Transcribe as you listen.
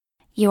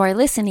You are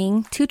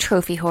listening to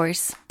Trophy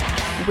Horse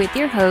with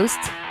your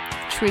hosts,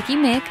 Tricky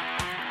Mick,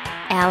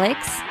 Alex,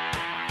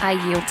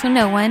 I Yield to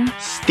No One,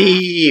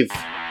 Steve.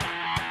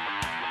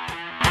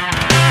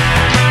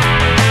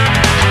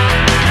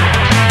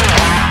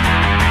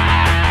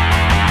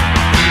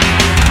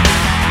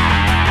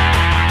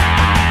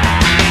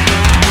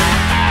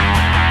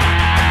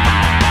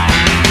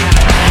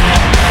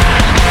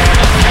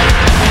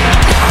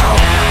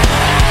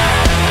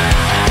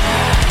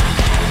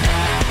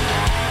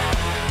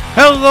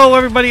 Hello,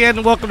 everybody,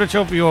 and welcome to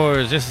Trophy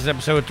Horse. This is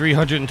episode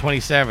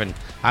 327.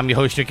 I'm your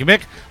host, Tricky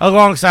Mick.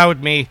 Alongside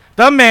with me,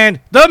 the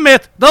man, the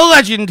myth, the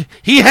legend.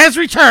 He has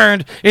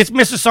returned. It's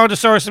Mr.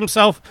 Sardosaurus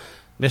himself,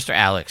 Mr.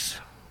 Alex.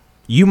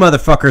 You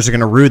motherfuckers are going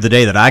to ruin the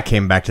day that I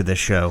came back to this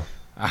show.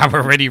 I've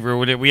already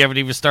ruined it. We haven't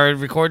even started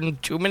recording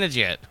 2 minutes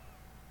yet.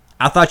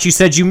 I thought you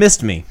said you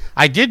missed me.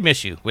 I did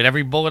miss you with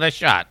every bullet I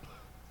shot.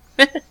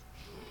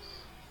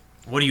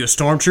 What are you, a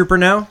stormtrooper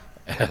now?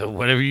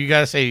 Whatever you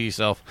gotta say to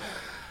yourself.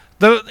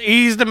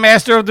 He's the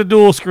master of the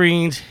dual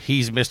screens.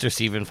 He's Mr.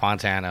 Steven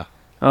Fontana.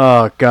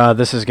 Oh, God,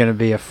 this is going to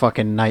be a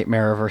fucking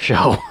nightmare of a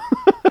show.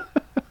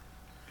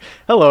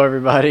 Hello,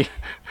 everybody.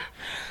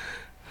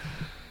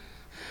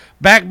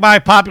 Back by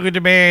popular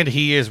demand,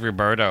 he is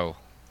Roberto.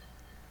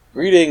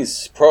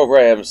 Greetings,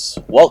 programs.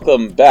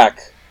 Welcome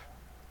back.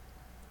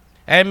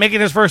 And making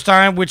his first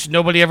time, which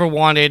nobody ever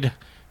wanted,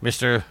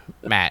 Mr.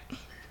 Matt.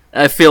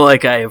 I feel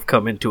like I have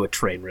come into a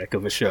train wreck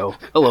of a show.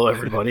 Hello,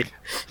 everybody.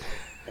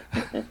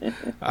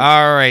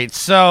 All right,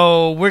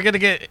 so we're going to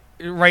get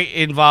right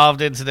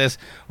involved into this.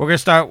 We're going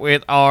to start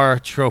with our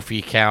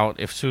trophy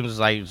count as soon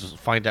as I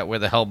find out where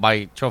the hell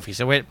my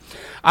trophies are went.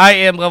 I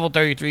am level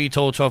 33,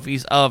 total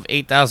trophies of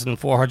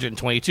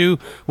 8,422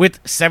 with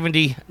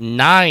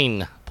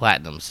 79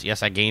 platinums.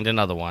 Yes, I gained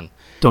another one.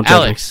 Don't judge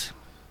Alex.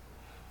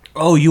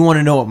 Oh, you want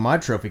to know what my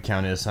trophy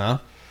count is, huh?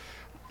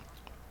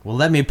 Well,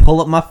 let me pull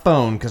up my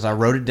phone because I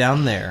wrote it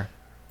down there.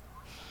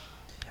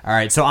 All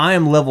right, so I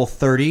am level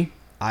 30.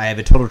 I have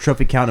a total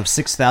trophy count of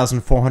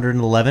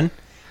 6,411,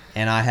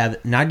 and I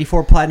have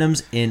 94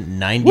 platinums in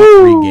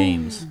 93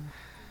 games. Wait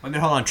a minute,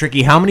 hold on,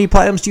 Tricky. How many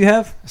platinums do you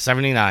have?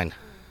 79.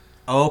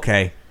 Oh,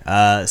 okay.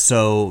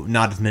 So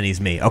not as many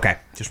as me. Okay,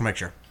 just to make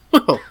sure.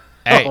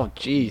 Hey, Oh,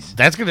 jeez.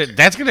 that's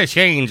gonna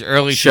change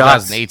early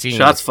Shots. 2018.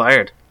 Shots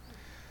fired.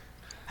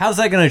 How's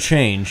that going to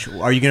change?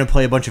 Are you going to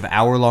play a bunch of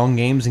hour-long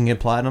games and get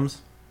platinums?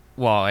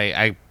 Well,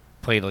 I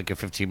played like a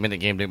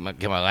 15-minute game to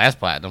get my last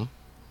platinum.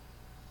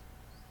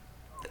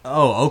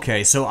 Oh,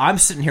 okay. So I'm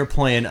sitting here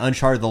playing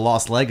Uncharted: The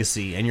Lost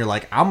Legacy, and you're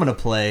like, I'm going to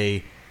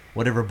play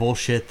whatever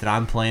bullshit that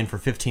I'm playing for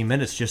 15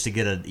 minutes just to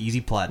get an easy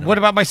platinum. What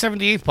about my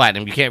 78th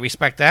platinum? You can't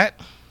respect that?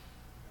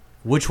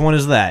 Which one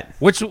is that?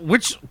 Which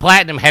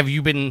platinum have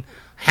you been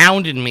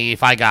hounding me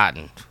if I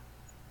gotten?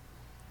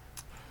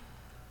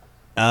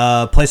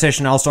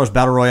 PlayStation All-Stars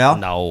Battle Royale?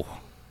 No.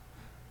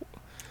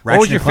 Ratchet What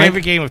was your and Clank?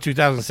 favorite game of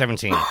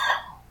 2017?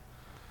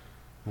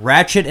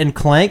 Ratchet and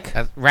Clank?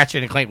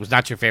 Ratchet and Clank was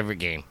not your favorite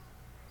game.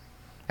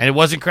 And it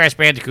wasn't Crash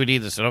Bandicoot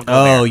either, so don't go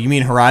Oh, there. you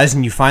mean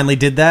Horizon? You finally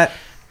did that?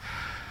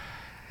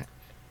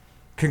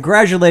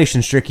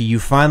 Congratulations, Tricky. You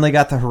finally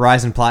got the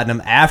Horizon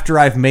Platinum after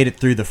I've made it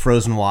through the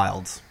Frozen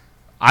Wilds.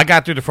 I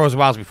got through the Frozen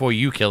Wilds before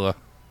you, killer.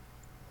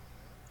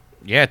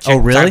 Yeah, check Oh,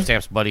 really? the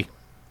timestamps, buddy.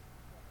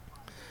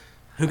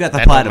 Who got the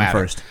That don't Platinum matter.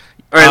 first?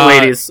 All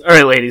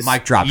right, ladies.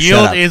 Mic drop. Yield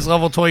Shut up. is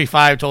level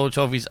 25, total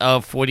trophies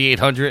of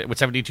 4,800 with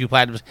 72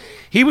 platinums.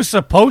 He was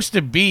supposed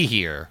to be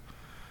here,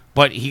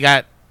 but he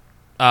got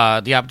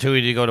the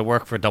opportunity to go to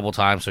work for double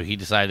time, so he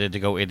decided to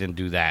go in and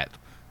do that.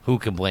 Who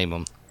can blame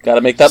him?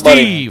 Gotta make that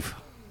money. Steve!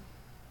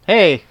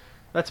 Hey,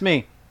 that's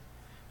me.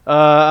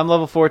 I'm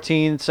level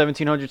 14,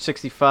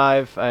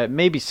 1,765,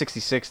 maybe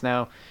 66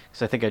 now,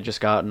 because I think I just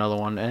got another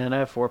one, and I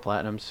have 4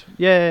 platinums.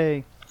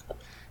 Yay!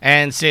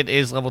 And Sid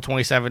is level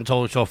 27,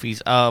 total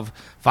trophies of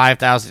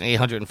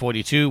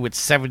 5,842 with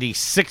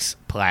 76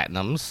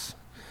 platinums.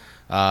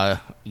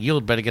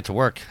 Yield better get to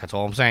work. That's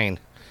all I'm saying.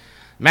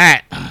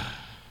 Matt.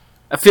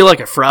 I feel like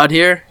a fraud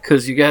here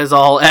because you guys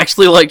all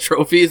actually like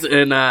trophies,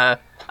 and I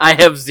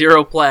have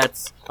 0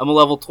 plats. I'm a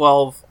level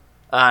 12,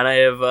 and I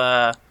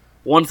have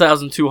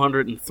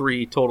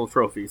 1,203 total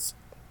trophies.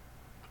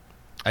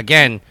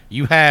 Again,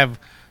 you have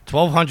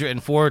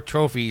 1,204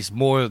 trophies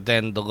more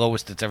than the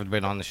lowest that's ever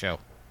been on the show.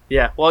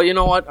 Yeah, well, you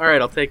know what? All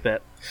right, I'll take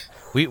that.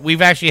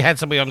 We've actually had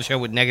somebody on the show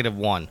with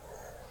 -1.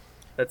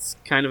 That's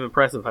kind of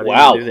impressive. How do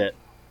Wow. you do that?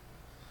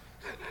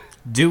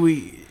 Do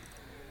we...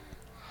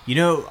 You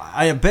know,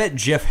 I bet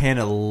Jeff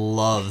Hanna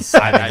loves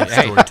having his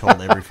story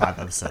told every 5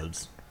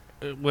 episodes.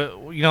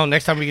 Well, you know,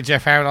 next time we get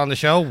Jeff Harrod on the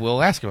show,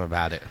 we'll ask him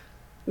about it.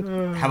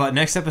 How about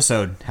next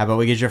episode? How about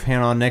we get Jeff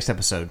Hanna on next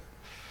episode?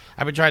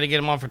 I've been trying to get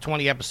him on for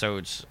 20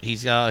 episodes.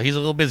 He's a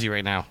little busy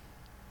right now.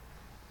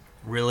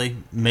 Really?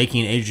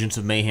 Making Agents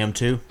of Mayhem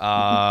 2?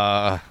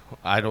 I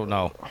don't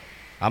know.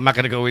 I'm not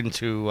gonna go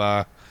into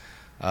that.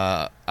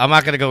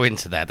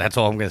 That's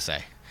all I'm gonna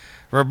say.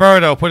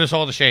 Roberto, put us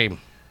all to shame.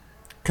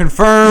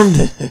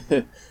 Confirmed.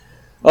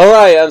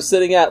 Alright, I'm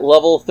sitting at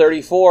level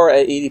 34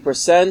 at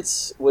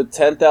 80% with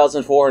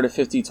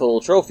 10,450 total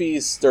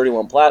trophies,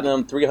 31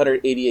 platinum,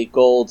 388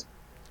 gold,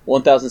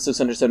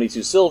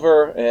 1,672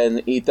 silver,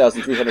 and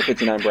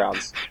 8,359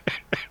 bronze.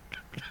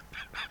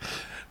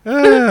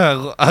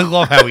 I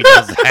love how he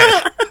does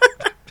that.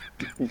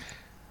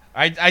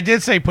 I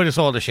did say put us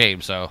all to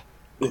shame, so.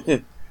 Yeah,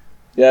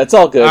 it's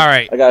all good. All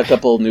right. I got a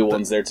couple new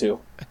ones there,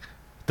 too.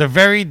 The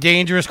very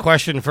dangerous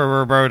question for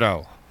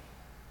Roberto.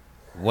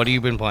 What have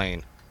you been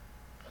playing?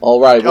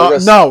 Alright, we're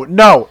gonna...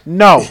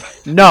 No.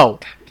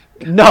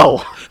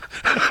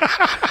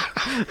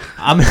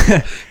 I'm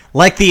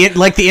like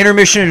the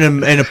intermission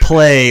in a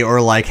play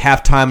or like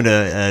halftime in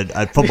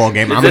a football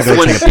game. I'm gonna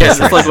go take a piss.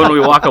 It's like when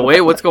we walk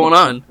away. What's going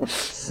on?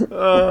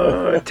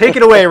 Take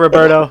it away,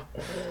 Roberto.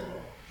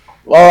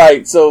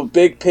 Alright, so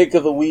big pick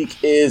of the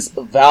week is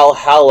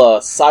Valhalla,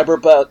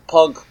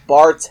 cyberpunk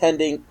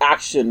bartending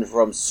action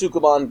from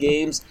Sukuban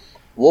Games,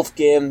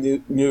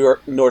 Wolfgam New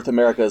York, North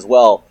America as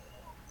well.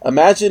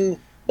 Imagine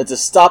a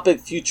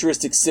dystopic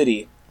futuristic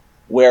city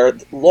where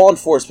law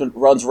enforcement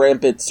runs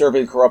rampant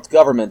serving corrupt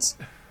governments.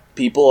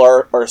 People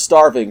are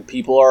starving,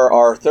 people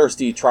are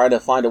thirsty, trying to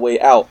find a way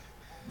out.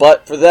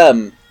 But for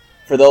them,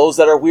 for those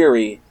that are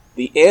weary,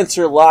 the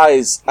answer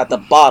lies at the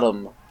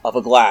bottom of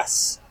a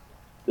glass.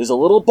 There's a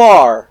little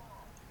bar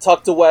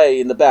tucked away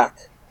in the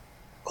back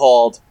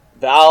called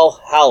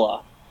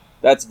Valhalla.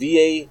 That's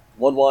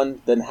VA11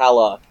 then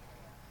Halla.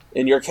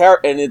 And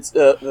it's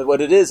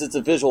what it is. It's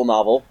a visual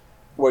novel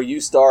where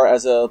you star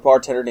as a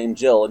bartender named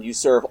Jill, and you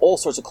serve all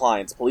sorts of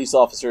clients: police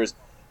officers,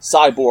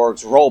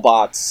 cyborgs,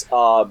 robots,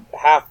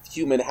 half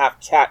human, half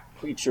cat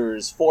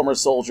creatures, former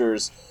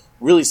soldiers,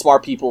 really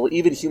smart people,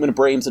 even human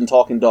brains and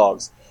talking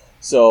dogs.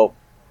 So.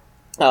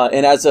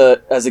 And as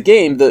a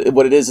game,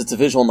 what it is, it's a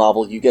visual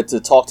novel. You get to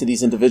talk to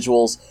these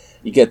individuals.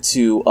 You get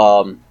to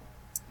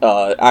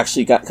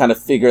actually kind of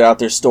figure out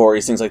their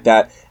stories, things like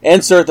that,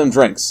 and serve them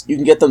drinks. You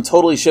can get them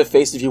totally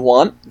shit-faced if you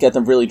want, get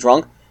them really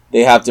drunk.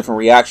 They have different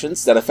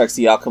reactions that affects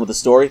the outcome of the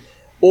story.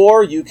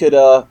 Or you could,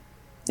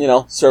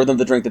 serve them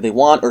the drink that they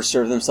want or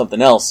serve them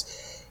something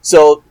else.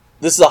 So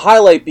this is a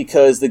highlight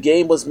because the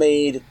game was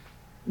made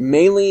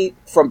mainly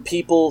from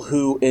people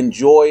who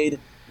enjoyed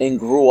and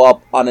grew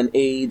up on an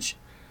age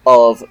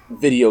of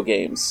video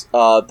games.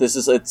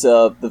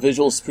 The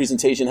visuals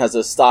presentation has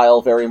a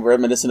style very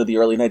reminiscent of the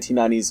early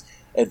 1990s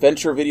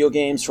adventure video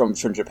games from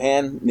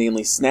Japan,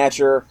 namely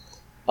Snatcher,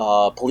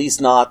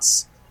 Police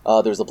Knots.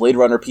 There was a Blade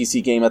Runner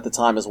PC game at the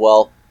time as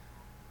well.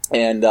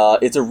 And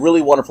it's a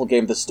really wonderful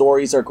game. The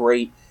stories are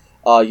great.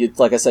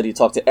 Like I said, you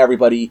talk to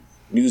everybody,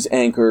 news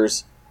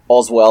anchors,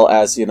 as well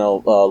as,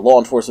 law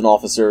enforcement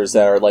officers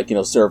that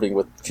are serving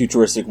with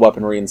futuristic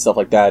weaponry and stuff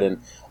like that,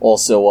 and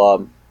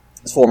also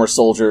former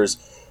soldiers,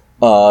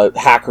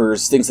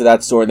 hackers, things of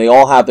that sort, and they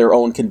all have their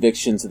own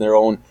convictions and their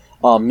own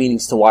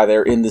meanings to why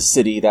they're in this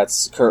city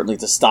that's currently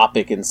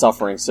dystopic and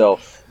suffering. So,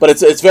 but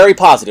it's very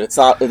positive.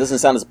 It doesn't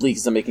sound as bleak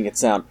as I'm making it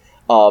sound.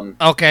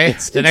 Okay,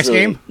 the next really,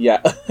 game?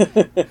 Yeah.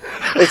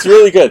 It's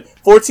really good.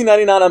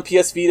 $14.99 on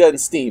PS Vita and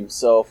Steam,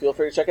 so feel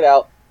free to check it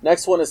out.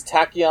 Next one is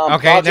Tachyon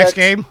Project. Next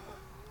game?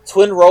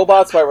 Twin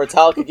Robots by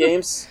Metallica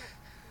Games.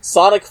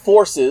 Sonic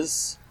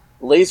Forces,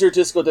 Laser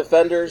Disco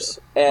Defenders,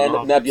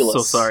 and Nebulous.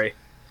 So sorry.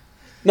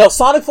 No,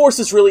 Sonic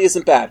Forces really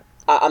isn't bad.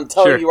 I'm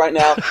telling you right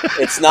now,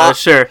 it's not.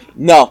 Sure.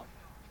 No.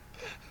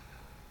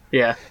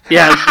 Yeah.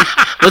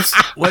 Let's.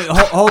 Wait,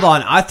 hold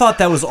on. I thought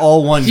that was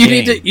all one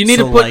game. You need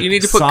to put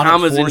Sonic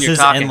commas in your Forces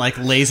talking.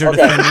 and Laser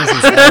Defenders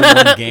was all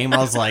one game. I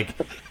was like,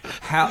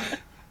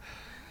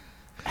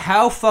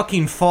 how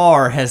fucking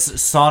far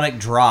has Sonic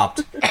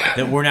dropped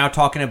that we're now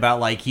talking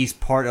about he's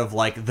part of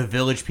the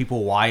Village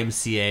People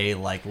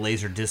YMCA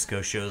laser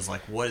disco shows?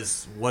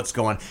 What's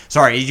going?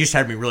 Sorry, you just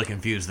had me really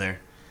confused there.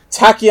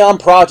 Tachyon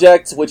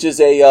Project, which is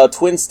a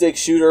twin-stick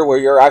shooter where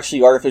you're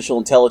actually artificial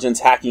intelligence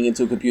hacking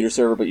into a computer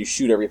server, but you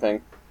shoot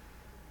everything.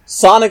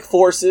 Sonic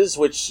Forces,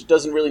 which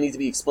doesn't really need to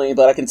be explained,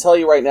 but I can tell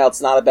you right now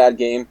it's not a bad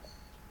game.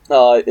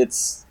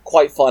 It's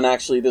quite fun,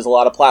 actually. There's a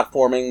lot of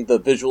platforming. The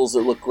visuals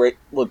that look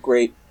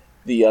great.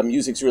 The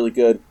music's really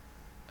good.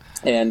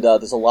 And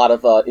there's a lot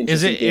of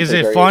interesting Is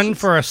it fun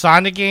for a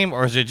Sonic game,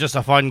 or is it just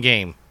a fun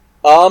game?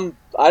 I'd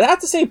have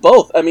to say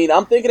both. I mean,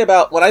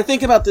 when I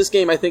think about this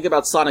game, I think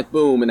about Sonic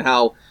Boom and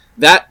how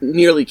that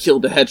nearly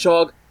killed the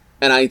Hedgehog,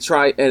 and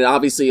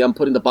obviously I'm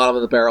putting the bottom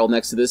of the barrel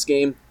next to this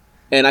game,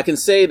 and I can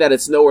say that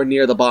it's nowhere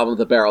near the bottom of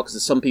the barrel,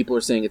 because some people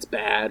are saying it's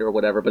bad or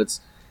whatever, but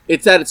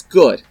it's that it's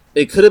good.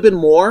 It could have been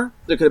more.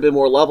 There could have been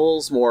more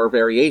levels, more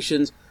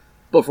variations,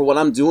 but for what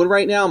I'm doing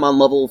right now, I'm on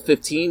level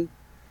 15,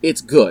 it's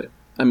good.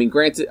 I mean,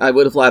 granted, I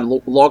would have had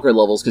longer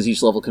levels, because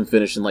each level can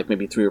finish in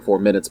maybe 3 or 4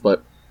 minutes,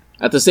 but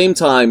at the same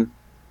time,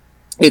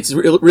 it's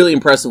really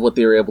impressive what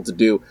they were able to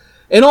do.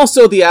 And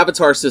also, the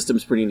avatar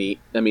system's pretty neat.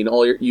 I mean,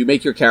 you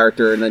make your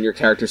character, and then your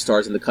character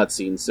stars in the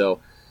cutscene. So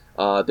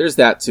there's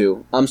that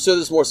too. I'm sure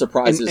there's more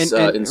surprises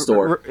in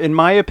store. In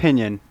my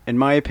opinion,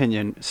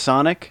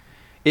 Sonic,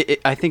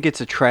 I think it's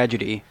a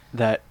tragedy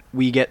that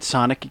we get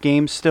Sonic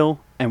games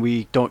still, and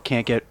we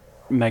can't get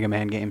Mega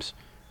Man games.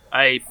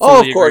 I Oh,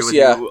 fully of course, agree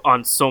with yeah. you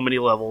on so many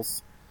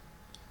levels.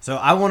 So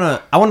I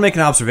wanna make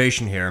an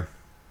observation here,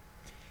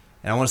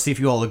 and I want to see if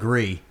you all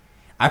agree.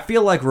 I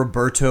feel like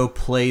Roberto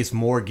plays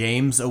more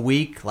games a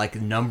week, like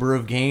number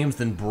of games,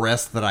 than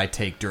breaths that I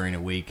take during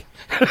a week.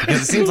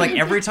 Because it seems like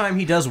every time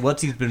he does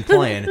what he's been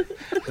playing,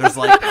 there's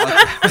like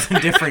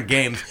 1,000 different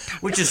games,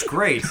 which is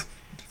great.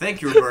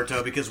 Thank you,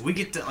 Roberto, because we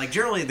get to, like,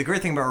 generally, the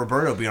great thing about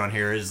Roberto being on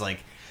here is, like,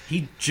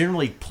 he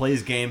generally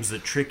plays games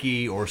that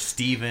Tricky or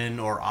Steven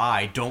or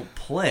I don't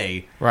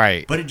play.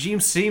 Right. But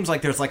it seems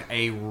like there's, like,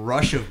 a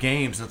rush of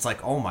games, and it's like,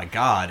 oh my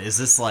god, is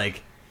this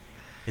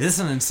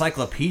an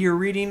encyclopedia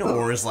reading,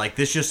 or is, like,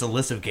 this just a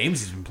list of games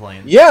he's been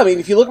playing? Yeah, I mean,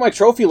 if you look at my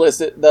trophy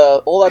list,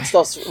 all that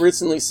stuff's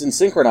recently been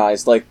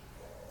synchronized. Like,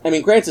 I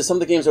mean, granted, some of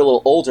the games are a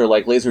little older,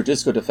 like Laser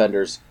Disco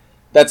Defenders.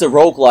 That's a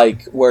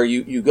roguelike where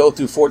you go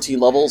through 14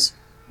 levels,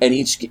 and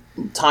each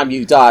time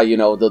you die,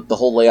 the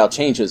whole layout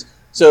changes.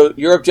 So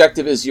your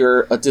objective is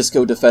you're a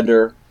disco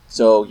defender,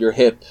 so you're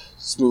hip,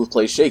 smooth,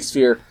 plays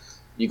Shakespeare.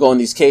 You go in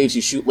these caves,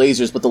 you shoot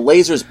lasers, but the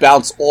lasers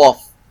bounce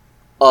off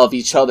of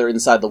each other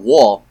inside the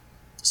wall.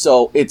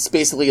 So it's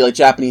basically like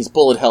Japanese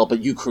bullet hell,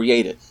 but you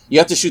create it. You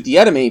have to shoot the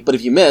enemy, but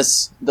if you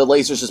miss, the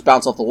lasers just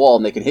bounce off the wall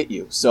and they can hit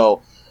you.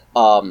 So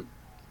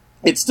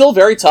it's still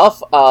very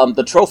tough.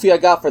 The trophy I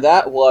got for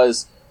that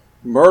was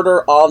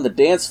Murder on the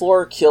Dance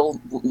Floor,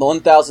 kill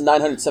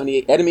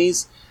 1,978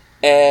 enemies,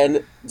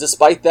 and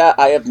despite that,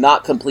 I have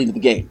not completed the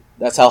game.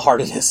 That's how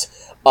hard it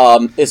is.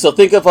 So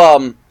think of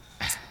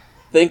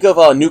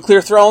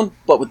Nuclear Throne,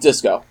 but with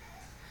disco.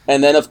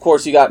 And then, of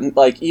course, you got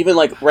even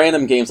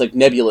random games like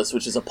Nebulous,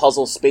 which is a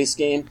puzzle space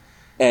game,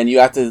 and you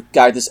have to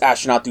guide this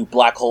astronaut through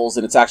black holes,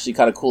 and it's actually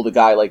kind of cool. The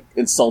guy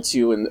insults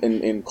you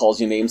and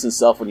calls you names and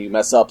stuff when you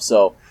mess up.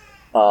 So,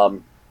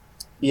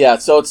 yeah,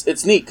 so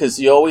it's neat because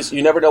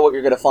you never know what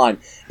you're going to find.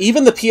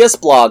 Even the PS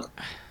blog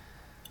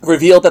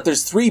revealed that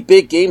there's 3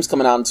 big games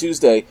coming out on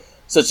Tuesday,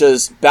 such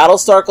as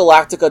Battlestar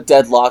Galactica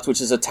Deadlocked,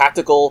 which is a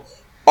tactical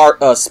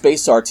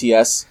space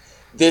RTS.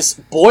 This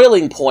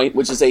Boiling Point,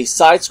 which is a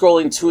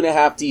side-scrolling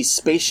 2.5D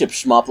spaceship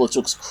shmup, which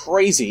looks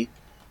crazy. I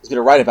was going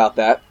to write about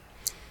that.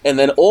 And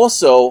then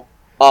also,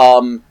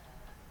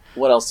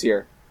 what else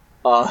here?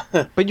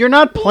 But you're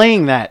not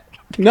playing that.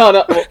 No.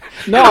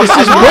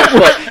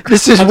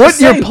 This is what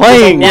you're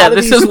playing. Yeah,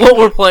 this is what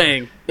we're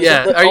playing. This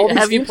Yeah, is all these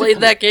have you games played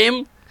are- that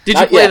game? Did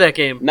you Not play yet. that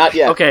game? Not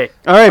yet. Okay.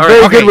 All right, All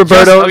very right, good, okay,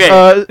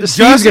 Roberto. just-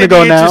 Steve's going to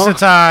go now.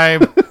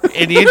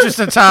 In the interest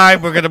of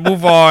time, we're going to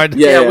move on.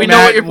 Yeah, we know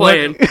Matt, what you're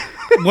playing.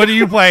 What are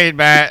you playing,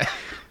 Matt?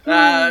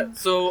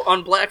 So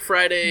on Black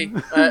Friday,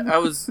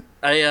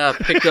 I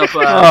picked up.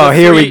 Oh, the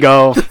here we 3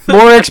 go.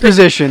 More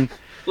exposition.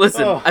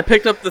 Listen, I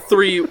picked up the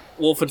 3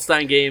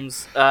 Wolfenstein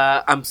games.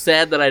 I'm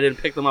sad that I didn't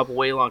pick them up a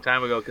way long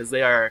time ago because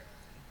they are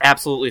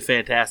absolutely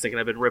fantastic, and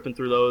I've been ripping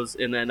through those.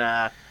 And then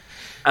I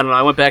don't know.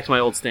 I went back to my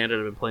old standard.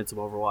 I've been playing some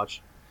Overwatch.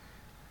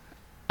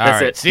 All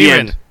That's right, it.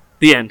 Steven.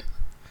 The end.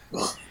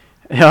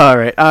 All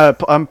right.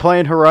 I'm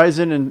playing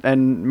Horizon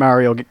and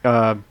Mario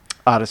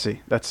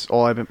Odyssey. That's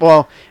all I've been...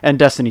 Well, and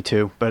Destiny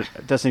 2. But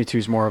Destiny 2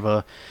 is more of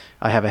a...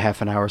 I have a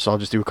half an hour, so I'll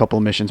just do a couple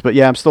of missions. But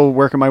yeah, I'm still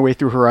working my way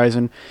through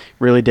Horizon.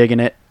 Really digging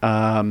it.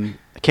 I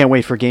can't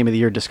wait for Game of the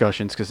Year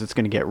discussions because it's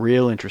going to get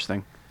real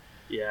interesting.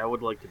 Yeah, I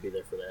would like to be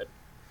there for that.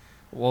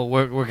 Well,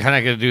 we're kind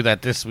of going to do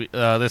that this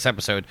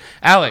episode.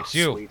 Alex,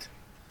 you. Sweet.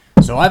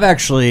 So I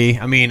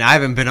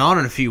haven't been on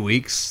in a few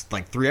weeks,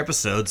 like 3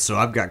 episodes, so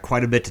I've got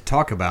quite a bit to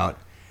talk about.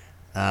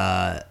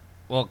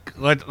 Well,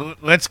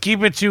 let's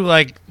keep it to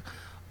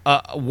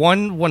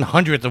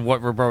 1/100th of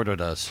what Roberto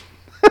does.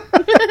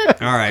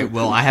 All right,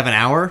 well, I have an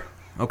hour?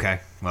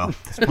 Okay, well,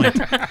 that's plenty.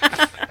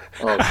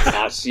 Oh,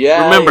 gosh,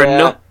 yeah. Remember,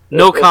 yeah.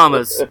 no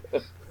commas.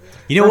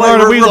 You know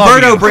Roberto, what? we love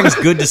Roberto you. brings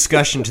good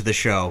discussion to the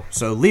show,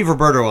 so leave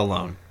Roberto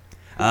alone.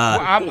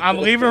 I'm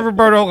leaving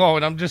Roberto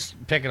alone. I'm just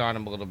picking on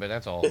him a little bit.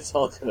 That's all. It's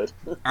all good.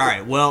 All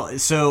right, well,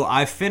 so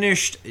I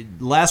finished,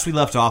 last we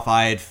left off,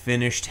 I had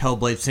finished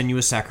Hellblade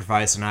Senua's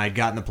Sacrifice, and I had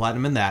gotten the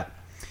platinum in that.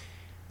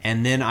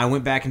 And then I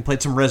went back and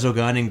played some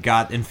Resogun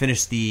and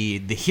finished the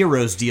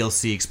Heroes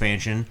DLC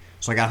expansion,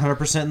 so I got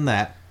 100% in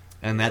that.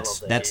 And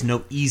that's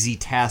no easy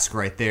task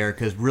right there,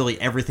 because really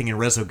everything in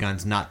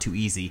Resogun's not too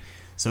easy.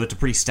 So it's a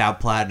pretty stout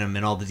platinum,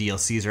 and all the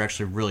DLCs are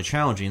actually really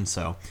challenging,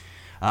 so...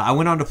 I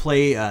went on to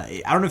play, I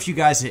don't know if you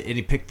guys had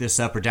picked this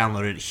up or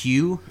downloaded it,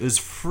 Hue. It was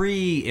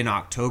free in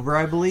October,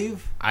 I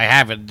believe. I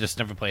haven't, just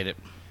never played it.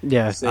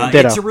 Yeah, Ditto.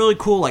 ditto. It's a really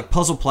cool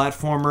puzzle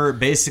platformer.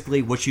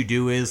 Basically, what you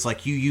do is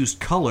you use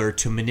color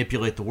to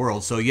manipulate the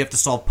world. So you have to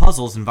solve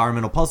puzzles,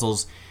 environmental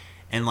puzzles,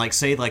 and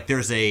say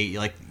there's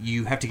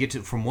you have to get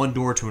from one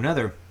door to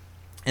another,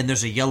 and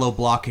there's a yellow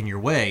block in your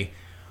way.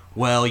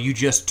 Well, you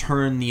just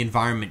turn the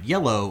environment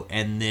yellow,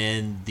 and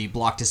then the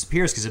block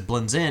disappears because it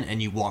blends in,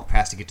 and you walk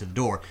past to get to the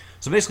door.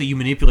 So basically, you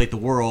manipulate the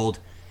world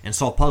and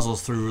solve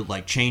puzzles through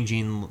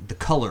changing the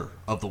color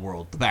of the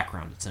world, the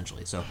background,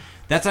 essentially. So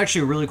that's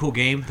actually a really cool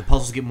game. The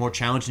puzzles get more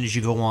challenging as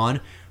you go on,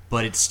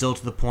 but it's still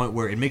to the point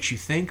where it makes you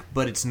think,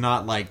 but it's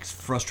not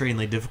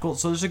frustratingly difficult.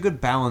 So there's a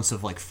good balance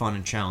of fun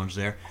and challenge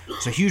there.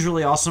 So Hue's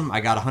really awesome. I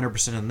got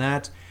 100% in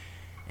that.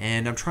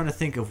 And I'm trying to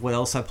think of what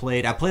else I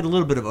played. I played a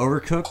little bit of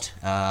Overcooked.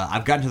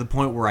 I've gotten to the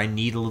point where I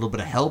need a little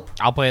bit of help.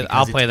 I'll play that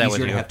with It's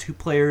easier you. to have 2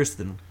 players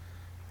than.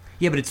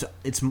 Yeah, but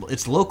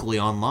it's locally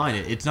online.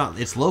 It's not.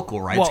 It's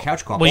local, right? Well, it's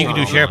couch co-op. well, you can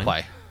do online. share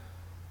play.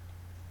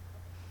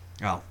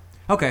 Oh,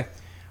 okay.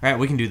 All right,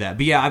 we can do that.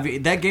 But yeah,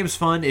 that game's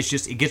fun. It's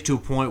just it gets to a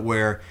point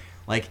where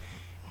like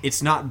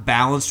it's not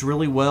balanced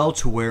really well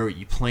to where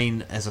you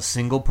playing as a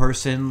single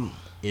person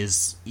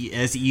is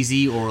as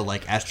easy or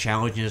like as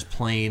challenging as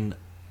playing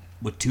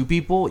with 2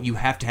 people. You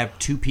have to have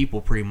 2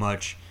 people pretty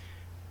much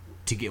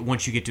to get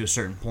once you get to a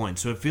certain point.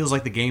 So it feels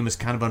like the game is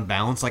kind of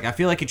unbalanced. Like I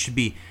feel like it should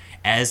be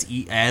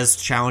as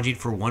challenging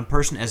for 1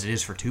 person as it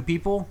is for 2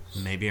 people.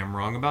 Maybe I'm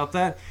wrong about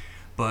that.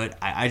 But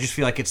I just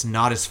feel like it's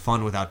not as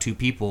fun without 2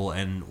 people,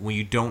 and when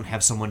you don't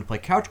have someone to play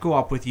couch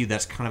co-op with you,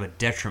 that's kind of a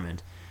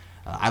detriment.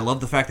 I love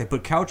the fact they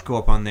put couch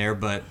co-op on there,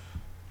 but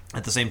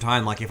at the same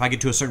time, like if I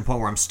get to a certain point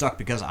where I'm stuck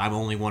because I'm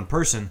only 1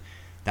 person,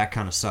 that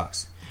kind of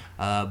sucks.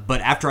 But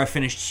after I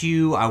finished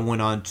Hue, I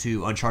went on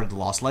to Uncharted: The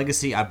Lost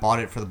Legacy. I bought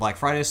it for the Black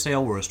Friday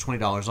sale where it was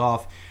 $20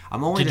 off.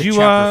 I'm only to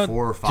chapter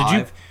 4 or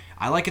 5.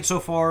 I like it so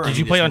far. Did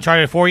you play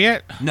Uncharted 4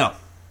 yet? No.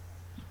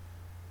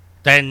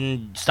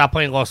 Then stop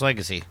playing Lost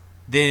Legacy.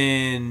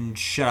 Then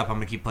shut up. I'm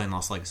going to keep playing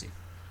Lost Legacy.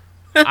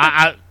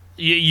 Personal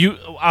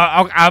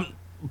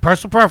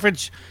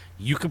preference,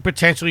 you could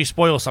potentially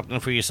spoil something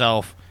for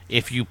yourself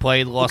if you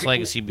played Lost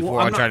Legacy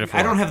before Uncharted 4.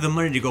 I don't have the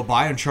money to go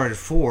buy Uncharted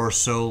 4,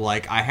 so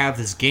like I have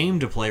this game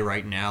to play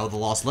right now, The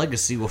Lost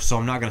Legacy, so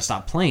I'm not going to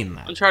stop playing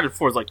that. Uncharted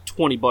 4 is like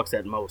 $20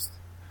 at most.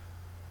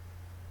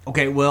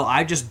 Okay, well,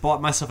 I just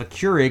bought myself a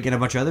Keurig and a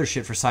bunch of other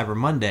shit for Cyber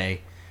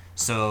Monday,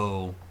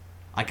 so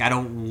like I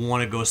don't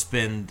want to go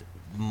spend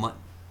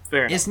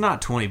Fair enough. It's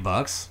not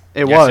 $20.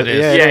 It Yes, was. it is.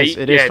 Yeah, Yeah, it is.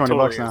 It is yeah, it $20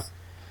 totally now. is.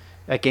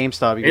 At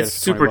GameStop, you get it It's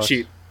for super $20.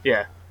 cheap.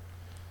 Yeah.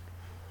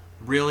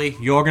 Really?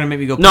 You're going to make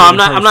me go No, play I'm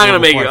not. I'm not gonna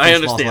make before it. I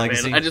finish Lost understand,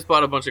 Legacy? man. I just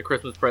bought a bunch of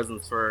Christmas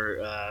presents for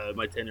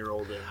my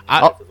 10-year-old.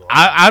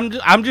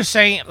 And I'm just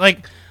saying,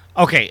 like,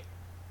 okay.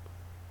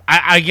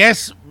 I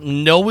guess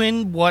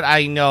knowing what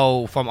I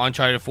know from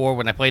Uncharted 4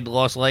 when I played The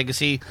Lost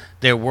Legacy,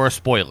 there were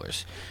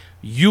spoilers.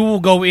 You will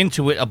go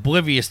into it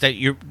oblivious that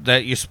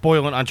you're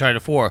spoiling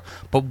Uncharted 4.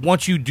 But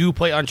once you do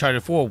play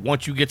Uncharted 4,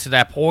 once you get to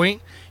that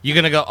point, you're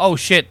gonna go, "Oh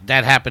shit,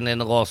 that happened in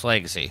The Lost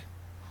Legacy."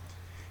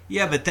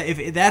 Yeah, but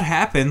if that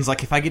happens,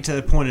 like if I get to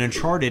the point in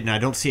Uncharted and I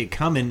don't see it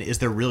coming, is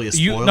there really a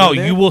spoiler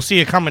there? You will see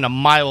it coming a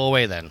mile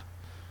away then.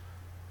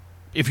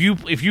 If you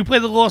play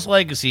The Lost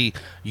Legacy,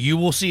 you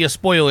will see a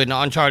spoiler in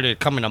Uncharted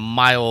coming a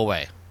mile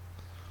away.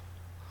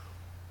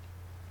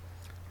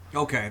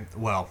 Okay,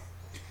 well,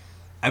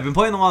 I've been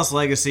playing The Lost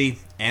Legacy,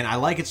 and I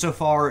like it so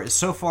far.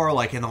 So far,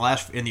 like in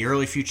the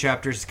early few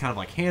chapters, it's kind of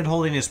like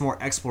hand-holding. It's more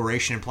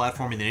exploration and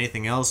platforming than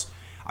anything else.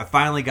 I've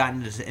finally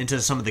gotten into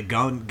some of the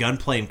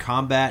gunplay and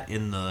combat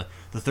in the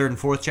 3rd and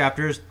 4th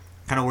chapters,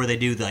 kind of where they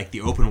do like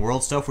the open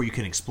world stuff where you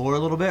can explore a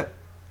little bit.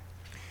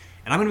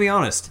 And I'm going to be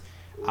honest,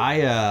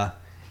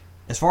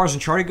 as far as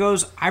Uncharted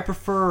goes, I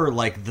prefer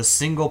like the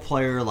single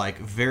player, like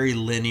very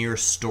linear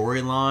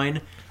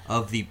storyline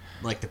of the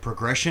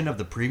progression of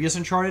the previous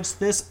Uncharted to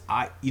this.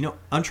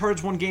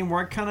 Uncharted's one game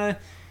where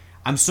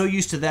I'm so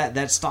used to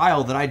that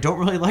style that I don't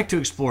really like to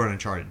explore in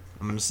Uncharted.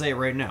 I'm going to say it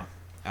right now.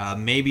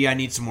 Maybe I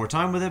need some more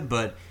time with it,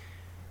 but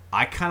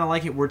I kind of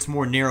like it where it's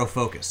more narrow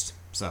focused.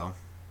 So,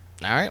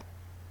 All right.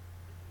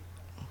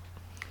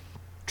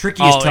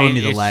 Tricky is telling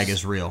me the lag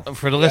is real.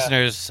 For the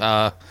listeners,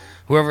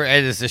 whoever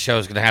edits this show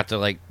is going to have to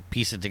like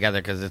piece it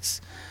together because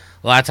it's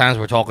a lot of times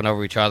we're talking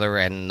over each other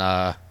and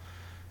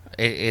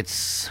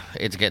it's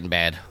getting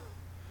bad.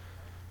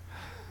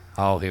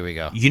 Oh, here we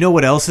go. You know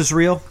what else is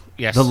real?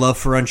 Yes. The love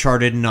for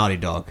Uncharted and Naughty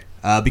Dog.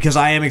 Because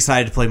I am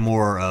excited to play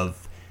more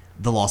of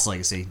The Lost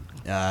Legacy.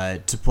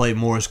 To play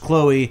more as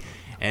Chloe.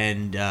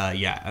 And,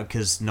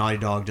 because Naughty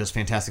Dog does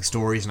fantastic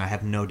stories, and I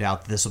have no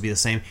doubt that this will be the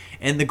same.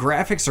 And the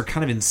graphics are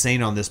kind of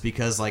insane on this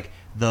because, like,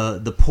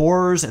 the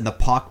pores and the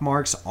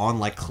pockmarks on,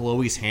 like,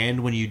 Chloe's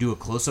hand when you do a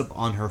close-up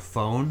on her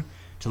phone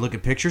to look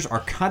at pictures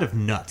are kind of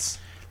nuts.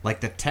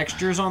 Like, the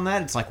textures on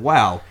that, it's like,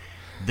 wow.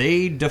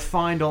 They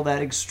defined all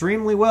that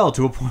extremely well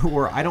to a point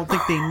where I don't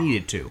think they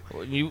needed to.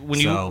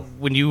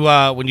 When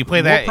you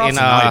play that more props in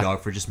to Naughty Dog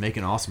for just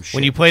making awesome shit.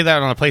 when you play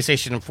that on a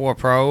PlayStation 4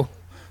 Pro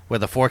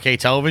with a 4K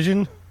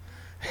television,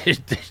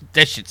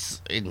 that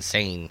shit's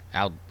insane.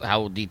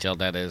 How detailed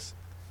that is.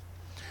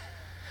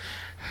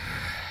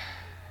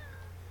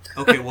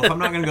 Okay, well, if I'm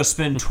not going to go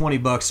spend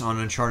 $20 on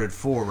Uncharted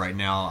 4 right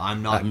now,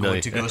 I'm not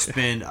going to go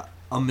spend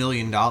 $1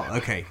 million.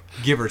 Okay,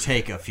 give or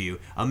take a few.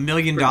 $1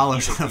 million on a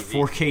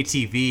 4K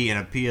TV and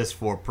a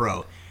PS4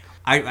 Pro.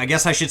 I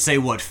guess I should say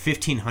what,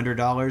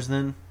 $1,500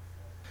 then?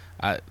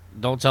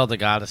 Don't tell the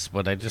goddess,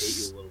 but I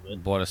just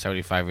bought a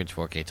 75-inch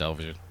 4K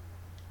television.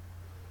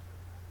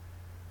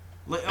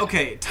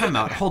 Okay, time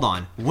out. Hold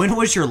on. When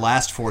was your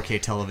last 4K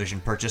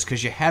television purchase?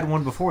 Because you had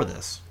one before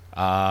this.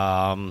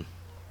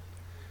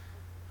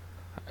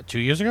 2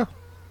 years ago?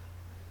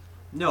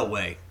 No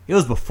way. It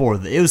was before.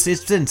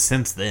 It's been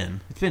since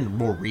then. It's been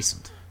more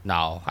recent.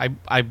 No,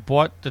 I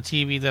bought the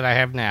TV that I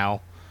have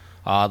now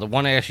The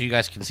one actually you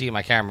guys can see in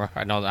my camera.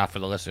 I know not for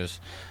the listeners.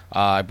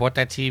 I bought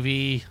that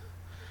TV.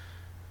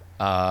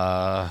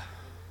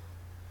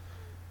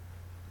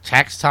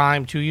 Tax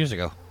time 2 years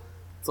ago.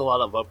 It's a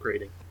lot of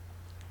upgrading.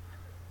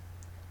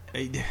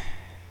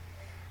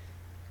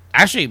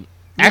 Actually,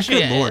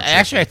 good Lord,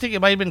 I think it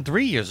might have been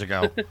 3 years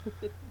ago.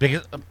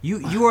 Because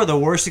You are the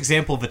worst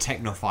example of a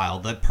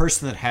technophile. That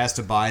person that has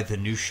to buy the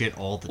new shit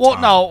all the well,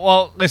 time.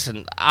 no,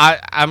 listen,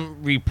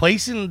 I'm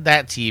replacing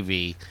that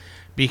TV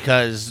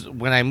because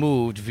when I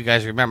moved, if you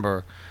guys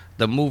remember,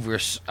 the mover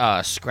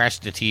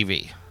scratched the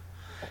TV,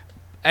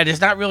 and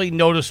it's not really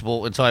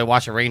noticeable until I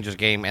watch a Rangers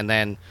game, and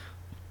then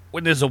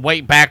when there's a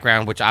white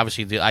background, which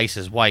obviously the ice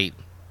is white,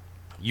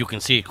 you can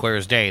see it clear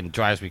as day, and it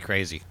drives me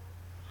crazy.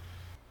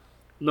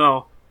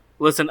 No.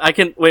 Listen, I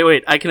can...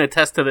 Wait. I can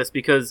attest to this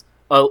because...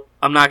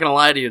 I'm not going to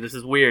lie to you. This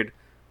is weird.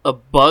 A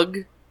bug,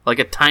 like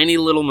a tiny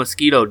little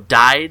mosquito,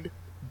 died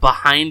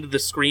behind the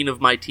screen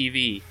of my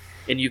TV,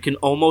 and you can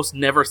almost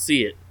never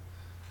see it.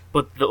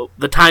 But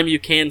the time you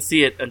can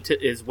see it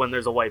is when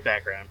there's a white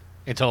background.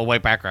 Until a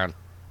white background.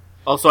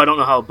 Also, I don't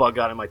know how a bug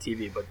got in my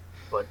TV, but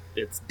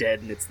it's dead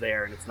and it's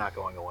there and it's not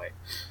going away.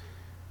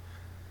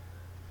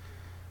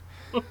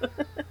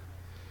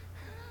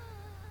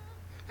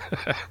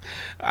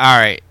 All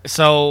right,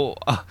 so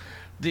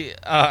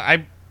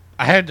I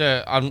had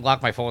to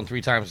unlock my phone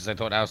 3 times because I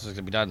thought Alice was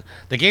gonna be done.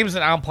 The games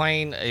that I'm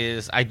playing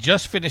is I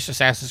just finished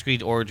Assassin's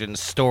Creed Origins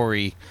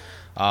story.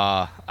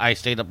 I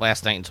stayed up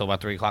last night until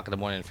about 3 o'clock in the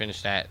morning and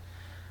finished that.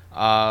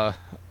 I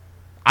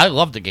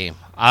love the game,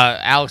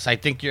 Alex. I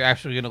think you're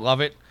actually gonna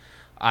love it.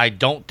 I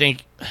don't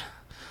think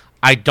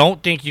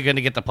you're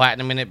gonna get the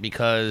platinum in it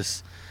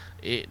because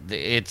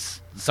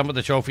it's some of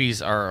the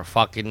trophies are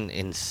fucking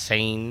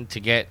insane to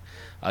get.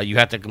 You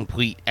have to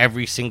complete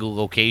every single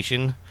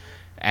location,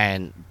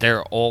 and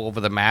they're all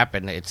over the map.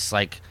 And it's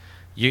like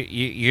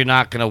you're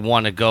not gonna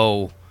want to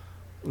go,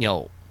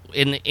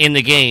 in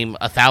the game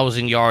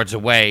 1,000 yards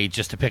away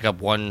just to pick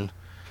up one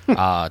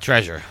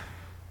treasure,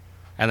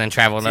 and then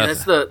travel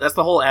another. That's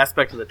the whole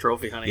aspect of the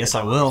trophy hunting. Yes,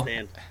 I will.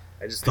 Understand.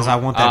 I just because I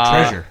want that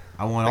treasure.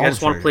 I want all. I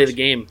just want to play the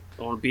game.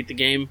 I want to beat the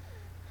game.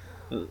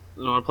 I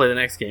want to play the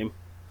next game.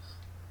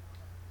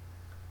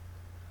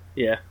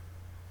 Yeah,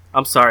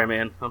 I'm sorry,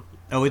 man. I'm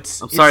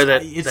sorry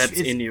that's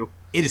in you.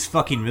 It is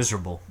fucking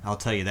miserable. I'll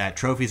tell you that.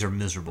 Trophies are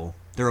miserable.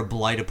 They're a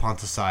blight upon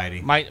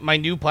society. My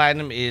new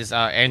platinum is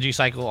Angie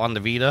Cycle on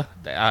the Vita.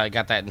 I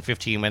got that in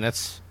 15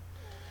 minutes.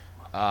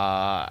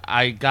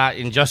 I got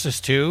Injustice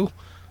 2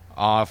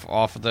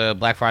 off the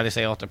Black Friday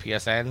sale off the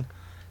PSN,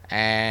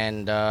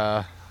 and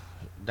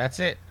that's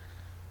it.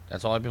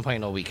 That's all I've been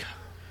playing all week.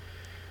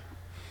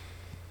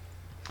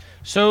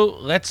 So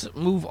let's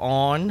move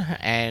on,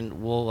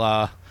 and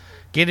we'll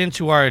get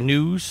into our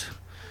news.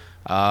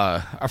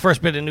 Our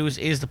first bit of news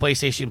is the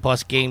PlayStation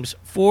Plus games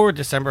for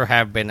December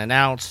have been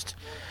announced.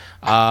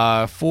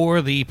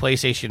 For the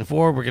PlayStation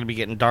 4, we're going to be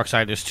getting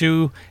Darksiders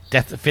 2,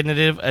 Death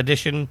Definitive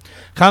Edition,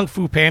 Kung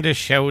Fu Panda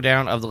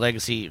Showdown of the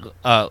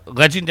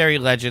Legendary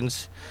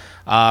Legends.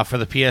 For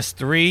the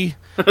PS3,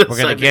 we're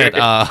going to get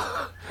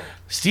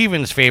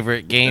Steven's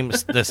favorite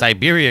games, the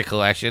Siberia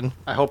Collection.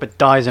 I hope it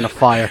dies in a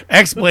fire.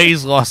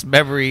 X-Blaze Lost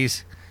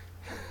Memories.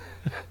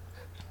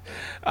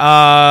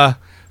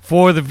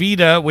 For the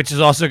Vita, which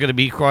is also going to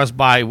be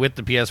cross-buy with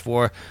the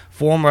PS4,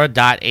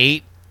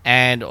 Forma.8.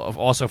 And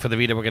also for the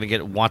Vita, we're going to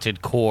get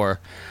Wanted Core.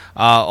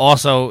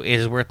 Also, it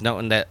is worth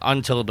noting that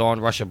Until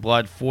Dawn Rush of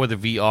Blood for the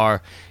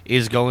VR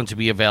is going to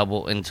be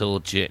available until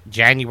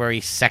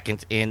January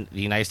 2nd in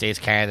the United States,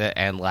 Canada,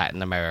 and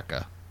Latin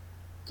America.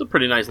 It's a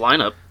pretty nice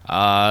lineup.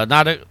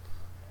 The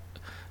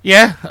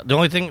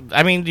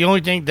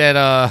only thing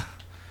that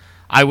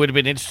I would have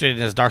been interested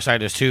in is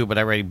Darksiders 2, but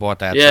I already bought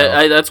that.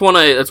 Yeah, that's one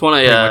I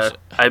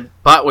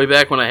bought way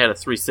back when I had a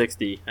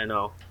 360. I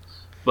know,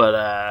 but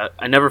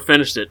I never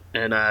finished it,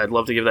 and I'd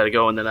love to give that a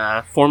go. And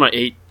then Forma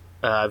 8,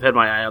 I've had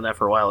my eye on that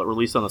for a while. It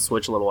released on the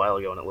Switch a little while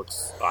ago, and it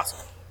looks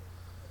awesome.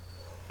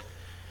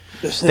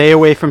 Stay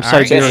away from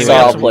Siberia.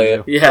 I'll play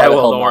it. Yeah,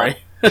 well, don't worry.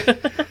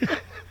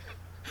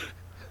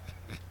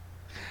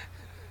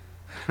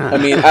 I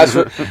mean, as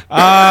for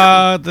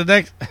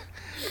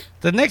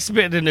the next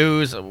bit of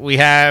news we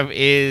have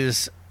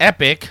is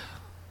Epic.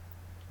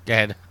 Go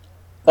ahead.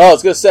 Oh, I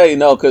was gonna say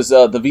no, because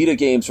the Vita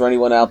games for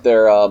anyone out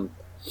there,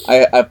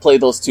 I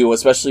played those two,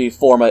 especially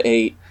Forma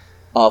 8.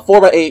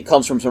 Forma 8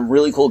 comes from some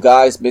really cool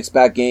guys, Mixed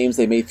Bag Games.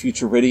 They made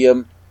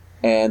Futuridium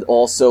and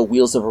also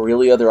Wheels of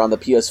Aurelia. They're on the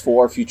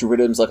PS4.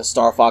 Futuridium's like a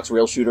Star Fox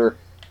rail shooter,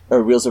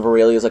 or Wheels of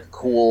Aurelia is like a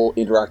cool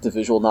interactive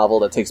visual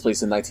novel that takes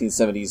place in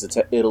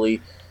 1970s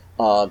Italy.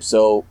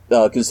 So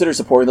consider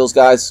supporting those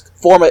guys.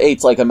 Forma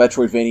 8's like a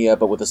Metroidvania,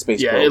 but with a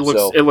space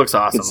probe. It looks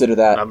awesome. Consider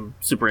that. I'm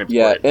super into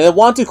it. And then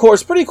Wanted Core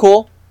is pretty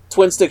cool.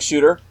 Twin stick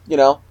shooter,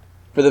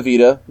 for the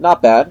Vita.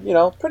 Not bad,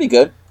 pretty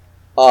good.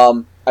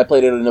 I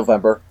played it in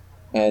November,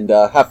 and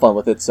have fun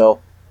with it. So,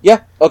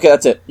 yeah, okay,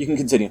 that's it. You can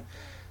continue.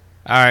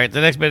 All right,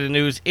 the next bit of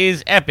news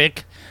is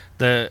Epic.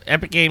 The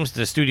Epic Games,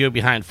 the studio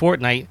behind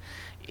Fortnite,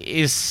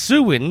 is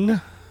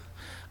suing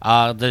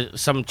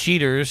some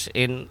cheaters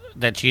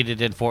that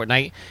cheated in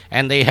Fortnite,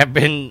 and they have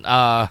been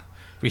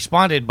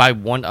responded by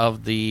one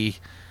of the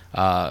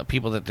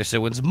people that they're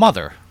suing's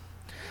mother.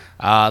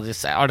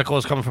 This article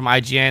is coming from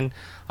IGN.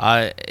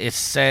 It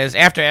says,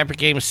 after Epic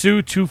Games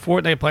sued 2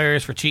 Fortnite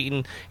players for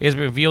cheating, it has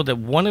been revealed that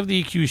one of the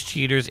accused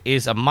cheaters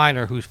is a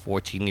minor who's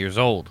 14 years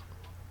old.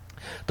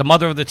 The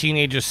mother of the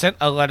teenager sent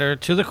a letter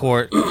to the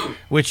court,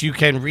 which you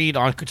can read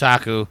on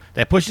Kotaku,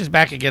 that pushes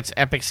back against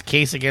Epic's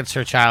case against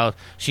her child.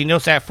 She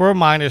notes that for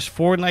minors,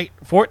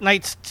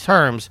 Fortnite's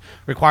terms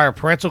require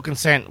parental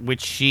consent,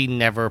 which she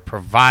never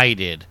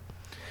provided.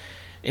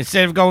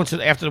 Instead of going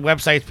after the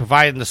websites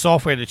providing the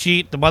software to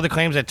cheat, the mother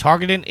claims that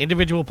targeting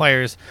individual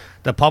players,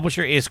 the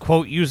publisher is,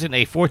 quote, using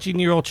a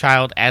 14-year-old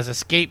child as a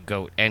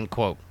scapegoat, end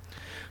quote.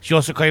 She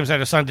also claims that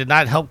her son did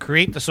not help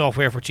create the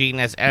software for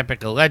cheating, as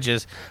Epic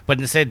alleges, but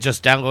instead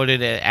just downloaded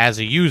it as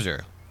a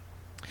user.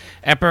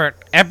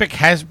 Epic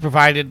has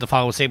provided the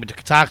following statement to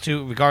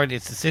Kotaku regarding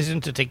its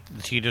decision to take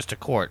the cheaters to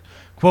court.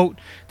 Quote,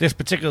 this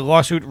particular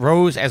lawsuit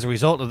rose as a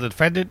result of the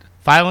defendant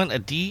filing a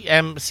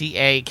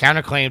DMCA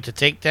counterclaim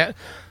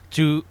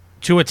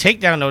to a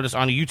takedown notice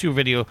on a YouTube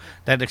video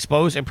that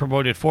exposed and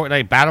promoted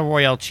Fortnite Battle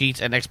Royale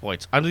cheats and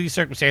exploits. Under these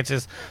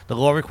circumstances, the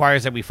law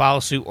requires that we file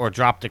suit or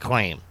drop the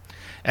claim.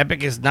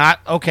 Epic is not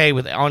okay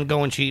with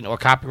ongoing cheating or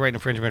copyright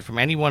infringement from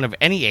anyone of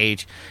any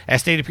age.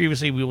 As stated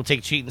previously, we will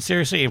take cheating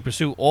seriously and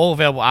pursue all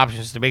available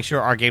options to make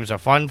sure our games are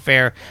fun,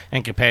 fair,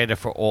 and competitive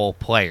for all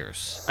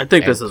players. I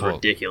think this is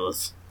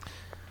ridiculous.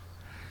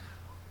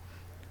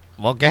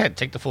 Well, go ahead.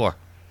 Take the floor.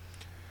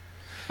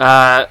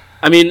 I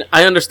mean,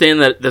 I understand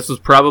that this was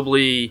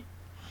probably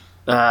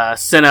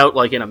sent out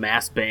like in a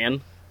mass ban,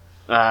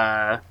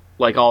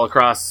 like all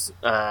across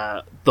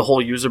the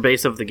whole user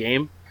base of the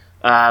game.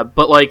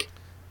 But like,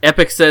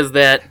 Epic says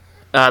that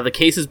the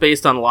case is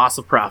based on loss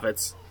of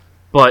profits,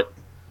 but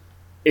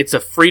it's a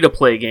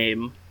free-to-play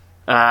game,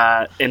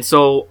 and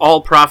so all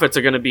profits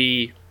are going to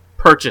be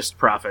purchased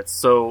profits.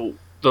 So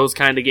those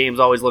kind of games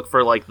always look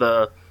for like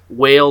the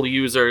whale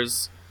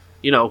users,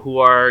 who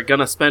are going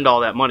to spend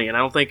all that money. And I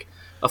don't think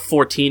a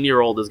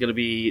 14-year-old is going to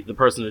be the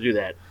person to do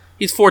that.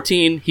 He's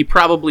 14. He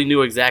probably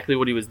knew exactly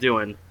what he was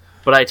doing,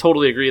 but I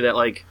totally agree that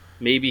like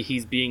maybe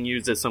he's being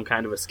used as some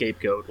kind of a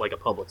scapegoat, like a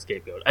public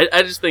scapegoat.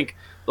 I just think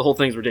the whole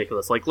thing's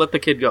ridiculous. Like, let the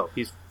kid go.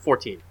 He's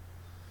 14.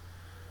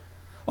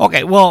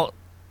 Okay, well,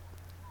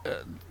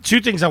 two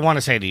things I want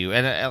to say to you,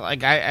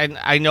 and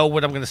I know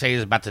what I'm going to say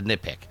is about the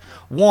nitpick.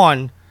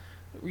 One,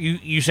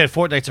 you said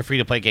Fortnite's a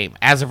free-to-play game.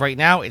 As of right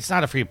now, it's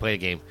not a free-to-play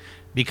game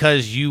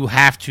because you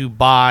have to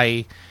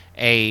buy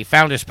a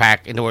Founders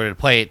Pack in order to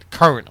play it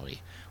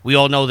currently. We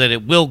all know that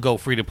it will go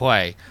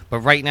free-to-play, but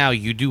right now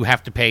you do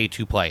have to pay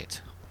to play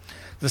it.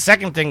 The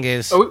second thing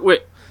is... Oh,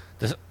 wait.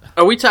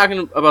 Are we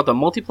talking about the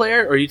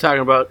multiplayer, or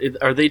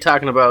are they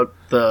talking about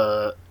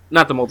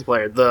not the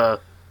multiplayer, the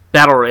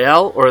Battle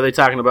Royale, or are they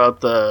talking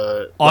about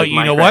the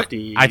you know what?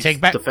 I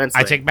take back thing?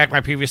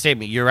 My previous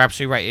statement. You're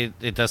absolutely right.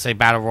 It does say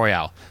Battle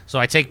Royale. So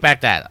I take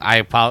back that.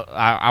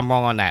 I'm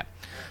wrong on that.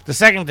 The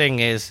second thing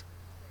is,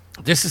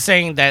 this is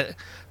saying that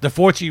the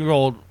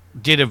 14-year-old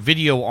did a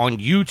video on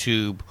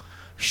YouTube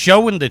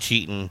showing the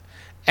cheating.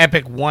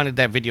 Epic wanted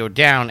that video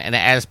down, and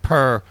as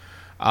per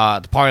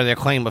the part of their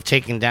claim of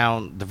taking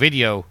down the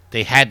video,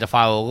 they had to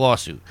file a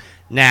lawsuit.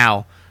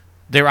 Now,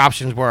 their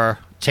options were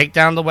take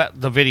down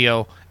the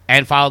video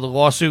and file the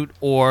lawsuit,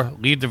 or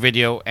leave the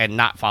video and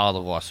not file the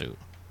lawsuit.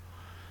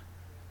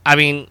 I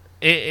mean,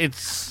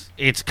 it's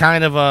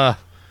kind of a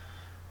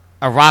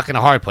rock and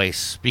a hard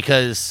place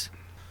because...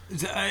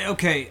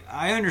 Okay,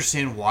 I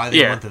understand why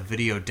they want the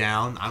video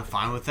down. I'm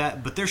fine with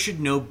that, but there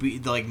should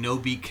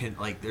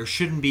there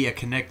shouldn't be a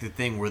connected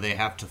thing where they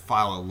have to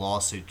file a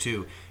lawsuit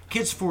too.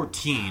 Kids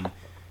 14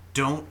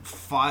 don't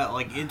file,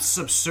 it's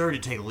absurd to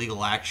take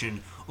legal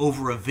action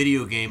over a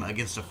video game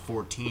against a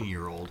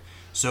 14-year-old.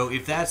 So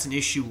if that's an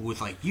issue with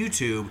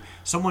YouTube,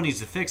 someone needs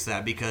to fix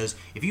that, because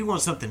if you want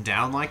something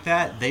down like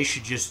that, they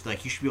should just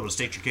you should be able to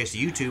state your case to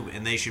YouTube,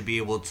 and they should be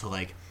able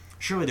to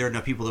surely there are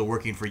enough people that are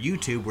working for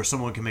YouTube where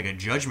someone can make a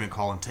judgment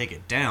call and take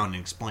it down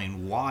and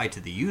explain why to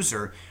the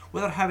user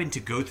without having to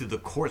go through the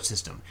court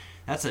system.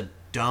 That's a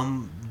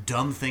dumb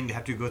thing to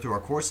have to go through our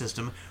court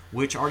system,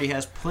 which already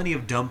has plenty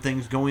of dumb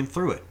things going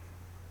through it.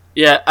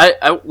 Yeah,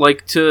 I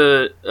like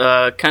to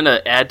kind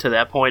of add to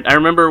that point. I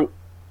remember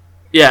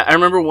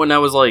when I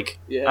was I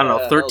don't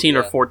know, 13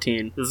 or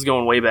 14. This is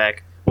going way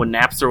back when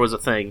Napster was a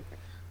thing.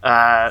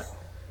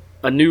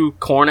 A new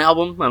Korn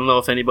album. I don't know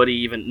if anybody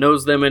even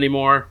knows them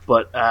anymore,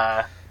 but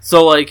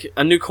so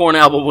a new Korn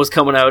album was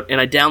coming out, and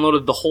I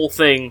downloaded the whole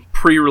thing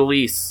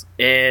pre-release,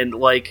 and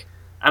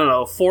I don't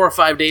know, 4 or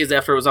 5 days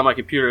after it was on my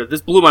computer,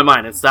 this blew my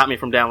mind. It stopped me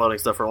from downloading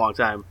stuff for a long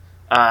time.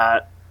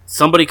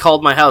 Somebody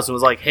called my house and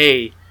was like,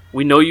 "Hey,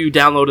 we know you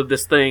downloaded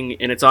this thing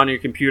and it's on your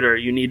computer.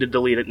 You need to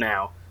delete it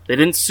now." They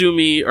didn't sue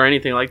me or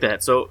anything like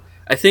that. So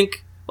I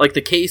think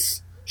the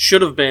case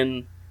should have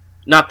been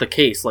not the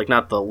case,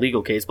 not the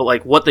legal case,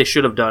 but what they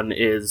should have done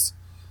is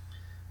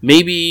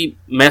maybe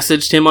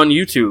messaged him on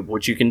YouTube,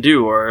 which you can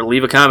do, or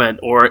leave a comment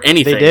or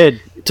anything. They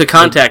did to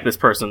contact this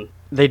person.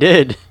 They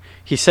did.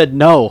 He said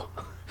no.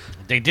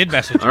 They did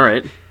message. All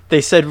right.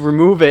 They said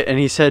remove it, and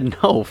he said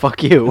no.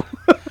 Fuck you.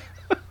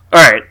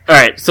 All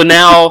right. So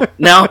now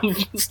I'm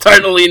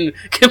starting to lean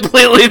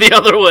completely the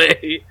other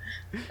way.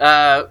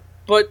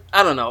 But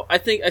I don't know.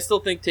 I still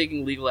think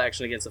taking legal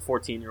action against a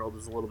 14-year-old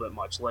is a little bit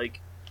much. Like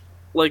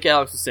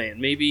Alex was saying,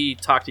 maybe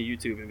talk to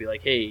YouTube and be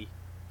like, hey,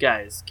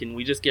 guys, can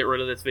we just get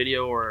rid of this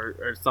video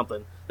or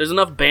something? There's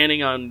enough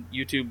banning on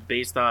YouTube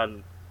based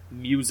on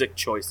music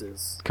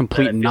choices.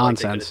 Complete that I feel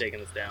nonsense. Like they could have taken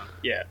this down.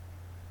 Yeah.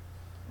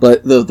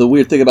 But the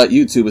weird thing about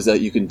YouTube is that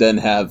you can then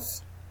have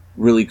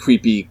really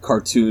creepy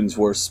cartoons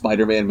where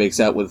Spider-Man makes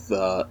out with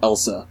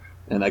Elsa,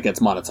 and that gets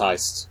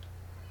monetized.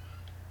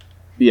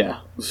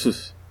 Yeah.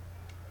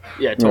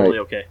 Yeah, totally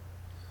Right. okay.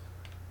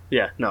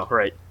 Yeah, no,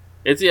 right.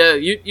 It's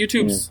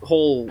YouTube's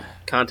whole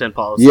content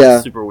policy Yeah.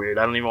 is super weird.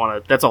 I don't even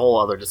want to. That's a whole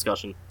other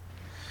discussion.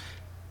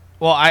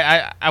 Well,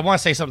 I want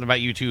to say something about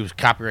YouTube's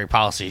copyright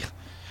policy.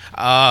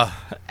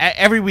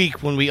 Every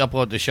week when we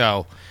upload the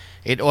show,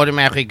 it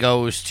automatically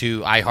goes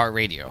to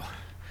iHeartRadio.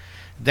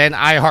 Then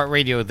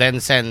iHeartRadio then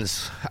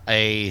sends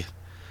a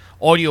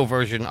audio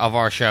version of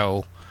our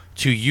show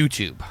to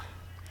YouTube.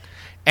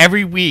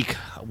 Every week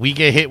we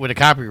get hit with a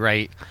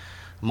copyright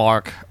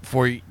mark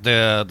for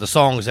the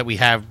songs that we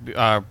have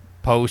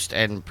post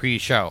and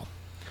pre-show.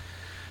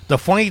 The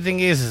funny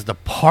thing is the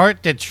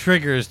part that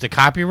triggers the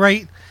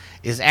copyright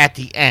is at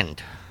the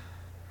end.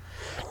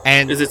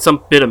 And Is it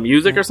some bit of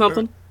music or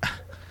something?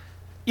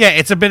 yeah,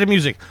 it's a bit of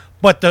music.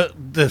 But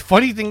the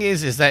funny thing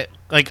is that,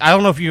 like, I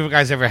don't know if you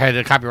guys ever had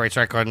a copyright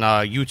strike on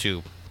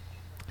YouTube,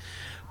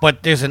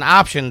 but there's an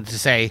option to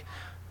say,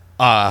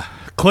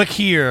 click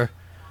here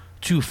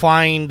to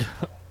find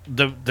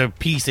the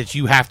piece that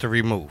you have to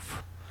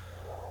remove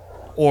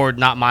or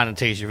not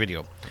monetize your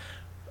video.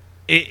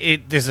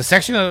 There's a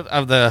section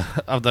of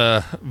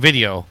the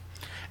video,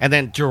 and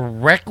then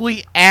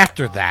directly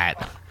after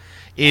that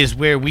is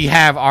where we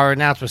have our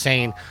announcement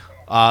saying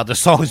the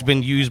song has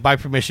been used by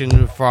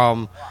permission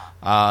from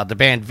the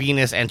band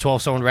Venus and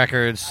 12 Stone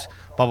Records,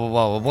 blah, blah,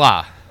 blah, blah,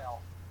 blah.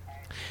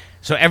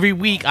 So every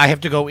week I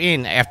have to go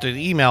in after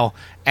the email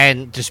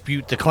and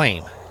dispute the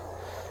claim.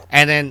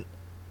 And then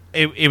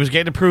it was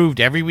getting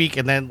approved every week,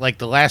 and then like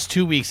the last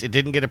 2 weeks it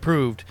didn't get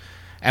approved.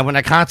 And when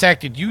I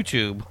contacted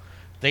YouTube,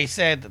 they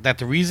said that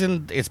the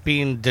reason it's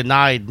being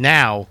denied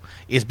now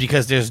is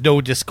because there's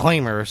no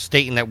disclaimer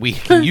stating that we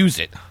can use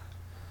it.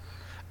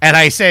 And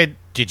I said,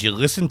 did you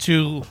listen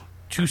to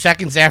 2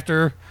 seconds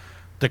after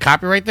the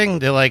copyright thing?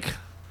 They're like,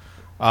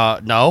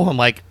 no. I'm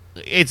like,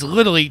 it's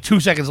literally 2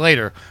 seconds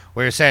later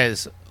where it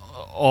says,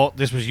 oh,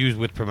 this was used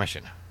with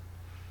permission.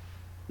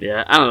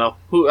 Yeah, I don't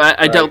know.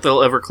 I doubt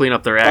they'll ever clean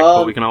up their act,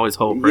 but we can always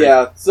hope, right?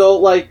 Yeah, so,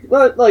 like,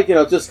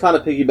 just kind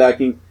of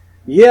piggybacking.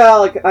 Yeah,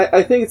 like,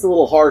 I think it's a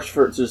little harsh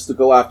for just to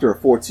go after a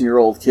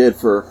 14-year-old kid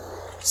for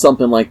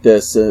something like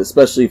this,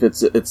 especially if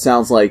it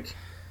sounds like,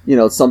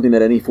 it's something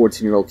that any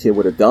 14-year-old kid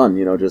would have done,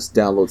 just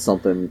download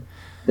something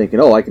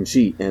thinking, oh, I can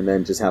cheat, and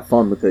then just have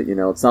fun with it,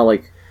 It's not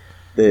like,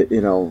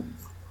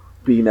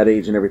 being that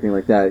age and everything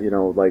like that,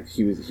 like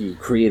he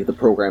created the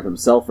program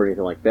himself or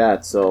anything like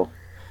that, so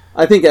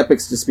I think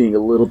Epic's just being a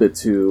little bit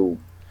too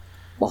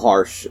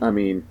harsh. I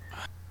mean,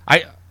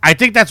 I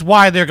think that's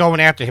why they're going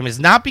after him. It's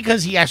not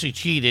because he actually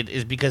cheated,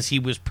 it's because he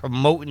was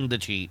promoting the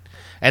cheat.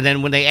 And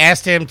then when they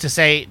asked him to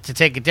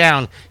take it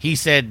down, he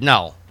said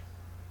no.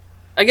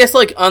 I guess,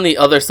 like, on the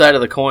other side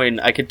of the coin,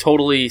 I could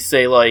totally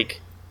say,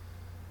 like,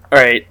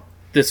 alright,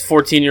 this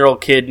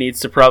 14-year-old kid needs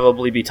to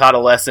probably be taught a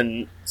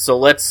lesson, so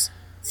let's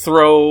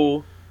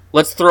throw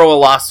a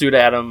lawsuit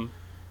at him,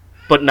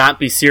 but not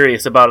be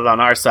serious about it on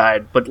our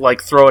side, but,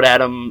 like, throw it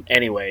at him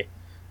anyway,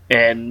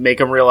 and make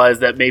him realize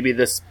that maybe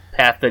this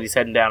path that he's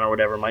heading down or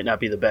whatever might not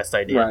be the best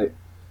idea. right.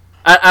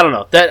 I don't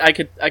know. That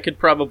I could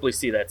probably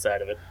see that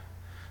side of it.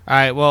 All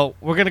right, well,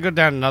 we're going to go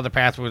down another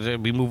path where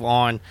we move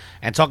on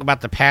and talk about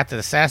the path that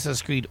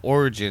Assassin's Creed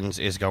Origins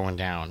is going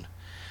down.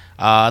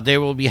 They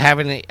will be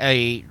having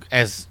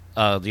as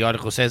the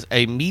article says,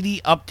 a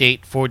meaty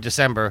update for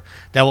December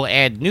that will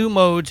add new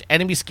modes,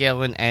 enemy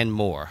scaling, and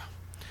more.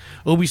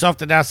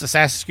 Ubisoft announced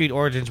Assassin's Creed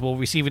Origins will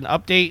receive an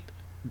update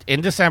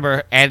in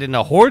December, adding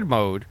a Horde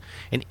mode,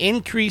 an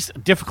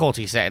increased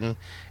difficulty setting,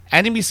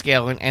 enemy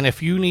scaling, and a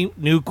few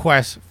new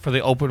quests for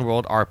the open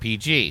world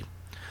RPG.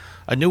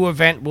 A new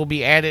event will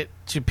be added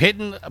to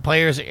pitting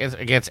players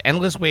against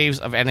endless waves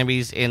of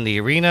enemies in the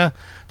arena.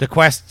 The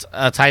quest,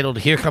 titled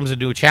Here Comes a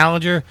New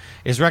Challenger,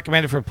 is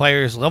recommended for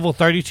players level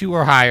 32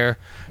 or higher.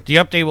 The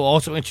update will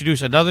also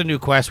introduce another new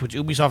quest, which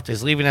Ubisoft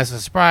is leaving as a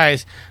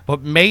surprise,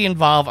 but may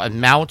involve a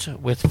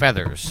mount with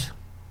feathers.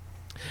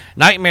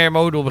 Nightmare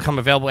mode will become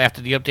available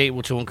after the update,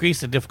 which will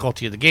increase the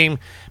difficulty of the game,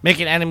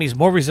 making enemies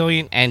more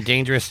resilient and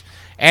dangerous.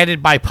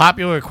 Added by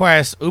popular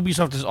request,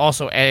 Ubisoft has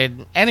also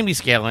added enemy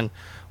scaling.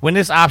 When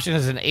this option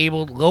is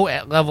enabled,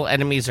 low-level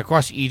enemies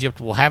across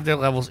Egypt will have their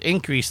levels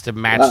increased to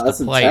match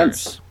the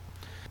players. Intense.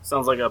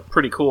 Sounds like a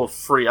pretty cool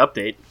free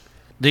update.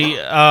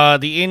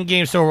 The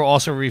in-game store will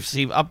also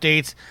receive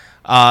updates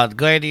The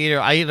Gladiator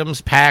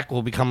Items Pack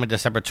will be coming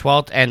December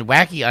 12th, and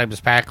Wacky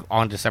Items Pack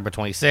on December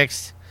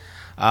 26th.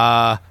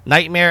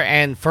 Nightmare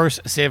and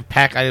First Civ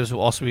Pack items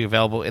will also be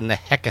available in the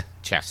Heka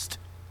chest.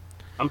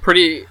 I'm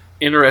pretty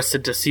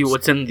interested to see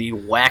what's in the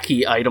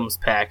Wacky Items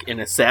Pack in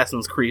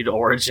Assassin's Creed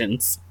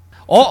Origins.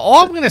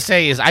 All I'm going to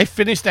say is I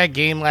finished that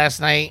game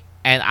last night,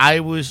 and I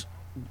was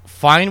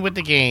fine with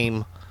the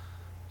game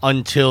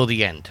until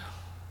the end,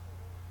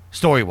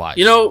 story-wise.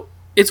 You know,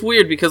 it's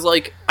weird because,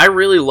 like, I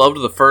really loved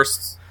the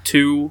first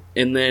two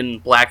and then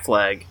Black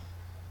Flag,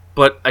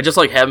 but I just,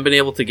 like, haven't been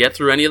able to get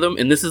through any of them,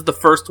 and this is the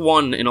first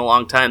one in a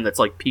long time that's,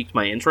 like, piqued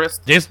my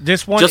interest.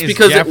 This one just is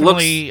because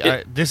definitely,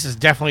 this is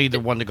definitely the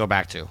one to go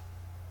back to.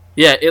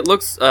 Yeah, it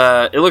looks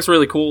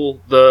really cool.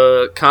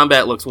 The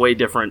combat looks way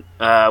different,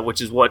 which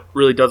is what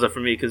really does it for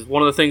me, because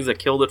one of the things that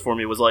killed it for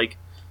me was, like,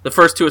 the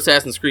first two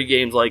Assassin's Creed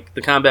games, like,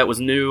 the combat was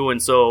new, and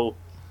so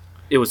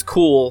it was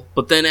cool,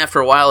 but then after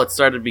a while it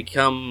started to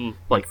become,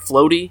 like,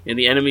 floaty, and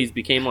the enemies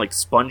became, like,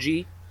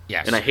 spongy,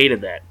 Yes. and I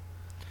hated that.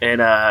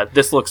 And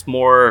this looks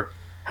more,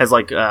 has,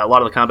 like, a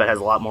lot of the combat has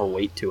a lot more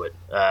weight to it,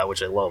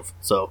 which I love.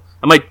 So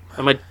I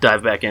might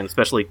dive back in,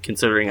 especially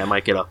considering I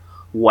might get a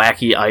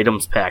Wacky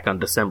Items Pack on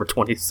December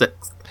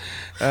 26th.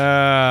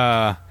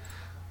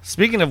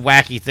 Speaking of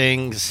wacky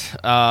things,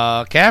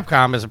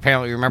 Capcom has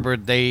apparently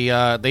remembered they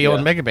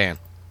own Mega Man.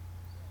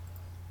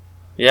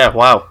 Yeah,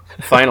 wow.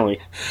 Finally.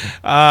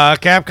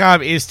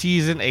 Capcom is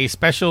teasing a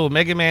special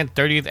Mega Man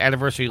 30th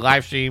anniversary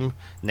live stream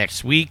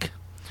next week.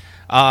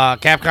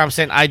 Capcom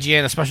sent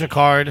IGN a special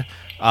card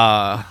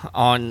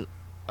on.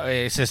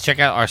 It says check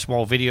out our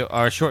short video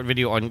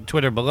on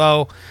Twitter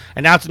below.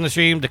 Announcing the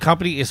stream, the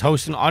company is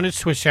hosting on its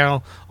Twitch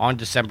channel on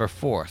December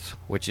 4th,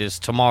 which is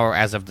tomorrow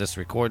as of this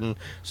recording.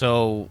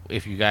 So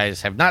if you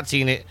guys have not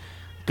seen it,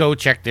 go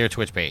check their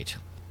Twitch page.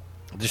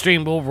 The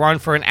stream will run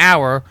for an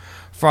hour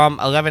from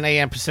 11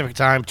 a.m. Pacific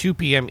Time, 2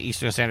 p.m.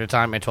 Eastern Standard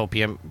Time, and 12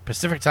 p.m.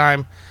 Pacific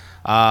Time,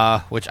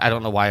 which I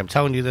don't know why I'm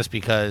telling you this,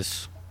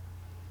 because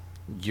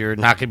you're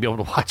not going to be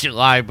able to watch it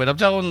live, but I'm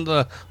telling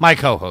my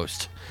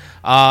co-host.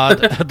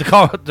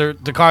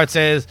 The card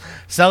says,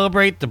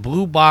 celebrate the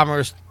Blue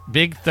Bombers'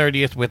 big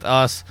 30th with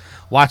us.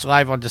 Watch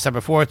live on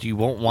December 4th. You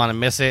won't want to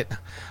miss it.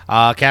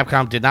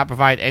 Capcom did not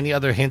provide any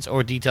other hints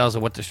or details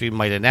of what the stream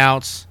might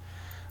announce.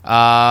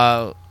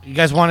 You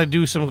guys want to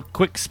do some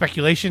quick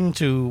speculation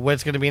to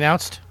what's going to be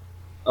announced?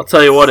 I'll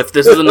tell you what, if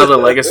this is another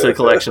Legacy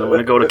Collection, I'm going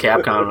to go to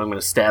Capcom and I'm going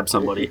to stab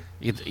somebody.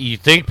 You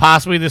think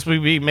possibly this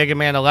would be Mega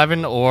Man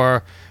 11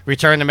 or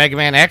Return to Mega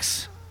Man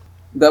X?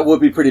 That would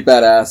be pretty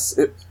badass.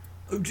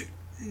 No.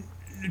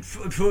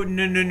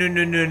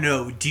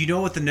 Do you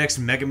know what the next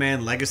Mega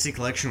Man Legacy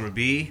Collection would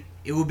be?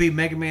 It would be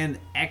Mega Man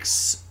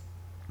X,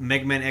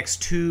 Mega Man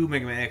X2,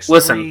 Mega Man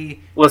X3.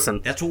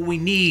 Listen. That's what we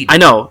need. I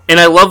know, and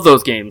I love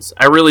those games.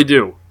 I really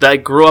do. I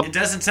grew up... It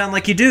doesn't sound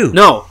like you do.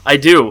 No, I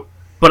do.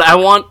 But I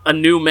want a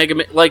new Mega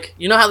Man... Like,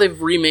 you know how they've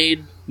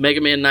remade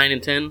Mega Man 9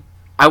 and 10?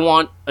 I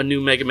want a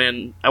new Mega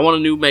Man... I want a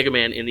new Mega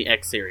Man in the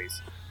X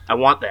series. I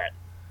want that.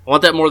 I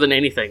want that more than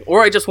anything.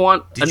 Or I just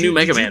want a new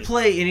Mega Man. Did you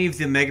play any of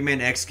the Mega Man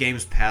X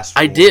games past?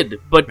 I did,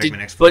 but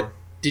Mega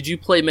did you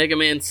play Mega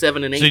Man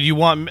 7 and 8? So do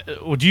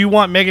you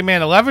want Mega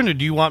Man 11 or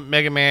do you want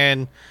Mega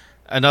Man,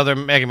 another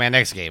Mega Man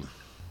X game?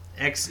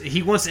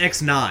 He wants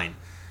X9.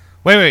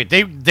 Wait,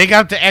 they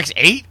got to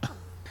X8?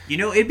 You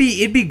know, it'd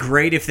be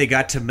great if they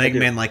got to Mega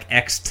Man like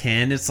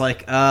X10. It's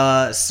like,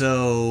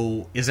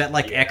 so is that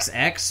like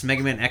XX?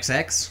 Mega Man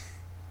XX?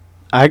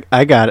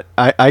 I got it.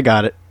 I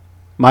got it.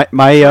 My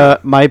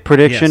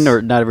prediction, Yes.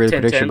 or not really a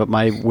 10, prediction, 10. but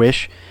my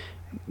wish: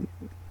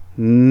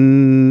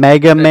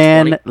 Mega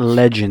Man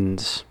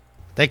Legends.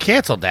 They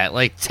canceled that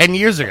like 10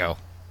 years ago.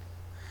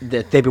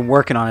 They've been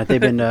working on it. They've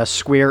been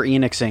Square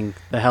Enixing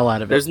the hell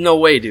out of it. There's no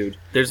way, dude.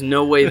 There's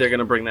no way they're going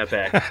to bring that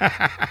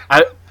back.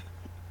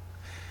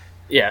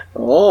 Yeah.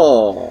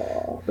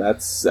 Oh,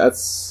 that's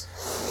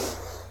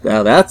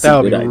now that's That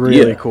a would good be idea.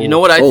 really cool. You know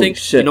what I Holy think?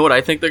 shit. You know what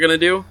I think they're going to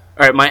do? All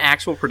right, my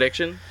actual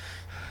prediction: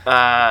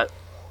 a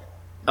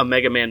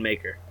Mega Man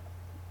Maker.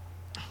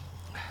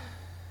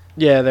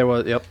 Yeah, there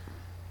was. Yep.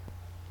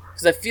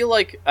 Because I feel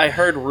like I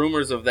heard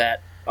rumors of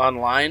that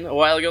online a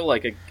while ago,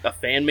 like a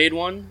fan made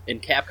one,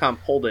 and Capcom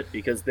pulled it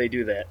because they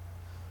do that.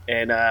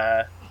 And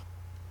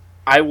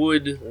I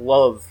would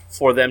love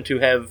for them to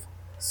have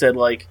said,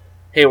 like,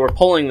 hey, we're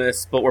pulling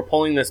this, but we're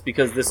pulling this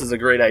because this is a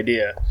great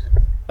idea,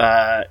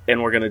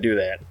 and we're going to do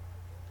that.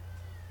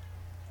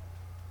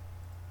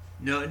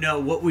 No.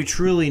 What we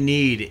truly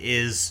need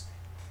is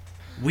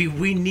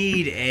we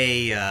need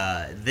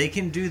a. They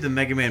can do the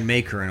Mega Man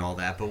Maker and all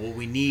that, but what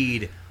we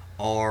need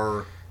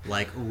are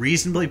like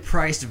reasonably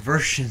priced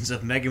versions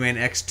of Mega Man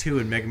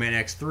X2 and Mega Man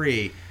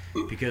X3,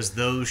 because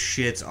those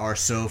shits are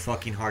so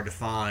fucking hard to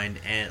find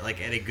and like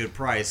at a good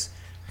price.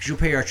 Because you'll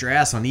pay out your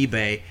ass on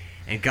eBay,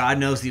 and God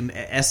knows the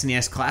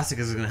SNES Classic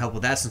is going to help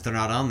with that since they're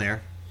not on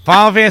there.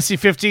 Final Fantasy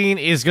 15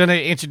 is going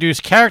to introduce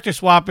character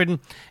swapping,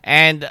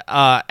 and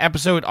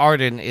episode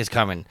Arden is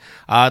coming.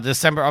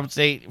 December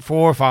update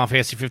for Final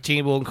Fantasy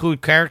 15 will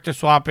include character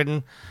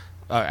swapping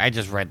I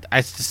just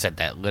said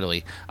that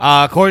literally.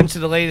 According to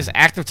the latest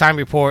active time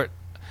report,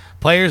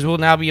 players will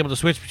now be able to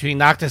switch between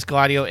Noctis,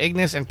 Gladio,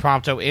 Ignis, and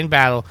Prompto in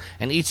battle,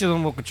 and each of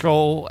them will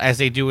control as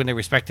they do in their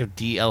respective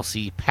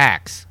DLC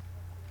packs.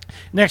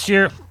 Next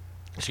year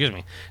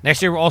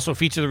will also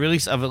feature the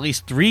release of at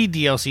least 3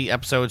 DLC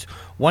episodes.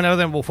 One of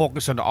them will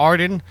focus on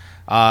Arden,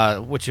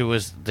 which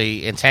was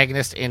the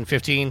antagonist in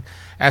 15.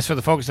 As for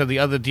the focus of the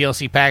other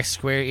DLC packs,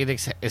 Square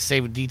Enix is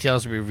saving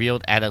details to be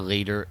revealed at a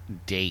later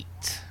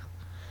date.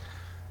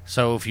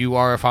 So if you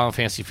are a Final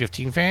Fantasy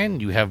 15 fan,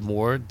 you have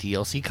more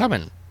DLC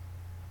coming.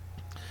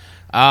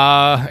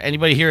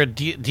 Anybody here a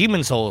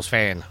Demon Souls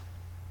fan?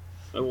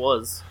 I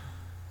was.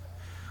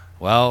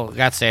 Well,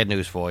 got sad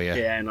news for you.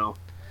 Yeah, I know.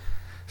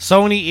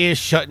 Sony is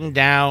shutting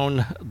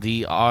down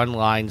the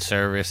online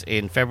service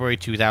in February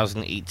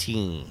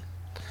 2018.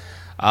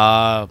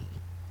 Now,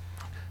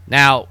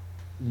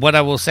 what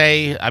I will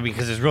say,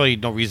 because there's really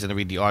no reason to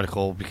read the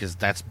article, because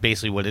that's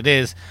basically what it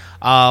is.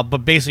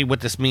 But basically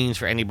what this means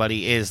for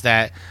anybody is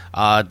that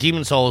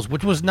Demon Souls,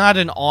 which was not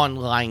an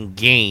online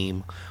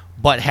game,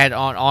 but had an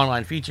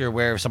online feature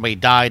where if somebody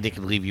died, they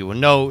could leave you a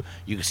note,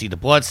 you can see the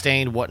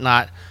bloodstain,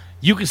 whatnot.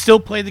 You can still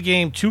play the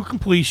game to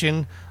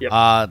completion.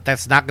 Yep.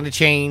 That's not going to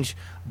change,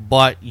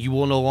 but you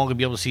will no longer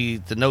be able to see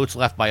the notes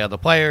left by other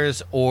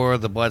players or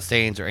the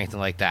bloodstains or anything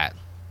like that.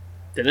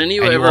 Did any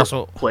of you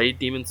ever play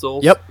Demon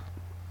Souls? Yep.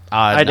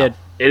 I did.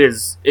 It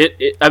is.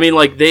 I mean,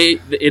 like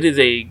it is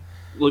a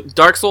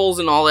Dark Souls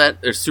and all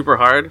that. They're super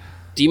hard.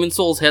 Demon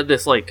Souls had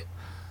this like,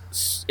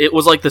 it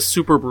was like the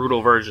super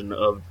brutal version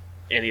of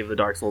any of the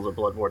Dark Souls or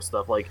Bloodborne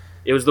stuff. Like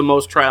it was the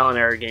most trial and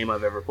error game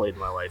I've ever played in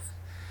my life.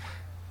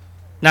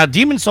 Now,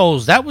 Demon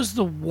Souls, that was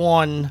the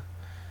one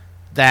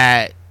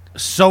that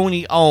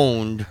Sony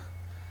owned,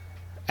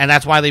 and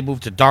that's why they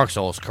moved to Dark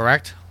Souls,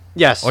 correct?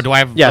 Yes. Or do I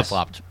have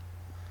flip-flopped?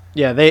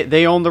 Yeah,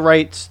 they own the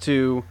rights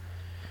to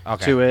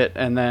Okay. it,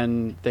 and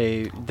then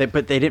they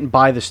didn't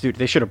buy the studio.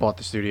 They should have bought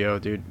the studio,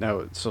 dude. No,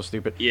 it's so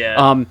stupid.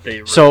 Yeah. They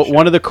really So should.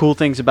 one of the cool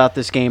things about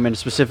this game, and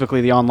specifically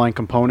the online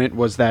component,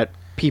 was that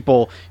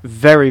people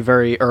very,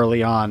 very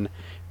early on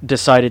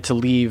decided to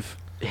leave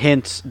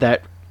hints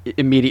that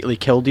immediately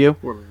killed you.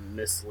 Were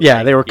misleading.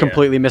 Yeah, they were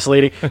completely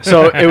misleading.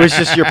 So it was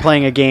just you're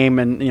playing a game,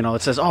 and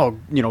it says, "Oh,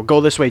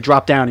 go this way,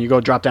 drop down." And you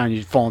go drop down, and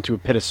you fall into a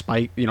pit of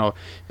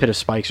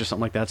spikes or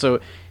something like that.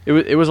 So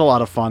it was a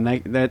lot of fun.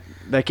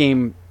 That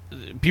game.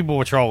 People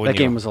were trolling That you.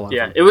 game was a lot.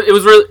 Yeah, of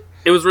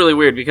it was really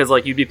weird because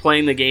like you'd be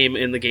playing the game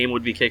and the game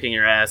would be kicking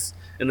your ass,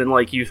 and then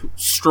like you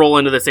stroll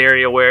into this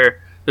area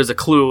where there's a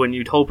clue and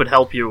you'd hope it'd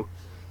help you,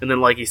 and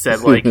then like he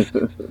said, like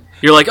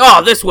you're like,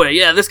 oh, this way,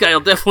 yeah, this guy will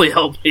definitely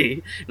help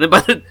me, and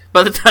then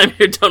by the time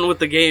you're done with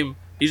the game,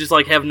 you just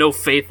like have no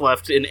faith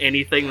left in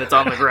anything that's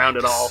on the ground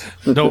at all.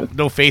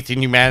 No faith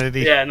in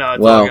humanity. Yeah, no,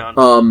 it's all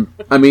gone.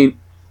 I mean,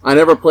 I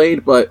never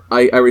played, but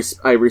I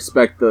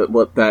respect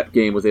what that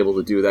game was able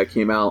to do. That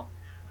came out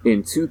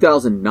in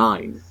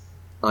 2009,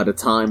 at a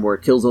time where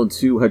Killzone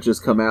 2 had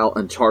just come out,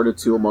 Uncharted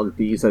 2 Among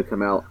Thieves had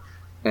come out,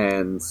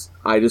 and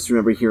I just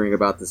remember hearing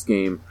about this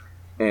game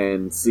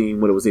and seeing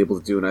what it was able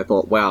to do, and I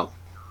thought, wow,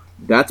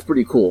 that's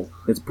pretty cool.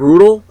 It's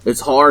brutal,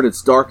 it's hard,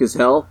 it's dark as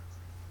hell,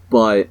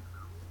 but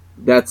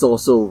that's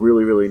also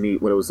really, really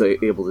neat what it was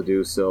able to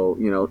do, so,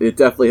 it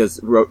definitely has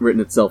written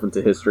itself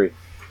into history.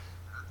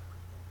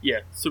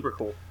 Yeah, super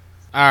cool.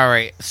 All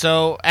right,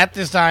 so at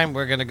this time,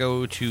 we're going to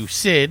go to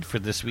Sid for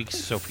this week's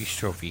Sophie's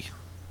Trophy.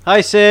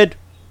 Hi, Sid.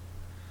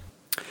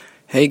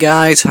 Hey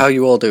guys, how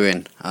you all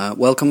doing?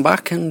 Welcome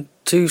back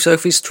to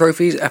Sophie's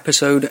Trophies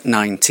episode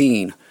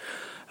 19.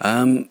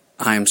 I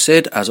am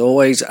Sid, as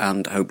always,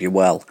 and hope you're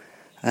well.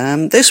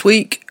 This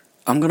week,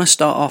 I'm going to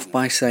start off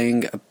by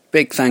saying a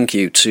big thank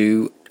you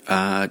to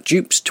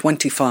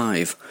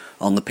Dupes25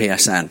 on the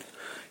PSN.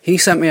 He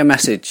sent me a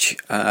message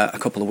a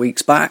couple of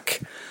weeks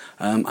back.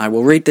 I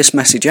will read this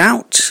message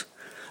out.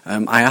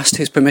 I asked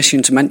his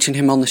permission to mention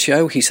him on the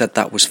show. He said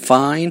that was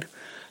fine.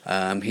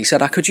 He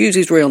said I could use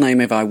his real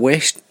name if I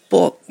wished,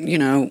 but,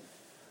 in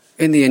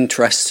the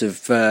interests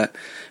of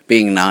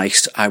being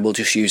nice, I will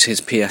just use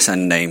his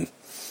PSN name.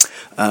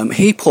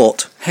 He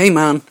put, "Hey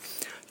man,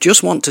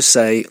 just want to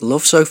say,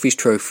 love Sophie's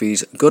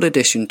Trophies, good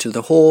addition to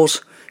the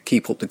whores,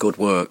 keep up the good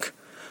work."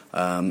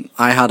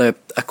 I had a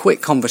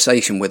quick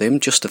conversation with him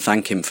just to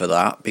thank him for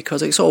that,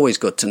 because it's always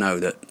good to know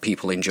that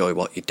people enjoy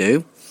what you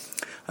do.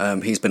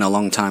 He's been a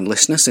long-time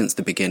listener since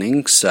the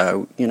beginning,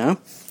 so,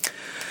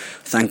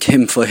 thank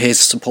him for his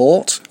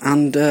support,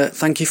 and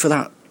thank you for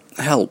that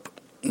help,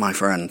 my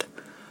friend.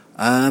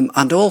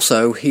 And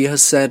also, he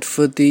has said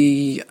for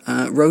the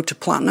Road to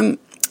Platinum,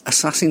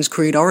 Assassin's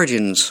Creed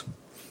Origins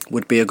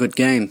would be a good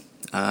game.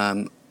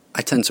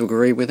 I tend to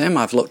agree with him.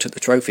 I've looked at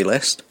the trophy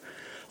list.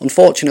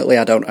 Unfortunately,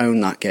 I don't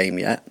own that game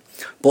yet,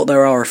 but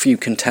there are a few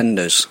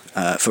contenders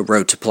for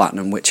Road to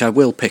Platinum, which I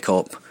will pick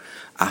up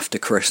after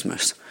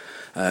Christmas.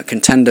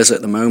 Contenders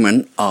at the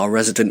moment are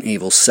Resident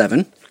Evil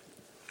 7,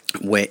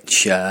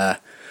 which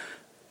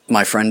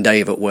my friend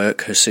Dave at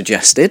work has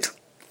suggested,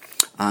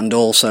 and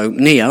also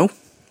Neo,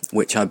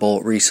 which I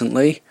bought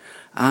recently,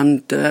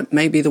 and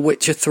maybe The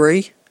Witcher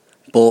 3,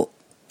 but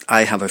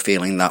I have a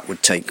feeling that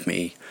would take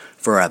me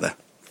forever,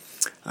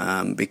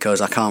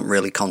 because I can't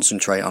really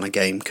concentrate on a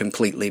game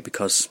completely,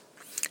 because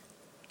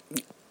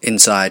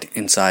inside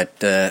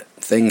the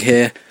thing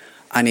here,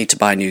 I need to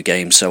buy new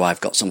games, so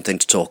I've got something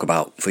to talk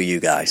about for you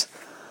guys.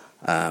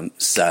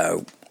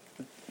 So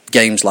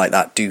games like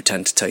that do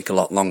tend to take a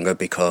lot longer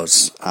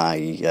because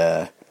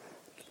I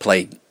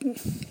play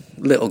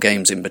little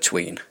games in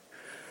between.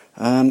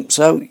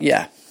 So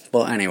yeah,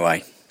 but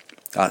anyway,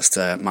 that's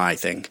my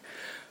thing.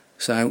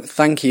 So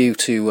thank you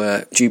to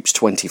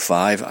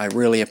Dupes25. I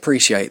really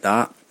appreciate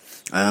that,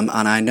 and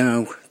I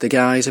know the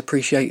guys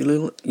appreciate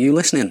you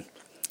listening.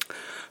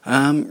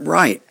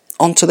 Right,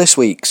 on to this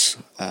week's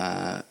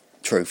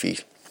trophy.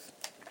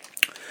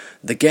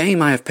 The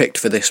game I have picked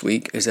for this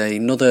week is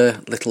another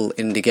little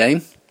indie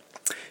game.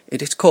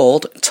 It is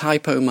called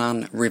Typo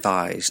Man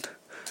Revised.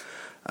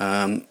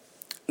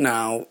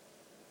 Now,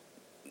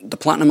 the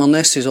platinum on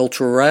this is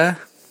ultra rare.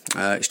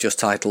 It's just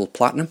titled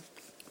Platinum.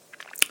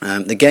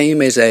 The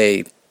game is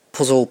a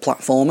puzzle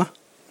platformer,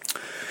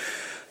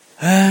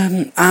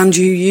 and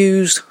you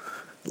use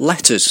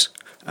letters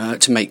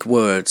to make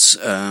words.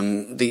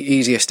 The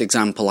easiest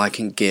example I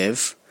can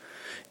give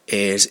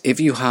is if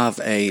you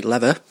have a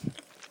lever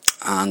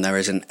and there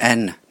is an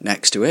N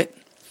next to it,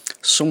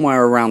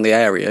 somewhere around the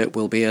area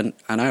will be an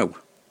O.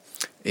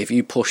 If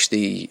you push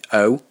the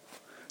O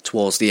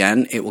towards the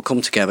N, it will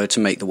come together to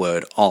make the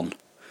word on.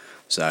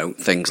 So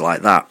things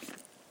like that.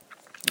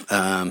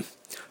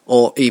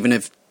 Or even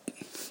if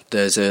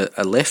there's a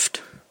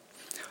lift,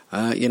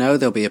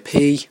 there'll be a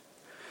P.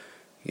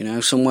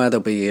 Somewhere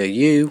there'll be a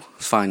U.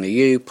 Find the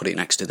U, put it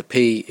next to the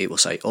P, it will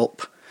say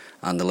up,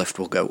 and the lift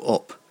will go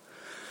up.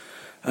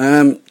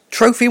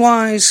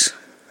 Trophy-wise,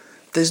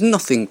 there's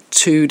nothing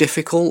too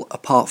difficult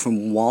apart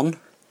from one,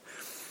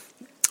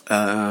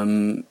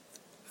 and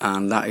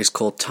that is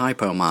called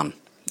Typo Man,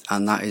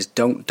 and that is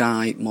don't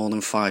die more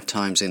than 5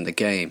 times in the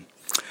game.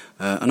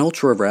 An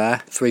ultra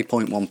rare,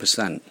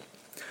 3.1%.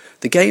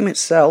 The game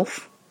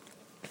itself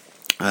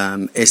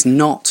is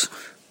not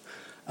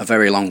a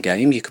very long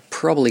game. You could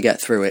probably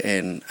get through it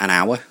in an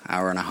hour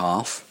and a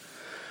half.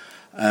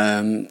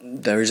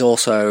 There is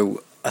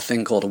also a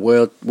thing called a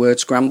word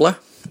scrambler,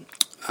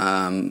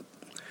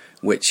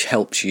 which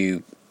helps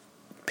you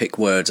pick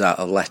words out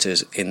of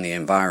letters in the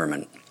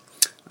environment.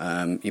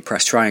 You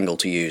press triangle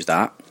to use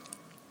that.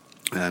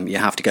 You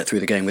have to get through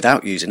the game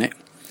without using it,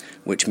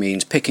 which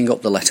means picking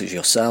up the letters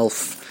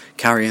yourself,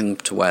 carrying them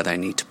to where they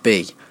need to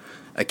be.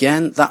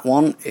 Again, that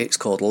one, it's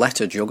called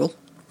Letter Juggle,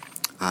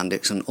 and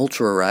it's an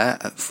ultra rare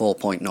at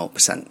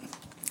 4.0%.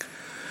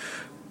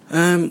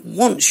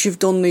 Once you've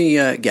done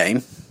the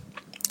game,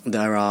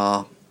 there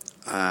are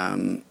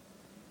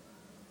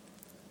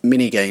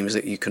mini games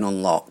that you can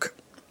unlock,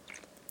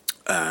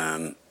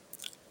 and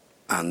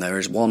there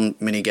is one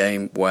mini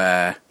game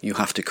where you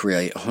have to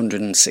create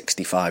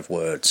 165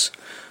 words.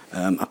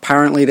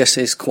 Apparently this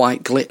is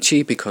quite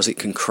glitchy because it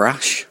can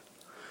crash,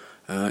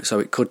 so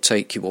it could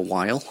take you a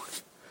while.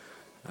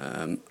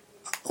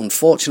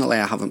 Unfortunately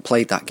I haven't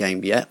played that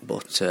game yet,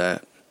 but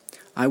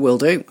I will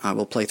do. I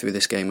will play through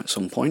this game at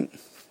some point.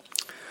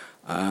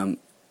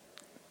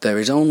 There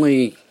is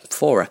only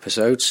 4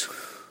 episodes,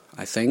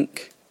 I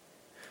think.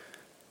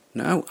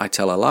 No, I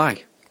tell a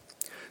lie.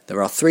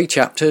 There are 3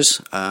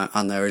 chapters,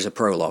 and there is a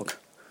prologue.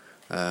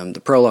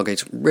 The prologue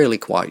is really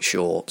quite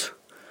short.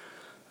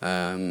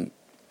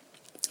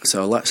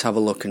 So let's have a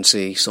look and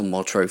see some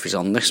more trophies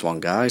on this one,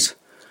 guys.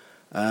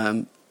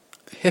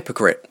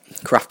 Hypocrite.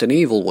 Craft an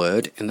evil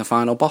word in the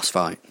final boss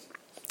fight.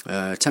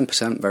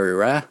 10%, very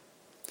rare.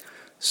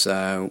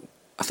 So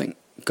I think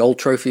gold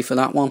trophy for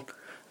that one.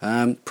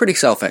 Pretty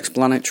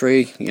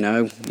self-explanatory.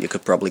 You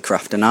could probably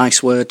craft a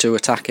nice word to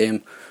attack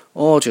him,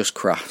 or just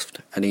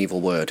craft an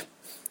evil word.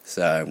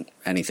 So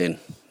anything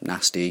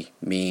nasty,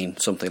 mean,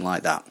 something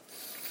like that.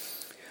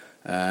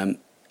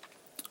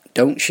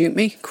 Don't shoot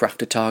me.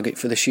 Craft a target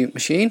for the shoot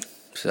machine.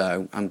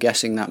 So I'm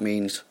guessing that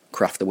means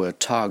craft the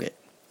word target.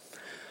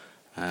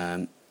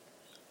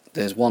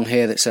 There's one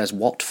here that says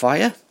what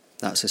fire.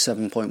 That's a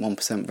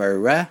 7.1%, very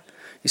rare.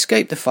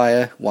 Escape the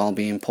fire while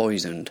being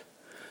poisoned.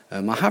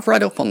 I have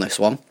read up on this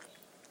one.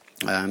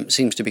 It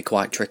seems to be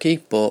quite tricky,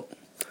 but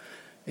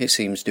it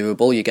seems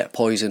doable. You get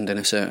poisoned in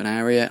a certain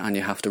area and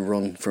you have to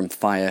run from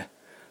fire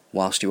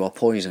whilst you are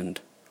poisoned.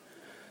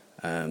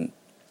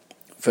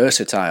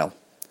 Versatile.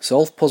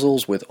 Solve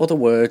puzzles with other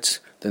words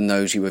than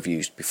those you have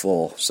used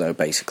before. So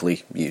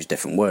basically use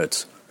different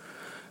words.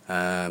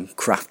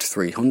 Craft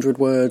 300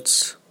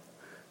 words,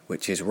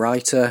 which is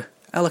writer.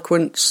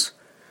 Eloquence,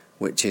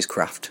 which is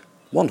craft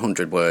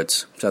 100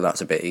 words. So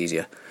that's a bit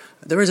easier.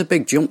 There is a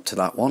big jump to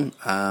that one.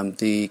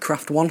 The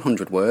craft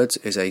 100 words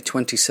is a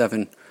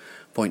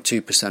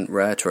 27.2%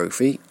 rare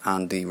trophy,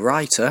 and the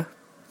writer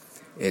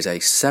is a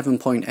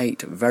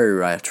 7.8 very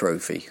rare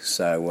trophy.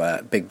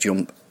 So big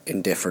jump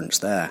in difference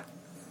there.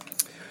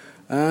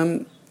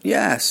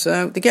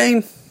 So the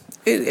game,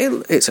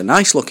 it's a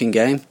nice looking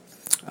game.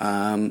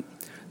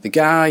 The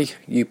guy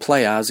you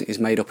play as is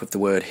made up of the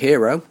word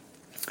hero.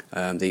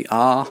 The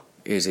R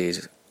is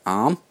his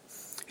arm.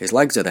 His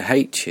legs are the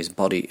H, his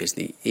body is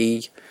the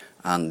E,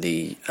 and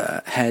the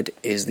head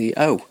is the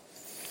O.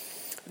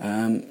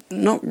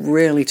 Not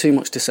really too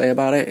much to say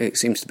about it. It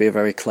seems to be a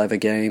very clever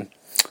game.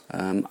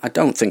 I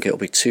don't think it'll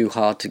be too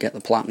hard to get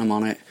the platinum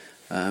on it.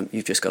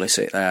 You've just got to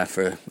sit there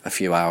for a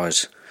few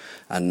hours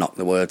and knock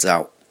the words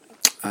out.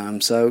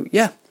 So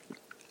yeah,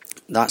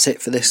 that's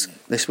it for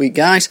this week,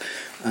 guys.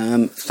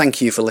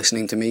 Thank you for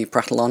listening to me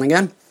prattle on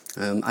again.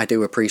 I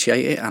do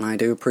appreciate it, and I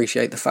do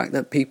appreciate the fact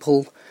that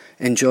people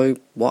enjoy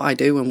what I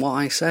do and what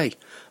I say.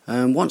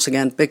 Once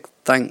again, big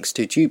thanks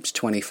to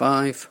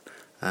Dupes25.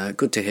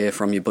 Good to hear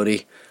from you,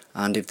 buddy.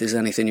 And if there's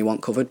anything you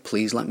want covered,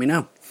 please let me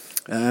know.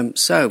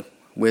 So,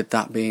 with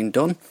that being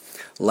done,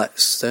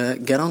 let's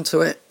get on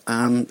to it.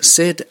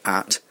 Sid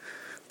at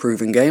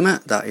Proven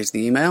Gamer, that is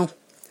the email.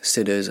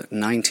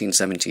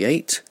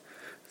 Sidders1978,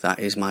 that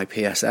is my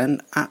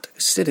PSN. At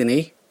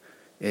Sidney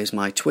is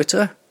my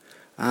Twitter.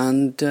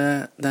 And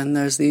then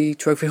there's the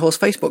Trophy Horse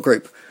Facebook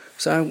group.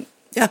 So,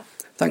 yeah,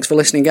 thanks for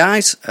listening,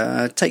 guys.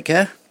 Take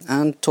care,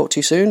 and talk to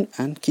you soon,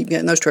 and keep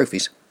getting those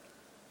trophies.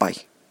 Bye.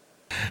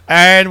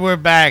 And we're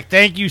back.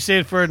 Thank you,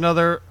 Sid, for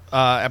another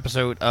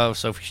episode of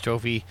Sophie's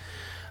Trophy.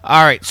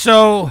 All right,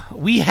 so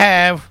we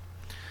have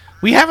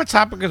a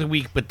topic of the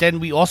week, but then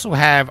we also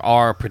have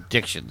our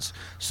predictions.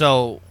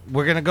 So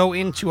we're going to go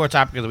into our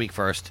topic of the week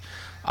first.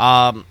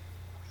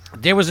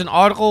 There was an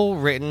article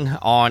written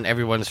on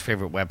everyone's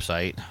favorite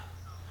website,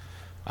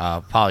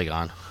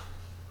 Polygon.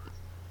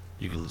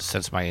 You can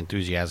sense my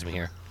enthusiasm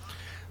here.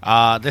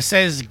 That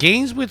says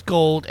games with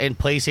gold and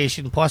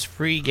PlayStation Plus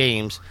free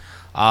games,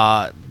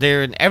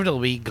 they're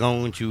inevitably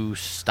going to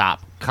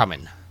stop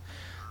coming.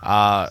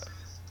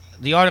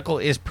 The article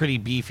is pretty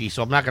beefy,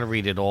 so I'm not going to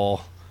read it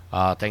all,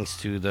 thanks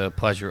to the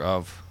pleasure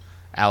of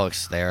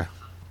Alex there.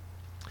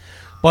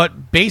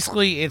 But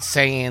basically it's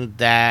saying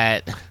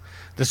that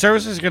the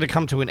service is going to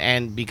come to an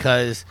end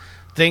because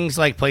things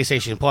like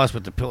PlayStation Plus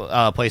with the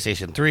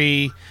PlayStation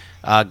 3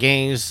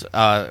 games,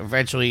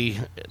 eventually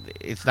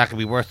it's not going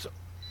to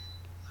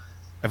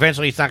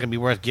be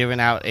worth giving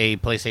out a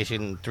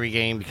PlayStation 3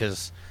 game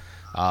because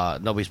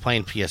nobody's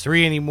playing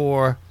PS3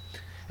 anymore.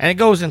 And it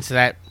goes into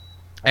that.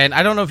 And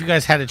I don't know if you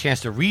guys had a chance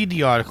to read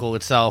the article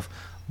itself,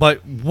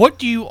 but what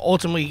do you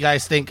ultimately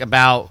guys think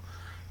about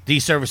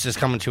these services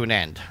coming to an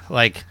end?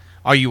 Like,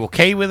 are you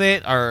okay with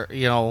it? Or,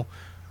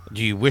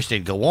 do you wish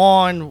they'd go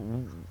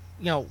on?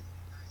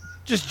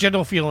 Just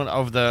general feeling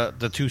of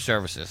the two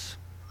services.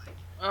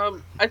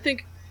 I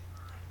think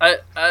I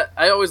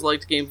always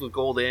liked games with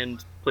gold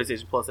and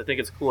PlayStation Plus. I think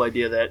it's a cool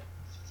idea that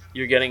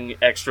you're getting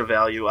extra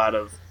value out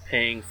of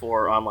paying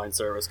for online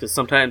service, because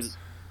sometimes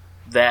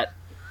that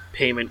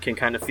payment can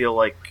kind of feel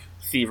like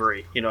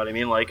thievery. You know what I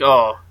mean? Like,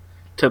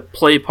 to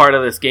play part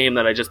of this game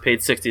that I just paid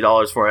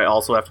 $60 for, I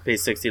also have to pay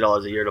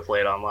 $60 a year to play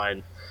it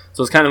online.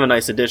 So it's kind of a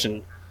nice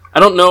addition. I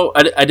don't know.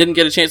 I didn't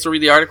get a chance to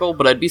read the article,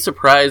 but I'd be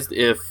surprised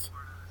if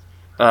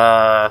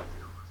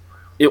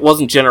it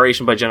wasn't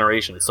generation by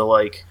generation. So,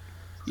 like,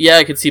 yeah,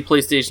 I could see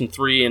PlayStation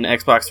 3 and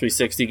Xbox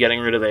 360 getting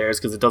rid of theirs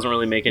because it doesn't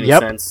really make any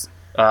sense.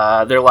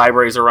 Their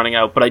libraries are running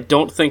out, but I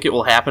don't think it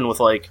will happen with,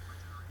 like...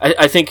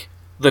 I think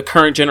the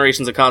current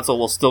generations of console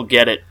will still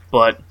get it,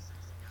 but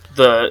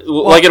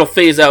it'll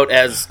phase out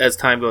as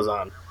time goes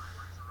on.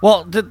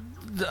 Well,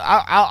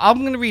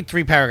 I'm going to read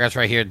 3 paragraphs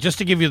right here just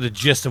to give you the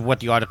gist of what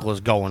the article is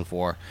going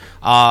for.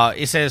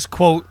 It says,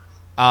 quote,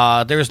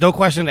 there is no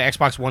question that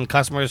Xbox One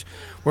customers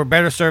were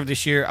better served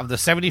this year. Of the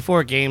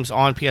 74 games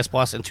on PS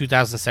Plus in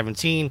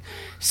 2017,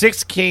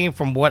 6 came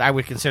from what I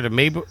would consider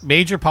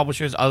major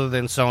publishers other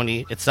than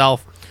Sony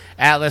itself,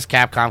 Atlas,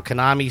 Capcom,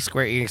 Konami,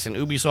 Square Enix, and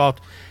Ubisoft.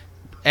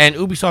 And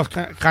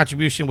Ubisoft's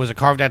contribution was a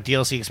carved-out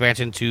DLC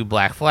expansion to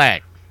Black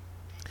Flag.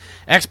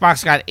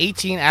 Xbox got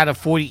 18 out of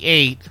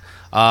 48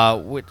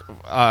 with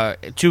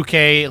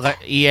 2K,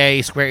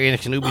 EA, Square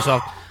Enix, and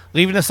Ubisoft.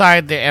 Leaving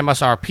aside the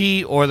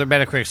MSRP or the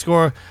Metacritic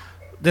score,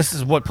 this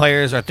is what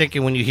players are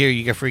thinking when you hear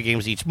you get free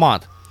games each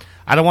month.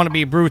 I don't want to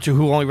be a brute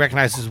who only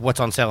recognizes what's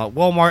on sale at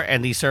Walmart,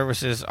 and these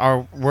services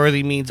are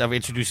worthy means of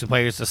introducing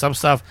players to some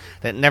stuff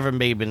that never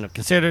may have been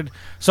considered.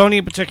 Sony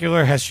in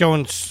particular has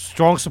shown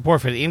strong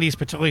support for the indies,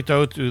 particularly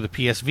through the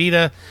PS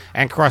Vita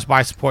and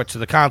cross-buy support to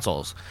the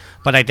consoles.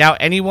 But I doubt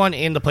anyone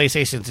in the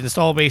PlayStation's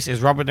install base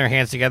is rubbing their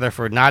hands together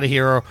for Not a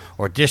Hero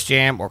or Disc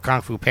Jam or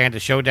Kung Fu Panda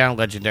Showdown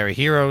Legendary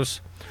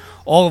Heroes,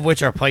 all of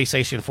which are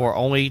PlayStation 4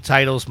 only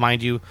titles,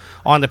 mind you.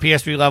 On the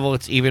PS3 level,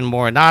 it's even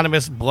more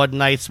anonymous. Blood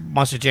Knights,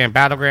 Monster Jam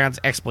Battlegrounds,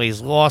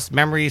 X-Blaze Lost,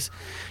 Memories.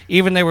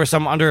 Even there were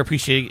some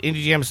underappreciated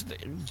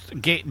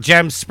indie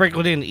gems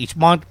sprinkled in each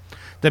month.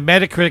 The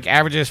Metacritic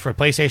averages for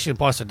PlayStation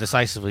Plus are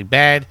decisively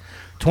bad.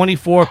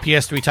 24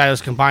 PS3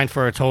 titles combined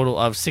for a total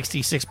of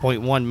 66.1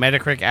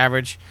 Metacritic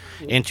average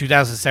in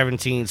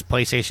 2017's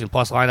PlayStation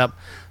Plus lineup.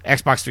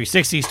 Xbox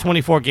 360's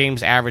 24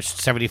 games averaged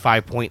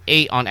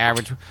 75.8 on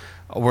average,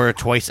 were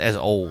twice as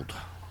old.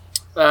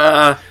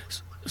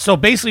 So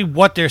basically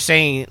what they're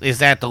saying is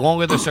that the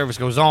longer the service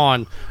goes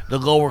on, the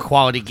lower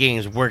quality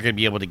games we're going to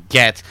be able to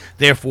get.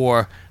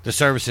 Therefore, the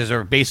services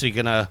are basically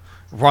going to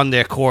run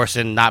their course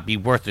and not be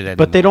worth it anymore.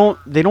 But they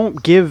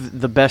don't give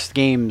the best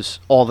games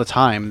all the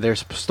time.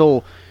 There's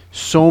still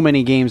so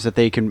many games that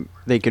they can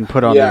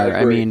put on there.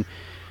 I mean,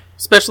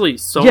 especially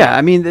so. Yeah,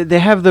 I mean they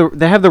have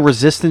the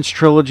Resistance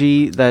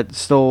trilogy that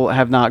still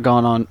have not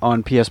gone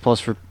on PS Plus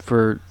for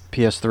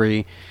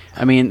PS3.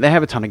 I mean, they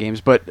have a ton of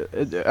games, but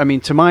I mean,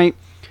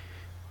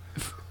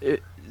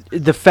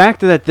 the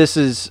fact that this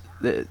is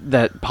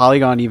that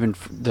Polygon even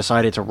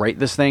decided to write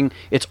this thing,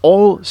 it's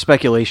all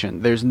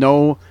speculation. There's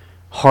no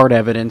hard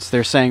evidence.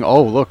 They're saying,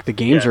 "Oh, look, the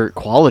games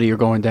quality are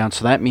going down,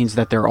 so that means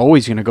that they're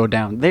always going to go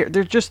down."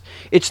 They're just,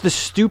 it's the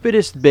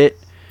stupidest bit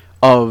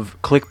of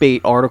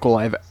clickbait article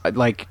I've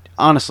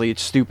honestly,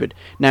 it's stupid.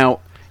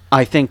 Now,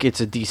 I think it's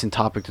a decent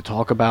topic to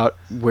talk about,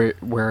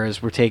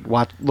 whereas we're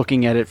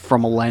looking at it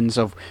from a lens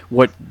of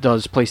what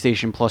does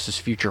PlayStation Plus's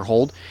future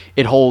hold.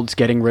 It holds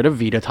getting rid of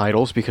Vita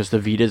titles because the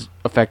Vita is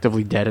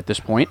effectively dead at this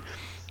point.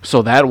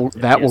 So that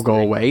will go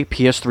away.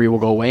 PS3 will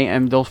go away,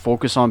 and they'll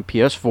focus on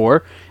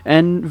PS4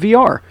 and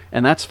VR,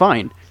 and that's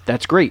fine.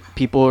 That's great.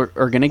 People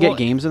are going to get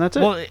games, and that's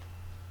it.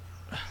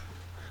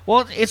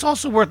 Well, it's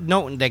also worth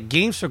noting that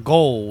Games for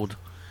Gold,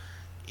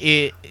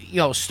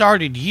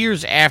 started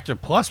years after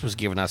Plus was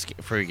giving us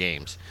free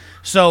games.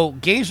 So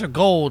Games for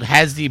Gold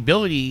has the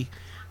ability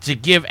to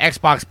give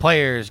Xbox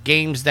players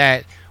games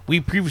that we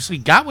previously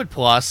got with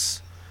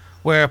Plus,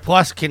 where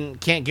Plus can't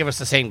give us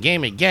the same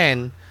game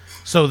again.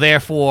 So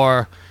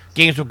therefore,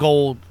 Games for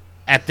Gold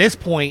at this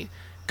point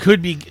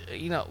could be,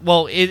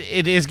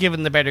 it is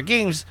giving the better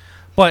games.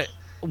 But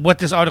what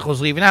this article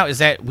is leaving out is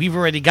that we've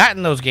already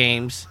gotten those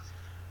games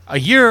a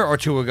year or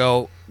two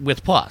ago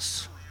with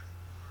Plus.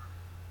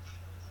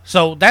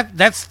 So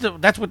that's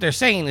what they're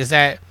saying, is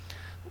that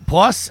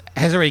Plus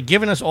has already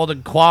given us all the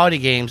quality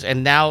games,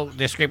 and now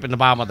they're scraping the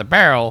bottom of the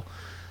barrel.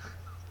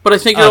 But I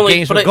think you're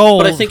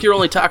I think you're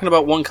only talking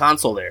about one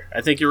console there.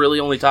 I think you're really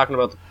only talking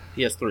about the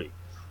PS3.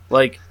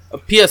 Like a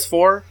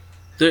PS4,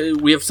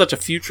 we have such a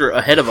future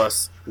ahead of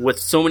us with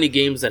so many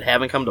games that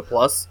haven't come to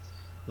Plus.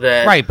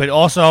 That right, but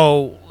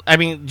also, I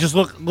mean, just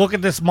look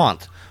at this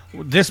month.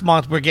 This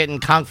month we're getting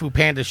Kung Fu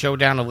Panda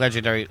Showdown of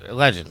Legendary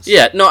Legends.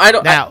 Yeah, no, I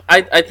don't. Now,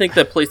 I think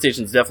that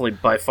PlayStation's definitely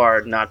by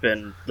far not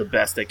been the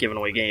best at giving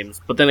away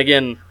games. But then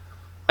again,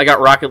 I got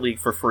Rocket League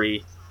for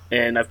free,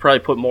 and I've probably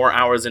put more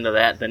hours into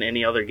that than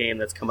any other game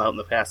that's come out in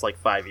the past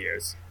 5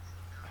 years.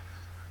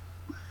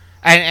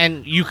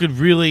 And you could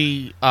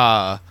really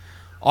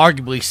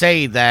arguably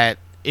say that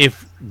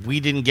if we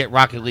didn't get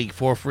Rocket League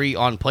for free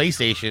on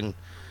PlayStation,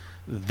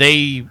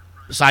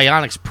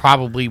 Psyonix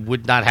probably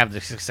would not have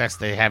the success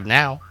they have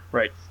now.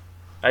 Right.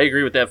 I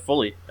agree with that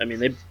fully. I mean,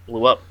 they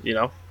blew up,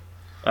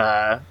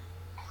 I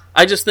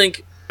just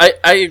think...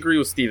 I agree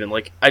with Steven.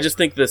 I just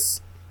think this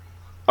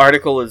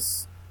article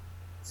is,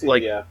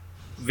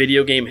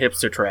 video game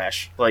hipster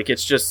trash.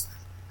 It's just...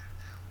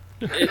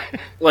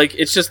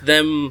 it's just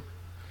them...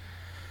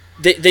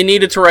 They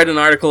needed to write an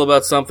article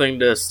about something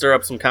to stir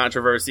up some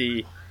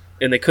controversy,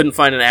 and they couldn't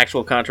find an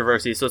actual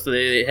controversy, so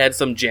they had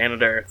some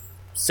janitor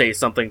say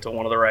something to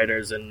one of the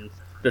writers, and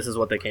this is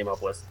what they came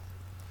up with.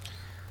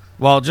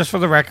 Well, just for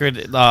the record,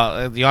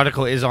 the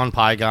article is on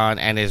Polygon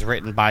and is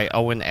written by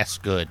Owen S.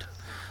 Good.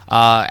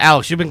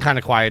 Alex, you've been kind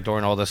of quiet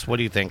during all this. What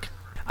do you think?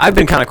 I've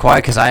been kind of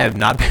quiet because I have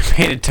not been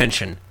paying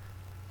attention.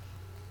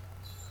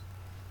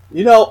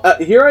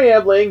 Here I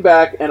am laying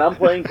back, and I'm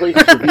playing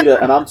PlayStation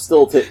Vita, and I'm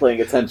still paying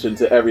attention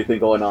to everything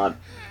going on.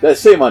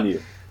 Shame on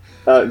you.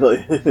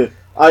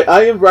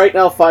 I am right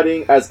now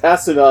fighting as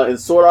Asuna in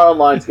Sword Art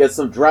Online to get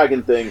some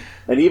dragon thing,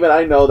 and even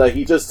I know that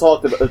he just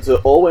talked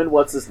to Owen,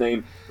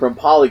 what's-his-name, from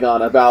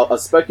Polygon about a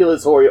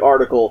speculatory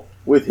article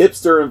with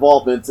hipster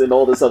involvement and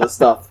all this other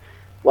stuff.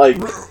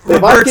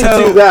 If I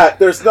can do that,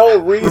 there's no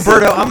reason.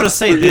 Roberto, I'm going to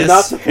say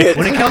this.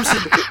 When it comes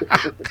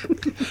to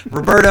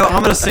Roberto,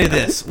 I'm going to say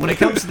this. When it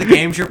comes to the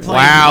games you're playing,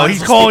 wow,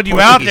 he's calling you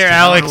out there,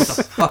 Alex. What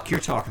the fuck you're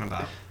talking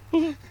about?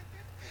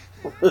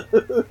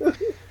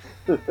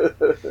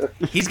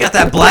 He's got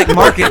that black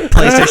market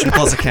PlayStation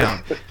Plus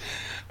account.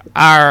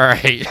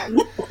 Alright.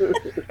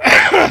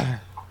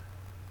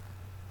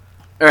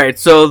 Alright,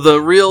 so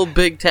the real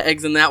big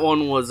tags in that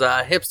one was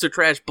a hipster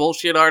trash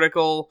bullshit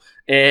article,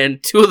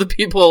 and two of the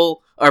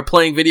people are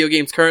playing video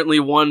games currently,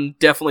 one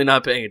definitely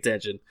not paying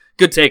attention.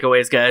 Good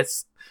takeaways,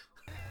 guys.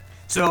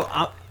 So,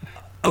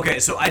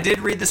 so I did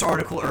read this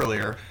article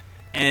earlier,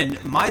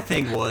 and my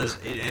thing was,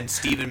 and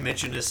Steven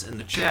mentioned this in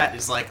the chat,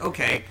 is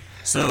okay,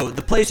 so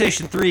the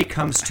PlayStation 3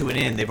 comes to an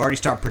end. They've already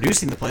started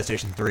producing the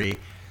PlayStation 3.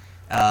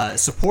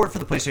 Support for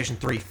the PlayStation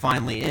 3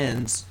 finally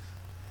ends.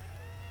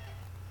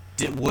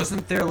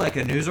 Wasn't there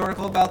a news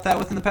article about that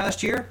within the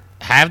past year?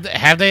 Have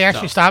they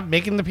actually stopped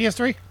making the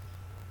PS3?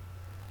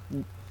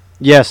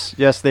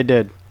 Yes, they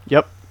did.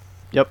 Yep.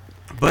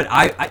 But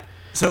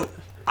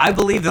I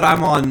believe that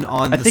I'm on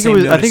I the think same it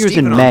was. note I think as it was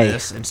Steven in on May.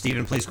 this, and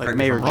Steven, please correct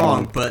me May if or I'm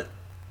wrong. June. But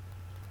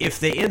if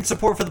they end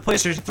support for the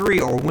PlayStation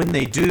 3, or when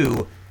they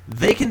do,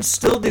 they can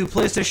still do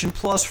PlayStation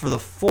Plus for the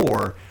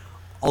 4.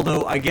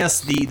 Although I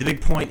guess the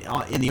big point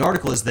in the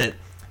article is that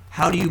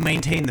how do you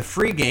maintain the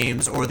free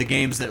games or the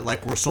games that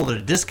were sold at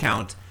a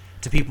discount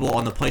to people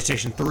on the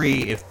PlayStation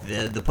 3 if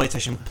the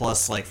PlayStation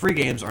Plus like free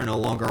games are no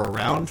longer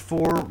around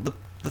for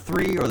the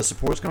 3 or the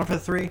support's gone for the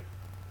 3?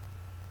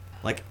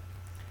 Like,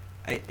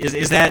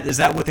 is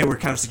that what they were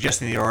kind of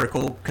suggesting in the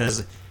article?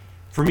 Because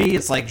for me,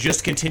 it's like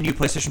just continue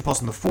PlayStation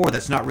Plus on the 4.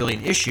 That's not really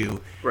an issue.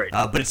 Right.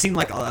 But it seemed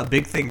like a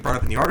big thing brought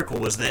up in the article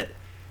was that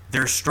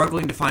they're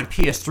struggling to find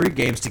PS3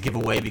 games to give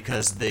away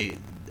because the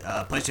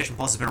PlayStation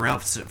Plus has been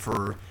around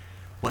for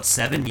what,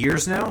 7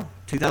 years now?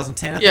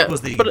 2010, I think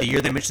was the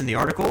year they mentioned in the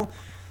article.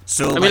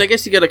 So I mean, I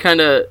guess you got to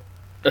kind of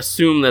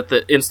assume that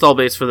the install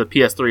base for the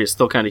PS3 is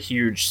still kind of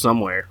huge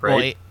somewhere,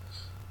 right?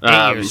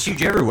 Well, it's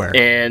huge everywhere.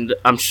 And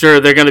I'm sure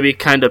they're going to be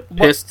kind of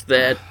pissed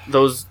that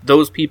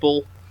those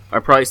people are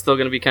probably still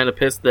going to be kind of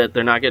pissed that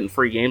they're not getting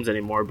free games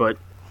anymore. But,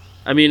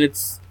 I mean,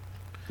 it's,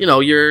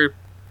 we're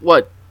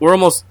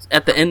almost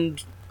at the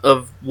end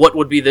of what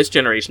would be this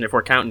generation if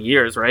we're counting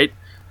years, right?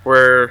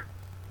 We're,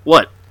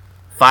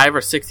 5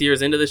 or 6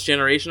 years into this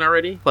generation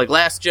already? Like,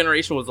 last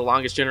generation was the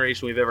longest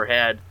generation we've ever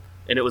had,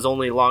 and it was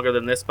only longer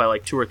than this by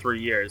like 2 or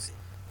 3 years.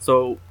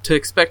 So, to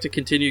expect to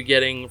continue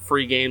getting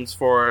free games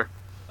for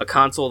a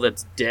console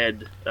that's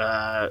dead,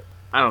 I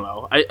don't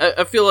know.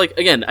 I feel like,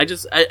 again,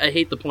 I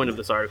hate the point of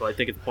this article. I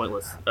think it's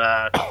pointless.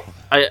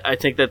 I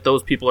think that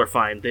those people are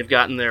fine. They've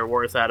gotten their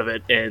worth out of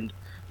it, and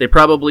they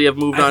probably have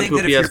moved on to a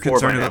PS4 by now. I think that if you're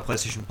concerned about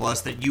PlayStation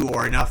Plus, that you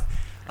are enough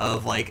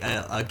of like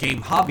a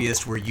game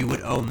hobbyist where you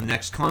would own the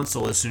next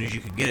console as soon as you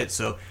could get it.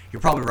 So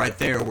you're probably right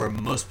there where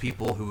most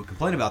people who would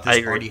complain about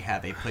this already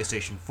have a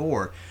PlayStation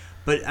 4.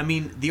 But, I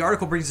mean, the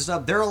article brings this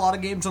up. There are a lot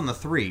of games on the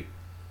 3.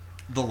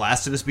 The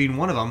Last of Us being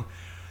one of them.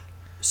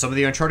 Some of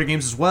the Uncharted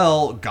games as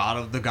well,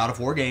 the God of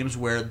War games,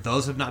 where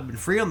those have not been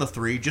free on the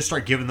 3, just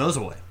start giving those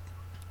away.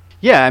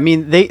 Yeah, I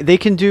mean, they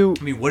can do...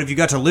 I mean, what have you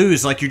got to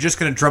lose? Like, you're just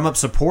going to drum up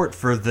support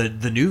for the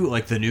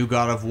new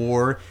God of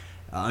War,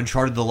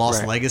 Uncharted: The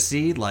Lost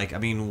Legacy. Like, I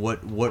mean,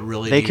 what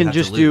really they do you can have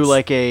just to do lose?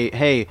 like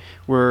hey,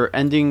 we're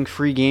ending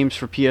free games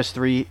for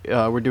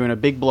PS3. We're doing a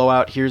big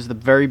blowout. Here's the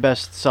very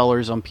best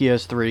sellers on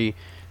PS3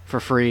 for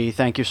free.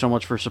 Thank you so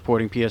much for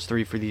supporting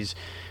PS3 for these.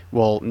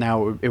 Well,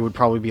 now it would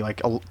probably be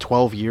like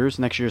 12 years.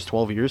 Next year is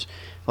 12 years.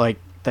 Like,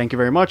 thank you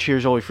very much.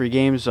 Here's all your free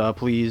games.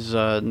 Please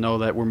know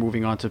that we're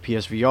moving on to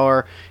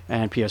PSVR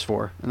and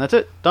PS4. And that's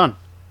it. Done.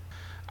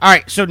 All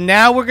right, so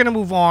now we're going to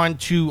move on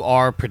to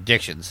our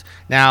predictions.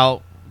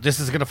 Now, this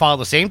is going to follow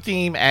the same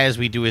theme as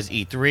we do as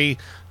E3.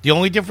 The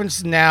only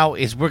difference now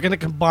is we're going to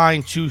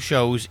combine two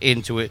shows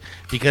into it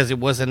because it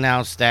was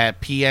announced that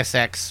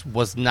PSX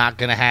was not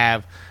going to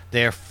have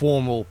their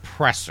formal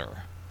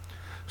presser.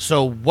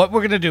 So what we're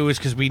going to do is,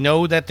 because we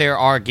know that there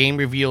are game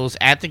reveals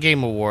at the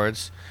Game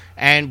Awards,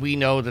 and we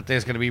know that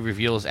there's going to be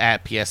reveals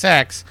at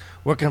PSX,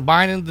 we're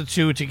combining the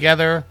two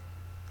together,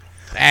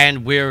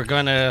 and we're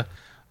going to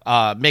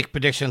make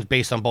predictions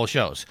based on both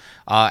shows.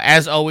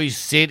 As always,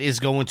 Sid is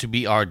going to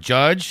be our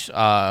judge,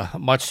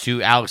 much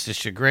to Alex's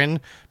chagrin,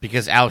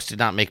 because Alex did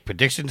not make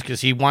predictions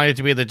because he wanted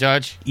to be the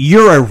judge.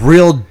 You're a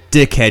real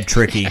dickhead,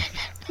 Tricky.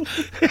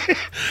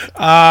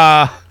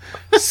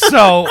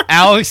 So,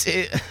 Alex...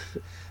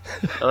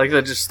 I like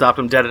that just stopped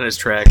him dead in his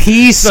tracks.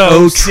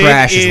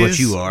 Trash is what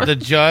you are. The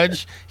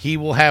judge. He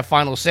will have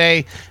final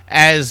say.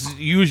 As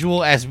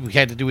usual, as we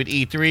had to do at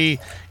E3,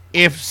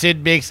 if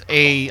Sid makes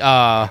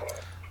a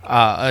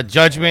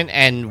judgment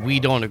and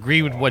we don't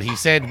agree with what he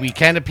said, we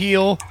can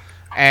appeal.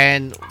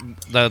 And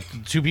the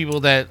two people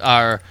that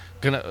are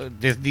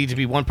there need to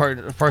be one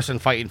person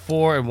fighting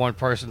for and one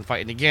person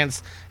fighting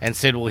against, and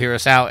Sid will hear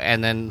us out,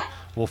 and then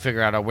we'll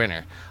figure out our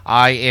winner.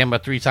 I am a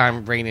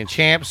 3-time reigning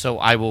champ, so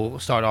I will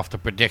start off the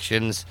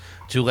predictions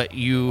to let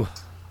you...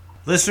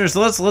 Listeners,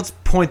 let's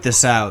point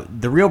this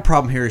out. The real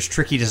problem here is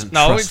Tricky doesn't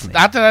trust me. No, it's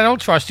not that I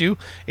don't trust you.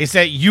 It's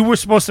that you were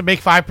supposed to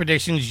make 5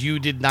 predictions. You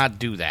did not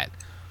do that.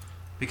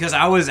 Because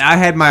I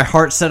had my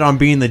heart set on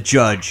being the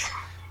judge.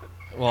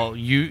 Well,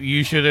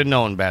 you should have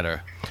known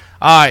better.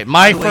 All right,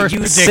 my first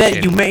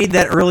prediction. You made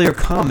that earlier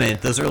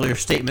comment, those earlier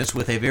statements,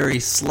 with a very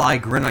sly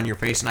grin on your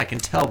face, and I can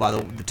tell by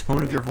the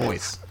tone of your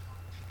voice.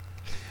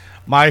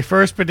 My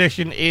first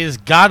prediction is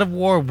God of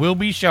War will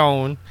be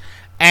shown,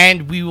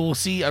 and we will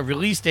see a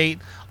release date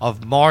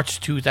of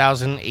March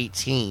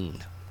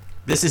 2018.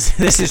 This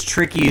is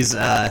Tricky's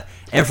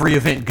every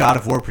event God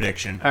of War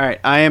prediction. All right,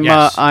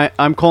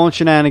 I'm calling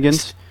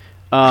shenanigans.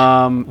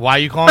 Why are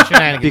you calling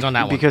shenanigans on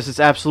that one? Because it's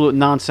absolute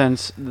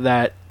nonsense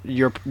that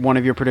one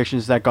of your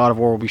predictions that God of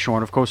War will be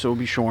shown. Of course, it will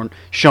be shown,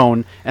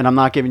 and I'm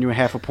not giving you a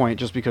half a point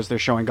just because they're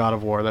showing God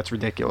of War. That's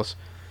ridiculous.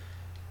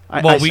 I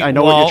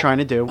know what you're trying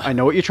to do. I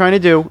know what you're trying to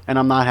do, and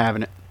I'm not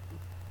having it.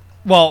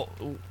 Well,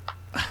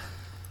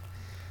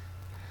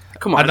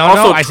 come on. No,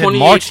 I said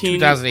March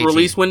 2018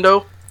 release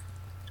window.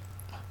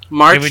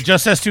 March. If it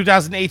just says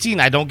 2018,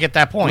 I don't get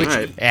that point.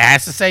 Right. It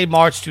has to say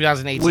March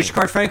 2018. Which,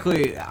 quite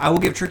frankly, I will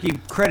give Tricky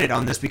credit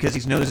on this because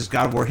he knows his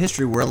God of War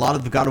history, where a lot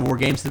of the God of War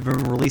games have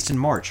been released in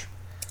March.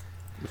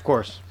 Of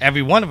course,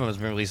 every one of them has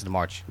been released in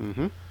March.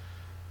 Mm-hmm.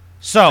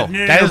 So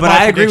but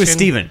I agree with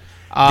Steven.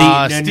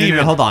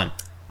 Steven, hold on.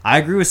 I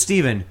agree with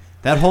Steven.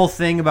 That whole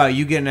thing about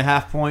you getting a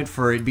half point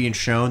for it being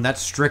shown, that's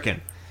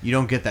stricken. You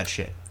don't get that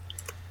shit.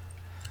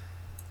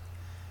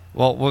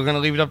 Well, we're gonna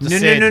leave it up to No,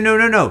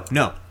 Sid.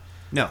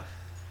 No.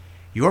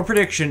 Your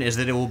prediction is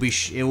that it will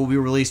be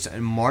released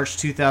in March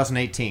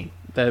 2018.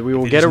 That we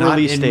will If it get is a not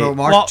release in date.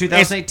 March Well,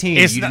 2018,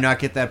 it's you not- do not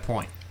get that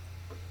point.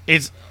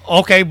 It's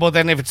okay, but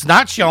then if it's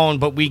not shown,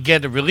 but we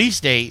get a release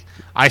date,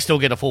 I still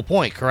get a full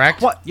point,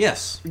 correct? What?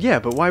 Yes. Yeah,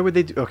 but why would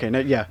they do? Okay, no,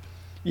 yeah.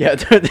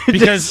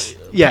 Because-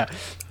 yeah,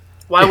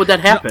 Why would that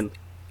happen?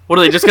 What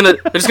are they just gonna?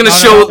 They're just gonna No,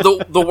 show no.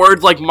 the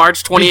word like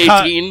March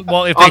 2018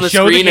 Well, if on they the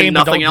show the screen game and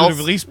but don't nothing do else. the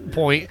release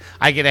point,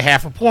 I get a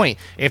half a point.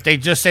 If they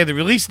just say the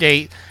release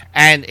date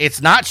and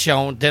it's not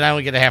shown, then I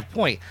only get a half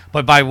point.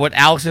 But by what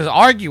Alex is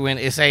arguing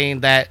is saying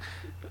that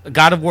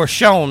God of War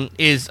shown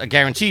is a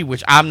guarantee,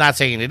 which I'm not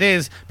saying it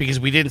is because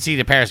we didn't see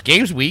the Paris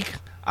Games Week.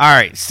 All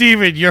right,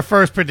 Steven, your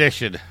first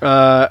prediction. all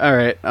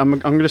right. I'm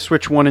gonna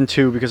switch 1 and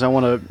 2 because I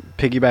want to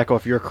piggyback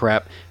off your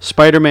crap.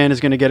 Spider-Man is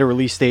gonna get a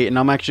release date, and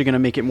I'm actually gonna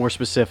make it more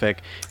specific.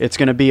 It's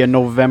gonna be a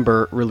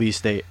November release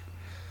date,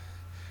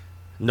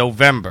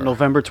 November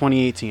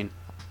 2018.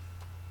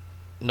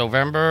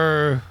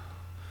 November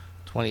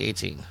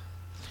 2018.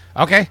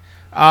 Okay.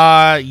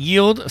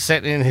 Yield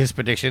sent in his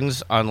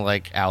predictions,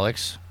 unlike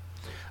Alex.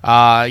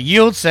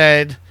 Yield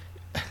said,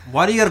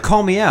 Why do you got to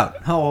call me out?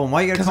 Oh,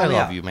 why you got to because call I me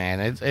love out? you, man.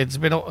 It's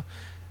been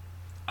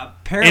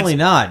Apparently It's-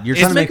 not. You're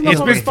it's trying to make making it's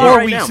them been on me the 4 spot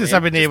right weeks now, since man.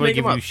 I've been Just able to make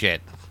give 'em you up.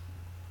 shit.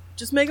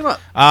 Just make them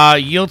up.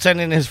 Yield sent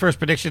in his first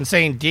prediction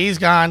saying Days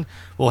Gone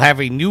will have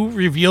a new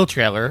reveal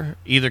trailer,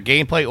 either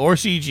gameplay or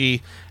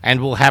CG, and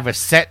will have a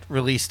set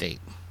release date.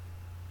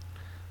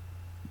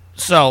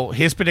 So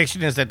his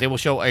prediction is that they will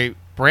show a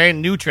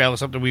brand new trailer,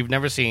 something we've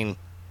never seen,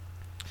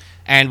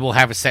 and will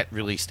have a set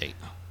release date.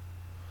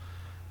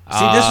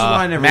 See, this is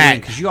why I never Matt.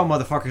 win, because you all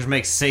motherfuckers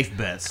make safe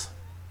bets.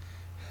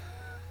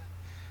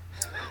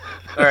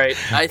 All right,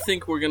 I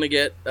think we're gonna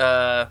get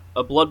a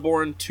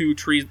Bloodborne 2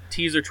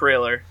 teaser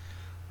trailer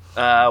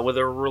with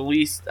a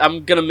release.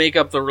 I'm gonna make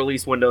up the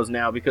release windows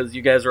now because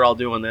you guys are all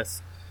doing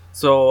this.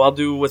 So I'll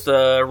do with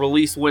a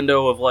release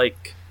window of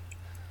like,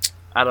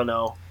 I don't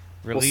know.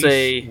 Release we'll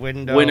say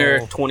window winter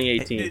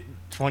 2018.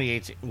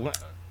 2018.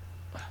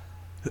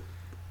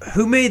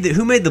 Who made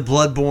the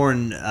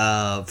Bloodborne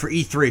for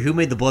E3? Who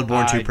made the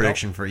Bloodborne 2 I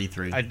prediction for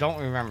E3? I don't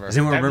remember. Does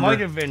anyone that remember? might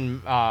have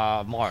been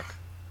Mark.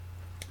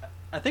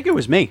 I think it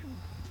was me.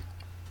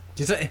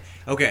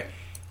 Okay.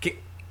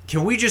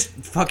 Can we just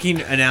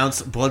fucking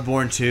announce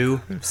Bloodborne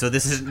 2? So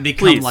this has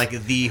become Please. like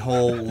the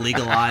whole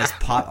legalized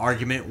pot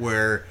argument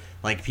where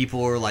like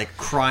people are like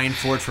crying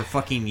for it for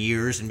fucking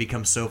years and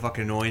become so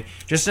fucking annoying.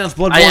 Just announce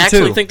Bloodborne 2. I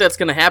actually think that's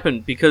gonna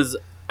happen because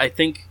I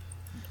think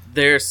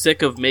they're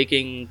sick of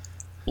making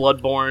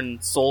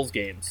Bloodborne Souls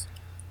games,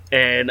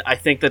 and I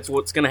think that's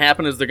what's gonna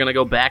happen is they're gonna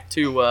go back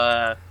to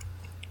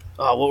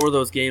what were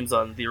those games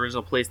on the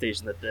original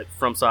PlayStation that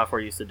From Software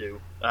used to do?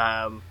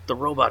 The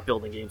robot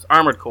building games,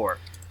 Armored Core.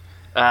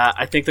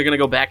 I think they're going to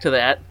go back to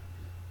that,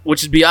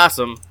 which would be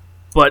awesome,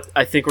 but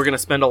I think we're going to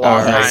spend a long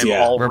Alright, time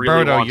yeah. all really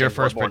Roberto, wanting your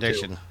first Bloodborne 2.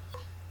 prediction.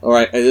 All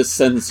right, I just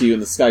sent it to you in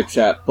the Skype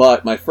chat.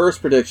 But my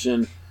first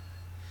prediction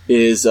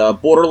is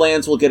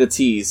Borderlands will get a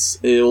tease.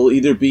 It will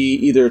either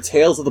be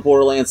Tales of the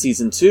Borderlands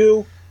Season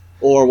 2,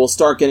 or we'll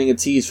start getting a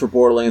tease for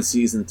Borderlands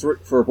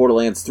for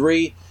Borderlands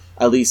 3.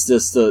 At least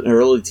just an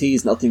early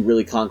tease, nothing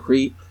really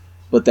concrete,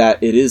 but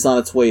that it is on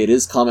its way. It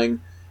is coming.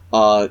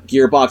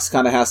 Gearbox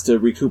kind of has to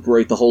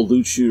recuperate the whole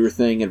loot shooter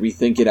thing and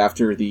rethink it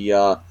after the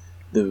I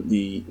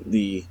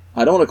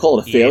don't want to call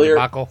it a failure.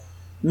 debacle?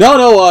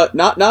 No,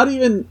 not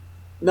even.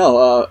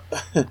 No,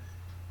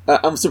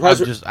 I'm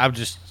surprised. I'm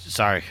just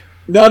sorry.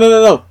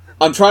 No.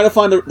 I'm trying to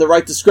find the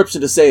right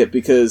description to say it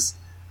because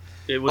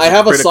It was I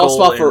have a soft critical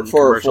spot for and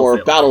commercial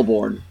failure.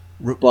 Battleborn,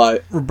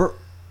 but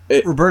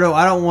Roberto,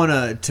 I don't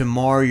want to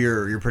mar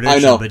your prediction,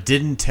 I know. but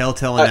didn't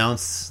Telltale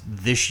announce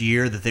this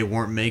year that they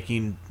weren't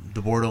making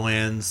the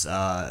Borderlands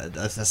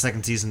a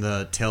second season,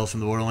 the Tales from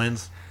the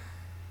Borderlands?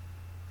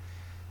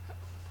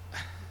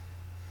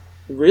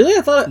 really,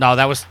 I thought No,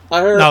 that was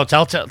I heard. no.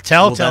 Telltale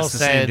Well, that's the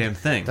same said damn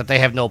thing. that they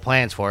have no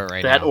plans for it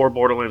right That now. or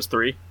Borderlands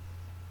 3.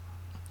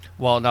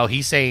 Well, no,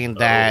 he's saying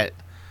that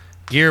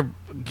Gearbox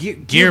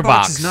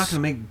Gearbox is not going to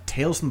make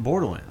Tales from the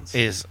Borderlands.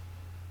 is.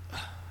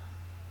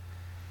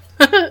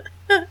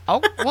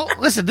 Oh well,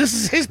 listen. This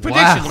is his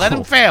prediction. Wow. Let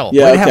him fail.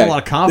 Yeah, Way to have okay. a lot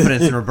of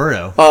confidence in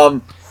Roberto.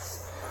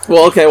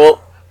 Well, okay.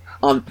 Well,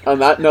 on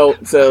that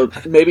note, so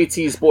maybe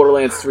tease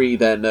Borderlands 3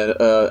 then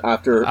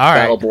after All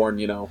right. Battleborn.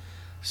 You know,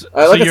 So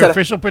like I your said-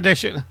 official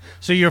prediction.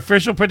 So your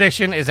official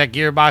prediction is that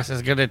Gearbox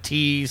is going to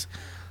tease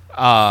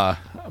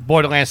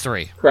Borderlands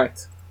 3.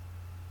 correct.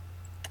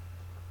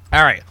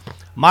 All right.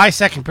 My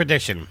second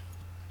prediction.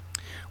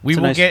 We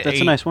will get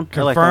that's a nice one.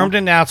 I like that confirmed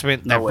one.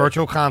 announcement that No way.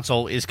 Virtual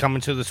Console is coming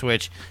to the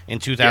Switch in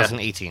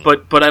 2018.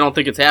 But I don't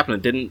think it's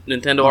happening. Didn't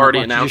Nintendo already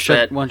Why don't you announce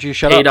shut- that why don't you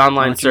shut paid up? Why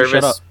online don't you shut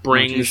service up? Why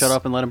don't you brings shut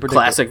up and let 'em predict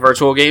classic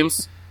virtual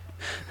games?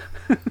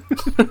 All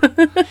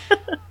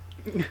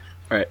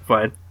right,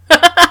 fine.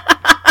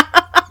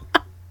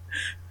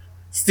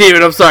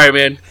 Steven, I'm sorry,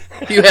 man.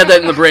 You had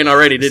that in the brain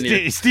already, didn't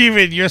you?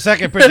 Steven, your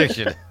second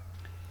prediction.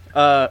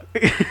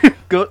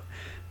 Go.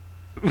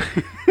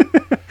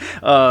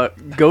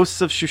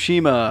 Ghosts of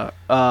Tsushima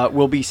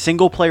will be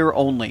single player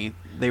only.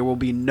 There will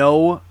be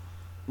no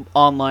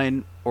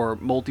online or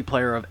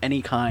multiplayer of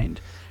any kind.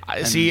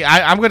 See,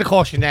 I'm going to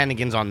call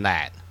shenanigans on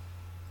that.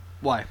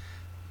 Why?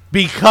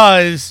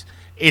 Because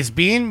it's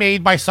being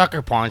made by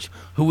Sucker Punch,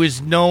 who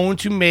is known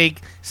to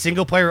make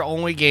single-player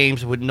only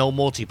games with no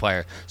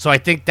multiplayer. So I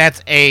think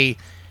that's a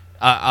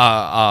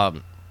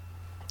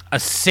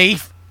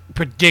safe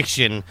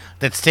prediction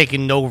that's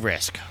taking no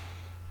risk.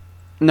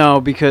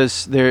 No,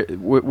 because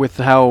with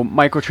how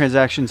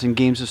microtransactions and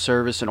games of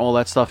service and all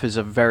that stuff is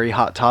a very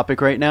hot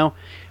topic right now,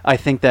 I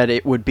think that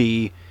it would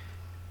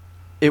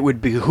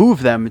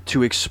behoove them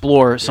to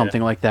explore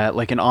something like that,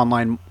 like an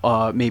online,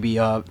 maybe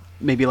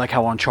like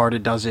how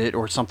Uncharted does it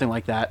or something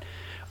like that.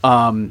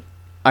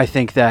 I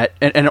think that,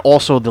 and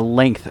also the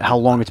length, how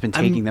long it's been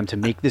taking them to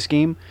make this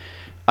game.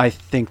 I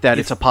think that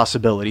it's a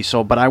possibility.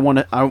 So, but I want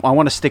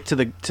to stick to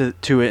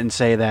it and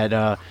say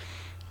that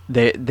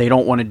they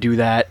don't want to do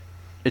that.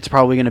 It's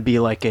probably going to be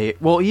like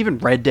even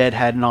Red Dead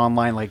had an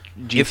online, like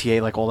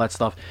GTA, like all that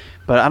stuff.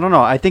 But I don't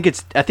know. I think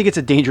it's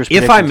a dangerous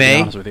prediction, if I to be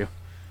may honest with you.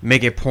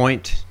 make a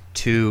point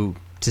to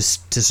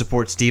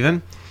support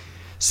Steven.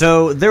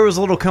 So there was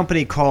a little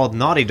company called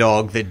Naughty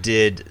Dog that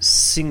did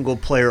single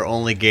player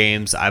only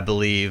games, I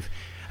believe.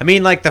 I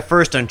mean, like the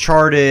first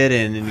Uncharted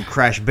and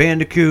Crash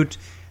Bandicoot,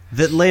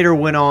 that later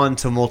went on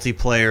to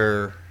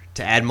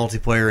add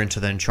multiplayer into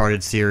the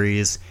Uncharted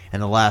series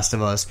and The Last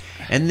of Us.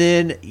 And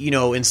then,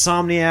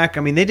 Insomniac,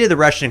 I mean, they did the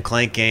Ratchet and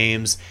Clank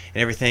games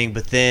and everything,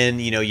 but then,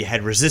 you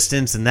had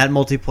Resistance and that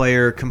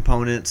multiplayer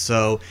component.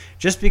 So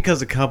just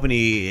because a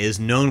company is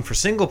known for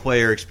single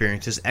player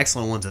experiences,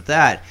 excellent ones at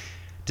that,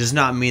 does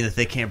not mean that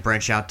they can't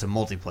branch out to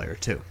multiplayer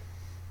too.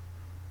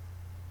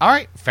 All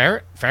right,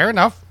 fair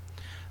enough.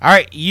 All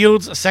right,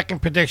 Yields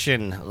second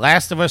prediction.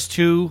 Last of Us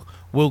 2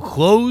 will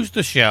close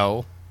the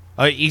show.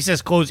 He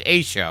says close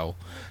a show.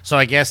 So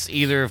I guess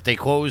either if they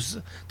close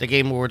the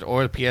Game Awards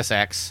or the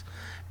PSX.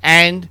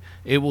 And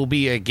it will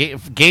be a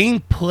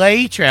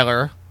gameplay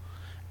trailer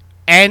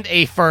and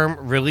a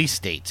firm release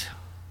date.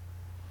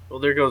 Well,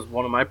 there goes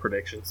one of my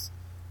predictions.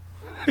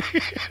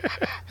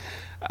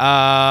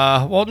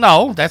 Well,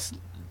 no, that's...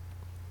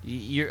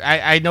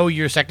 I know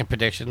your second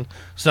prediction.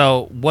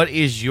 So what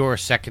is your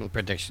second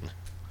prediction?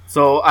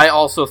 So I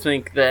also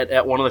think that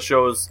at one of the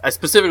shows, I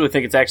specifically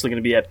think it's actually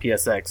going to be at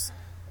PSX.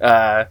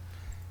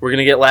 We're going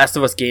to get Last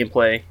of Us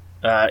gameplay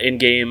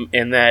in-game,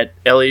 and that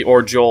Ellie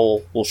or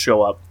Joel will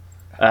show up.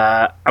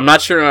 I'm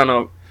not sure on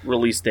a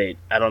release date.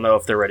 I don't know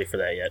if they're ready for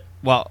that yet.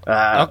 Well,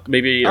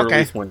 maybe a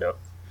release window.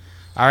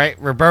 All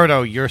right,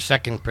 Roberto, your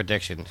second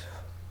prediction.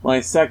 My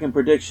second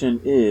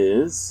prediction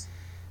is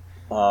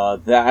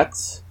that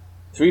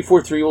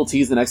 343 will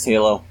tease the next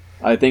Halo.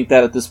 I think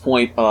that at this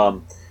point,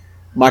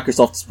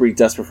 Microsoft is pretty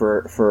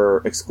desperate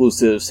for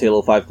exclusives.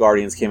 Halo 5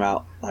 Guardians came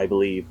out, I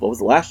believe, what was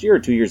it, last year or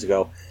 2 years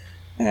ago?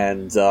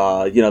 And,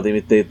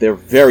 they're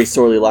very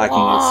sorely lacking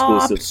in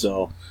exclusives,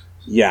 so,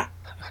 yeah.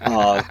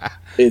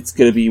 It's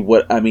going to be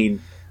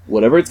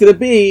whatever it's going to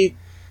be,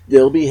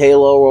 it'll be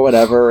Halo or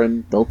whatever,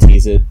 and they'll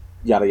tease it,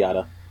 yada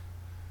yada.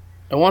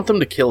 I want them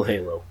to kill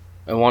Halo.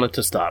 I want it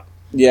to stop.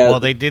 Yeah. Well,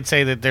 they did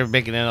say that they're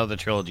making another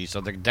trilogy,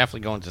 so they're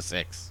definitely going to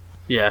 6.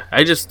 Yeah,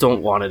 I just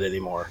don't want it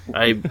anymore.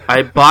 I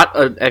bought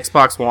an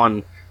Xbox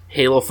One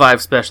Halo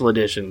 5 Special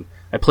Edition.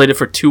 I played it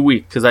for 2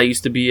 weeks because I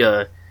used to be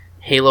a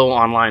Halo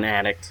Online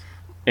addict,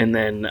 and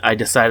then I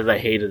decided I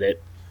hated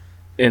it,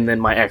 and then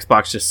my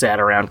Xbox just sat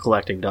around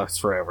collecting dust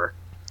forever.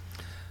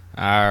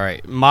 All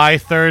right, my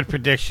third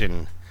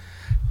prediction.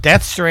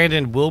 Death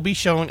Stranding will be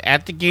shown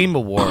at the Game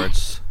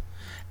Awards,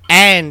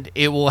 and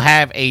it will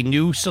have a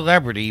new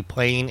celebrity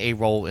playing a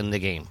role in the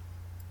game.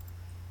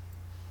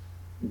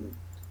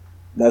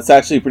 That's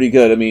actually pretty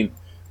good. I mean,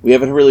 we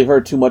haven't really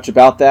heard too much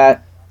about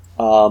that.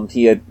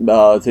 Hideo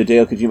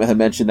Kojima had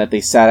mentioned that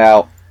they sat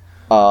out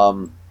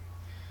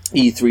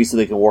E3 so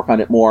they can work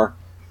on it more.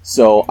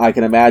 So I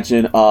can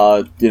imagine,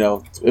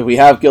 if we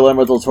have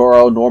Guillermo del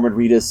Toro, Norman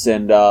Reedus,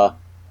 and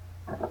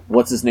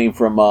what's his name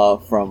from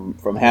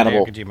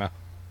Hannibal? Kojima.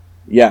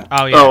 Yeah.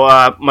 Oh yeah.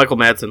 Oh, Michael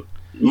Madsen.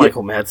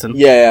 Michael Madsen.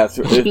 Yeah.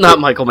 Not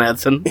Michael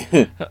Madsen.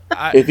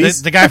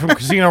 The guy from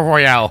Casino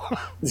Royale.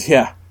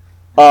 Yeah.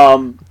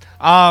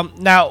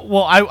 Now,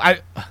 well, I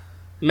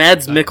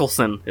Mads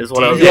Mikkelsen is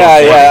what I was.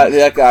 Yeah,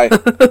 that guy.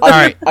 All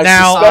right,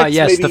 now,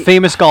 yes, the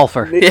famous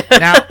golfer.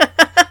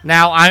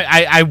 Now,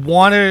 I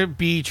want to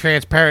be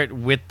transparent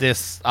with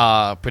this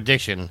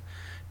prediction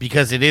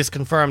because it is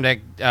confirmed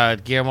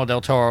that Guillermo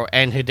del Toro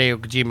and Hideo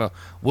Kojima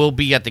will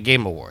be at the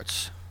Game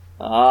Awards.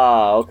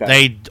 Ah,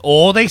 okay.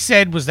 All they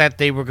said was that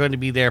they were going to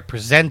be there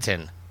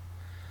presenting.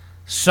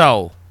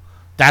 So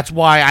that's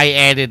why I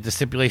added the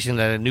stipulation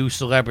that a new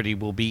celebrity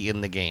will be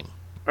in the game.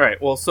 All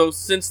right. Well, so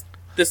since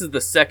this is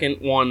the second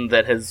one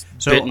that has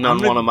bitten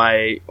on one of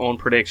my own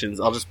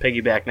predictions, I'll just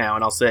piggyback now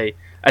and I'll say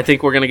I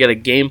think we're going to get a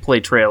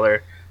gameplay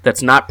trailer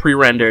that's not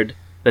pre-rendered,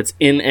 that's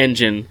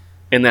in-engine,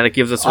 and that it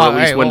gives us a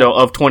release window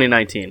of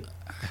 2019.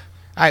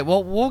 All right,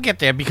 well, we'll get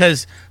there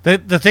because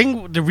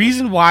the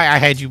reason why I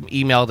had you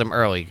email them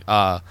early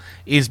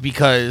is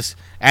because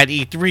at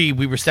E3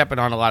 we were stepping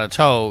on a lot of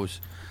toes.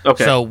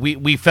 Okay. So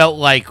we felt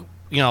like,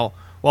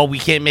 well, we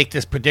can't make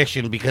this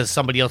prediction because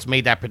somebody else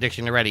made that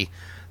prediction already.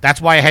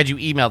 That's why I had you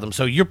email them.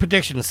 So your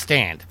predictions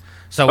stand.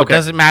 So it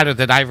doesn't matter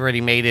that I've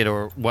already made it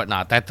or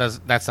whatnot.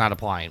 That's not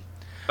applying.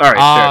 All right.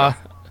 Fair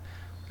enough.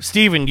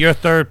 Steven, your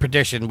third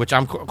prediction, which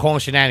I'm calling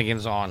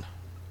shenanigans on.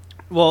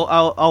 Well,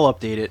 I'll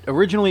update it.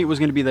 Originally, it was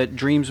going to be that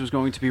Dreams was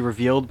going to be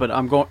revealed, but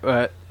I'm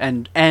going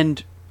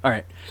and all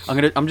right.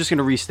 I'm just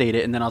gonna restate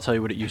it, and then I'll tell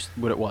you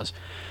what it was.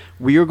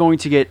 We are going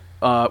to get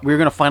we're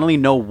going to finally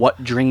know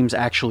what Dreams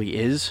actually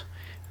is,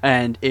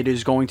 and it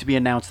is going to be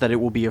announced that it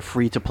will be a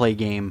free-to-play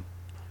game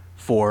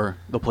for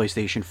the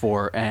PlayStation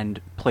 4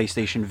 and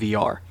PlayStation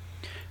VR.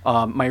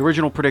 My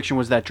original prediction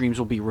was that Dreams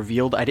will be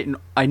revealed.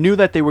 I knew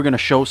that they were going to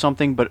show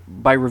something, but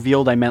by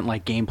revealed I meant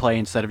like gameplay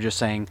instead of just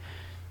saying,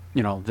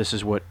 this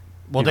is what.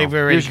 Well, they've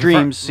already here's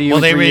Dreams. See you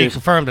in 3 years.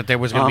 confirmed that there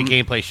was going to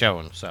be gameplay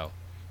shown. So.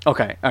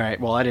 Okay, all right.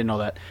 Well, I didn't know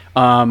that.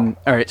 All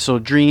right, so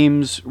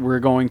Dreams,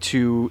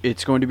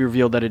 it's going to be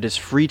revealed that it is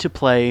free to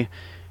play,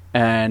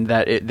 and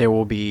that there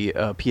will be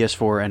a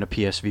PS4 and a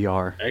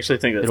PSVR. I actually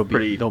think that's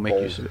pretty they'll make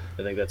bold. use of it.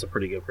 I think that's a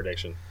pretty good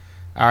prediction.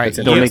 All right,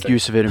 They'll make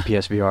use of it in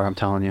PSVR. I'm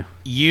telling you.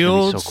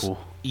 Yields, so cool.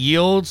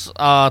 Yields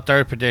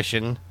third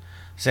prediction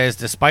says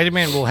the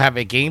Spider-Man will have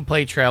a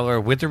gameplay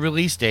trailer with a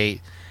release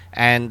date,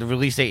 and the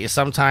release date is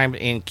sometime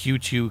in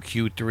Q2,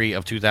 Q3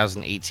 of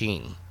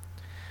 2018.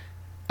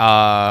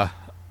 I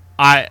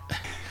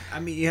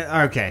mean,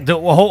 yeah, okay.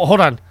 Hold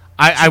on.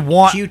 I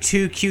want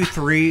Q2,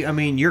 Q3. I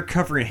mean, you're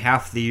covering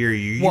half the year.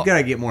 You got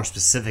to get more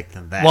specific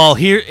than that. Well,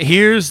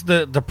 here's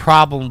the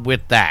problem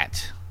with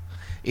that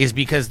is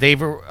because they've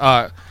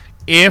God,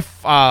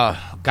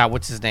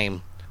 what's his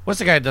name? What's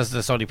the guy that does the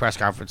Sony press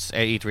conference at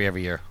E3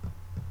 every year?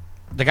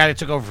 The guy that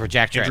took over for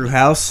Jack Tretton. Drew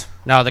House?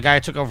 No, the guy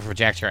that took over for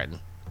Jack Tretton.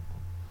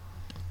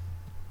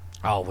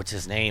 Oh, what's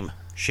his name?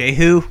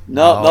 Shehu?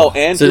 No,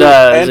 Andrew.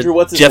 Andrew,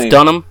 what's his Jeff name?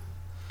 Not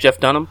Jeff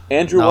Dunham.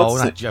 Andrew, No, what's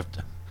not it? Jeff.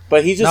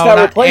 But he just got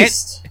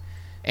replaced.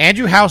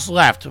 Andrew House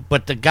left,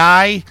 but the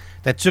guy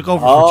that took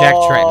over for Jack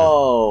Tretton.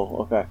 Oh,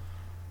 okay.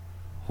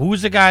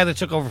 Who's the guy that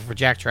took over for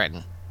Jack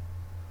Tretton?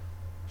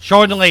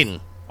 Sean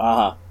Layden.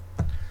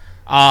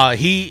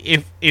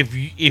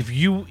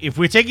 If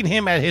we're taking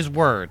him at his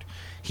word,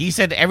 he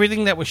said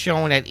everything that was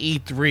shown at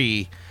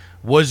E3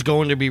 was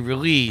going to be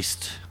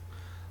released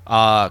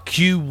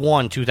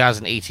Q1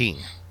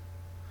 2018.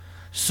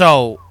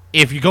 So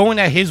if you're going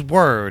at his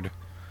word,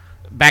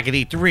 back at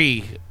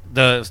E3,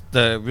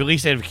 the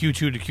release date of Q2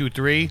 to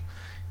Q3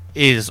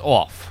 is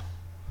off.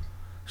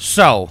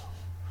 So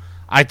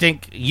I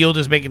think Yield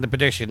is making the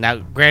prediction. Now,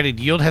 granted,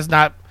 Yield has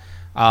not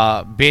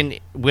been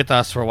with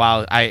us for a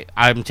while.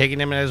 I'm taking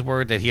him at his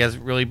word that he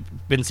hasn't really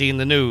been seeing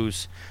the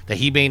news, that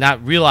he may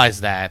not realize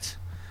that.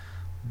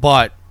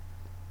 But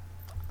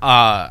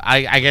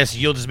I guess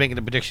Yield is making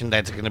the prediction that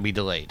it's going to be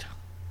delayed.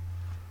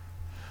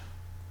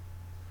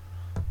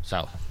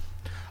 So,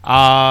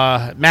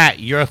 Matt,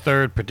 your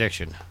third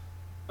prediction.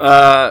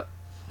 I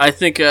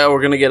think we're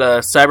going to get a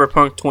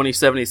Cyberpunk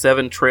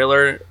 2077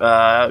 trailer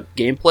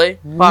gameplay,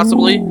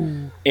 possibly,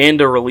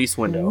 and a release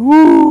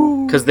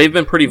window. Because they've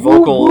been pretty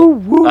vocal.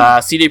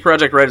 CD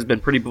Projekt Red has been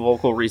pretty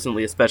vocal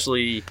recently,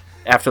 especially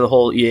after the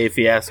whole EA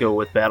fiasco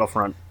with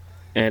Battlefront.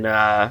 And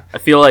I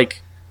feel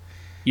like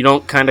you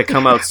don't kind of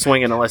come out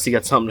swinging unless you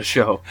got something to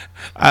show.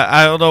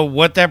 I don't know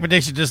what that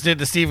prediction just did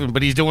to Steven,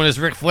 but he's doing his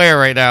Ric Flair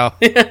right now.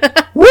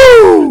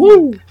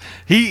 Woo!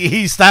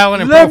 He's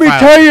styling and Let profiling. me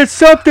tell you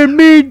something,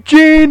 Mean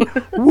Gene.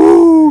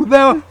 Woo!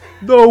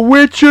 The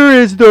Witcher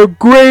is the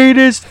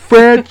greatest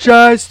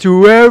franchise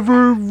to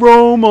ever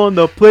roam on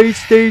the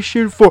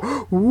PlayStation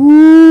 4.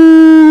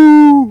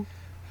 Woo!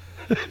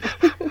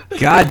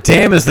 God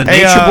damn, is the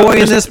nature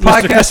boy in this Mr.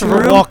 podcast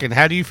room? Walken,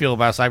 how do you feel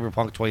about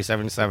Cyberpunk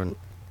 2077?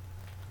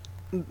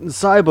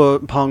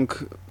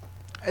 Cyberpunk,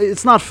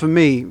 it's not for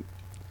me.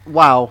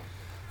 Wow.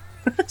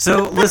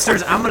 So,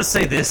 listeners, I'm going to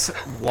say this.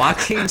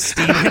 Watching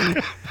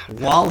Steven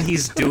while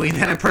he's doing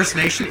that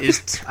impersonation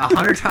is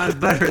 100 times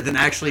better than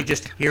actually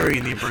just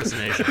hearing the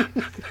impersonation.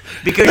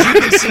 Because you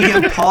can see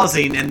him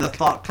pausing and the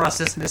thought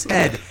process in his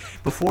head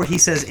before he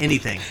says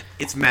anything.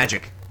 It's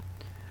magic.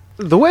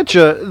 The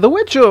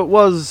Witcher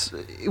was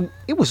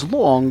it was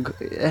long.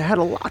 It had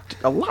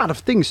a lot of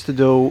things to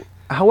do.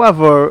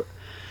 However,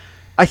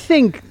 I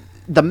think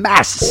the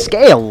mass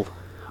scale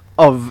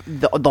of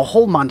the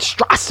whole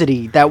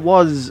monstrosity that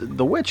was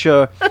The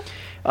Witcher,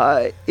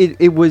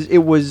 it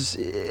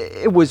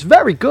was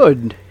very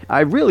good. I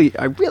really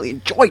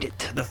enjoyed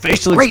it. The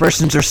facial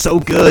expressions are so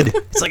good.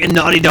 It's like a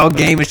Naughty Dog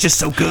game. It's just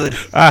so good.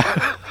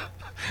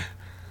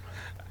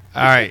 All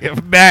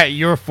right, Matt,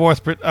 your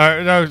fourth.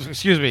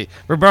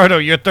 Roberto,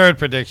 your third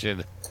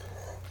prediction.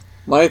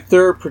 My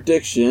third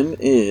prediction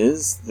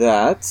is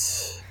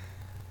that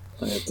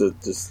I have to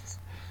just.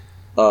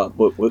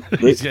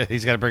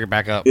 He's got to bring it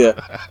back up. Yeah.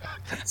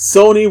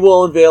 Sony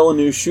will unveil a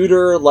new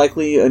shooter,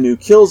 likely a new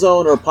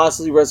Killzone, or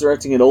possibly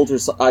resurrecting an older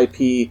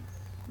IP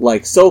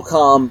like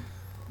SOCOM.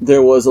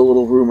 There was a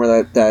little rumor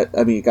that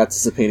it got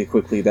dissipated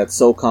quickly, that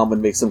SOCOM would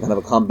make some kind of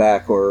a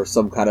comeback or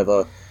some kind of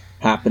a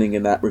happening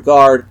in that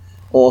regard.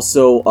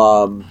 Also,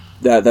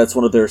 that's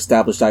one of their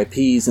established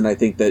IPs, and I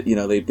think that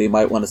they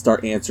might want to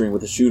start answering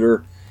with a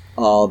shooter.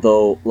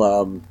 Although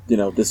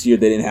this year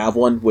they didn't have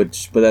one,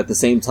 but at the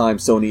same time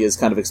Sony is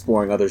kind of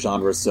exploring other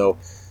genres. So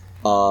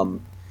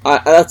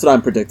that's what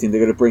I'm predicting.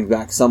 They're going to bring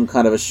back some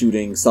kind of a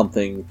shooting,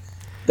 something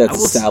that's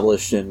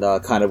established and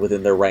kind of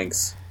within their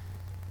ranks.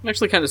 I'm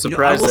actually kind of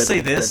surprised. I will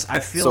say this: I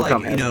feel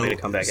SOCOM like made a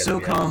comeback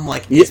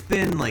SOCOM, it's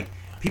been like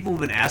people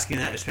have been asking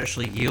that,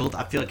 especially Yield.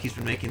 I feel like he's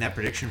been making that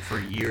prediction for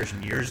years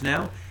and years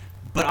now.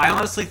 But I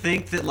honestly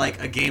think that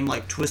like a game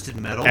like Twisted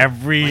Metal,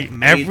 every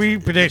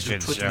prediction,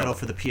 Twisted Metal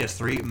for the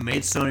PS3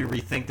 made Sony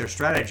rethink their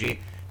strategy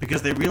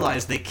because they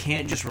realized they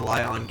can't just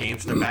rely on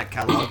games from their back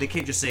catalog. They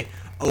can't just say,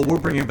 "Oh, we're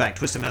bringing back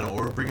Twisted Metal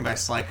or we're bringing back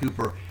Sly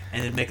Cooper,"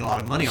 and then make a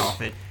lot of money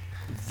off it.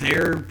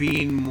 They're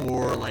being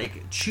more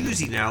like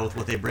choosy now with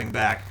what they bring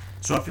back.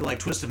 So I feel like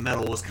Twisted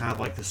Metal was kind of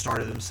like the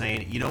start of them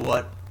saying, "You know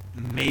what?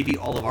 Maybe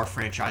all of our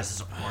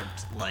franchises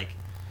aren't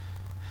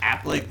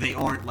they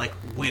aren't like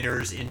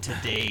winners in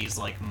today's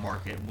like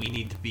market. We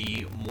need to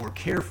be more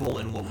careful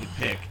in what we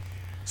pick."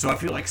 So I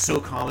feel like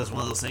SOCOM is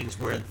one of those things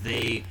where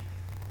they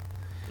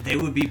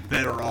would be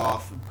better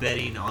off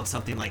betting on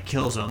something like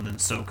Killzone than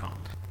SOCOM.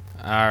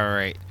 All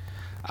right.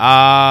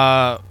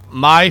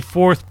 My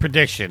fourth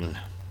prediction.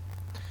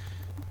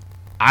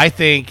 I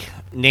think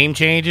name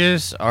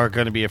changes are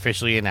going to be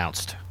officially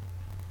announced.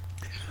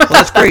 Well,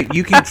 that's great.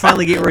 You can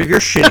finally get rid of your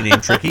shitty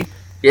name, Tricky.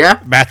 Yeah?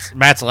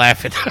 Matt's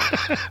laughing.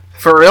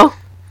 For real?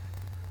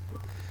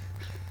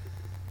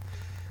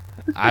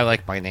 I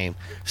like my name.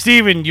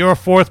 Steven, your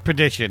fourth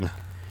prediction.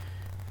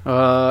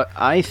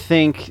 I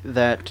think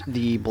that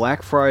the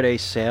Black Friday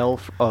sale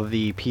of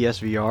the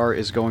PSVR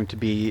is going to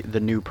be the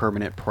new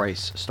permanent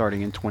price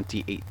starting in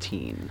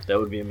 2018. That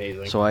would be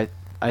amazing. So I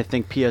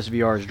think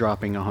PSVR is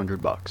dropping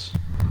 $100.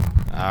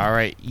 All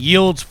right.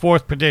 Yield's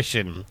fourth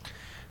prediction.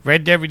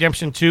 Red Dead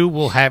Redemption 2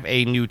 will have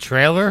a new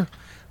trailer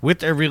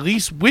with a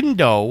release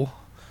window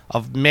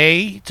of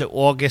May to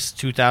August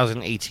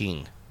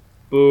 2018.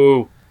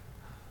 Boo.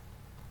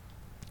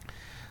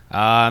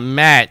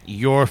 Matt,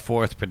 your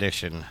fourth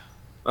prediction.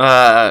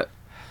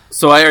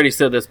 So I already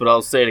said this, but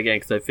I'll say it again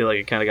because I feel like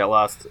it kind of got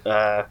lost.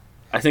 I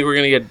think we're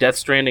going to get Death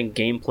Stranding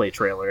gameplay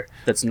trailer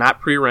that's not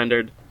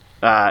pre-rendered.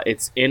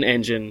 It's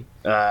in-engine,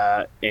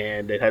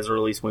 and it has a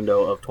release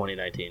window of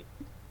 2019.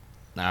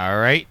 All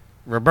right.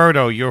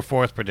 Roberto, your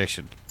fourth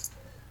prediction.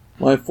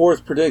 My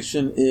fourth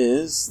prediction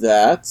is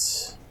that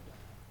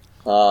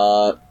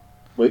Nintendo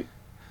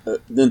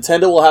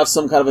will have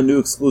some kind of a new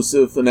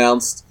exclusive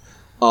announced,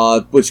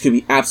 which could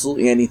be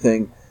absolutely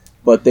anything,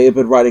 but they have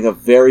been riding a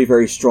very,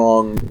 very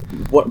strong,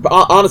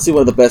 honestly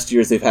one of the best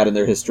years they've had in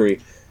their history.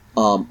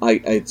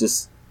 I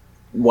just,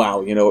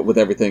 wow, with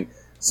everything.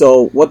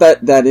 So what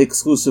that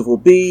exclusive will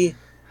be,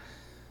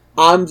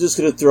 I'm just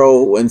going to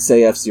throw and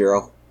say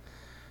F-Zero.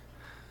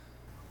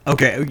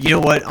 Okay, you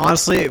know what?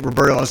 Honestly,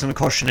 Roberto, I was going to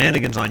call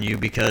shenanigans on you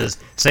because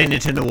say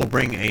Nintendo will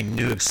bring a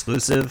new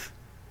exclusive.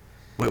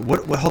 Wait,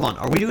 what? Hold on.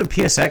 Are we doing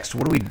PSX?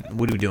 What are we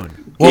doing?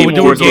 Well, we're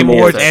doing Game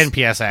Awards and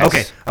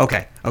PSX.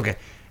 Okay.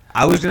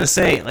 I was going to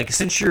say, like,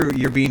 since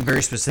you're being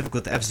very specific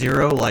with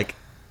F-Zero, like,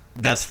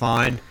 that's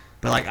fine.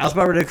 But like, I was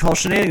about to call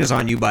shenanigans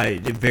on you by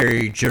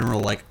very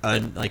general,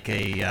 an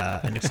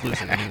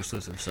exclusive, a new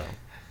exclusive. So.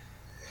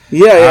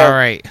 Yeah. All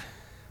right.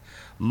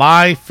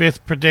 My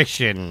fifth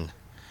prediction.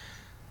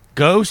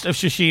 Ghost of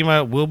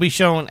Tsushima will be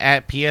shown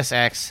at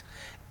PSX,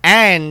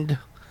 and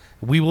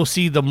we will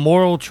see the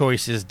moral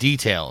choices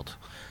detailed.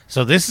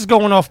 So this is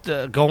going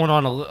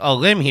on a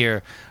limb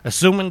here,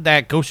 assuming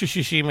that Ghost of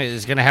Tsushima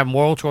is going to have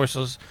moral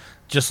choices,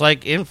 just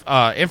like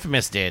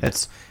Infamous did,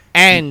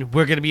 and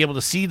we're going to be able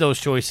to see those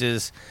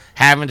choices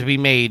having to be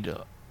made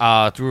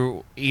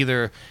through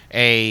either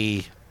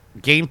a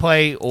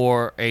gameplay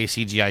or a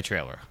CGI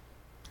trailer.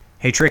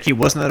 Hey, Tricky,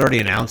 wasn't that already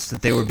announced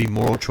that there would be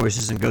moral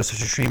choices in Ghost of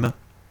Tsushima?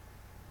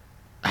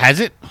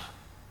 Has it?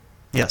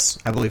 Yes,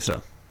 I believe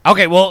so.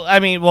 Okay, wasn't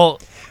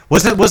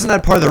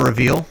that part of the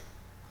reveal?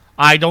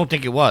 I don't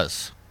think it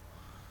was.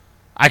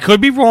 I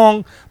could be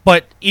wrong,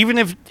 but even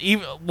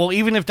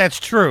if that's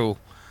true,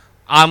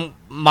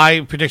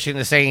 my prediction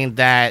is saying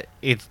that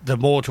the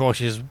moral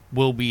choices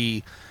will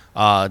be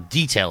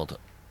detailed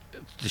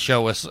to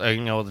show us,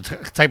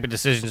 the type of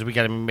decisions we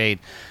got to be made.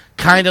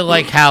 Kind of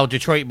like how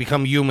Detroit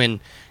Become Human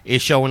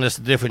is showing us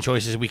the different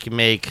choices we can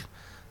make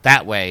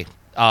that way.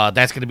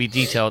 That's going to be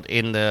detailed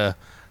in the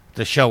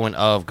showing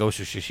of Ghost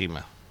of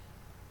Tsushima.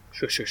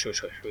 Sure.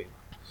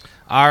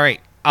 All right.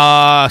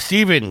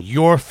 Steven,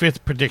 your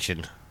fifth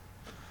prediction.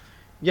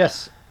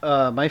 Yes.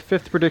 My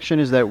fifth prediction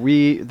is that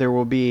there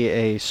will be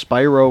a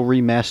Spyro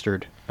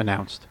Remastered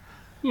announced.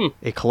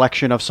 A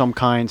collection of some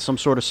kind, some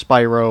sort of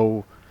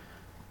Spyro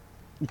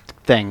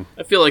thing.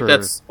 I feel like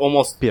that's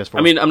almost PS4.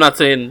 I mean, I'm not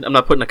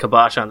putting a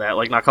kibosh on that,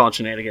 like not calling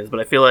shenanigans, but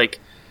I feel like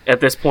at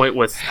this point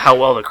with how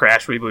well the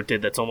Crash reboot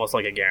did, that's almost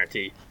like a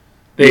guarantee.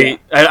 I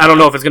don't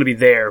know if it's going to be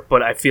there,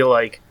 but I feel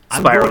like Spyro's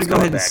I'm going to go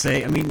ahead back. and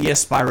say, I mean,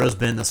 yes, Spyro's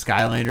been the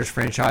Skylanders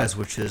franchise,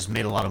 which has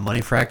made a lot of money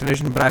for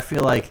Activision, but I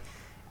feel like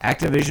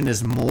Activision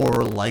is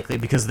more likely,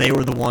 because they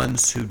were the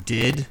ones who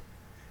did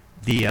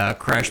the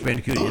Crash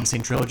Bandicoot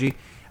Insane Trilogy.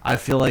 I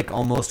feel like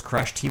almost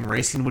Crash Team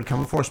Racing would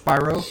come before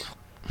Spyro,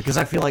 because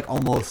I feel like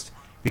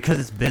because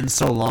it's been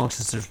so long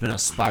since there's been a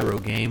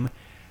Spyro game,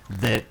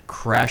 that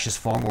Crash is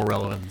far more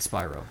relevant than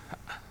Spyro.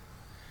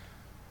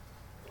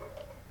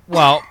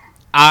 Well,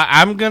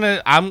 I'm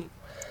gonna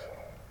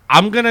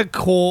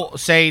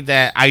say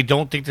that I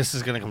don't think this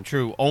is gonna come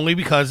true, only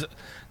because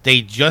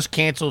they just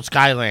canceled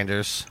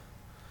Skylanders,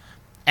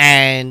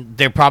 and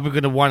they're probably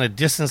gonna want to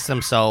distance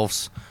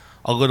themselves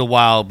a little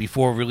while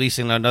before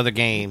releasing another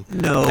game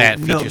that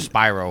features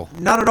Spyro.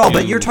 Not at all.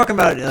 But you're talking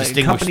about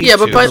companies. Yeah,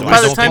 but by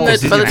the time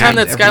that every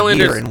Skylanders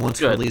year and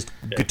once released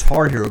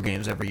Guitar Hero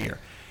games every year,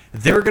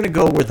 they're going to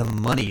go where the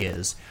money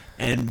is.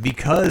 And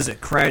because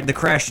the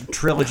Crash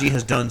trilogy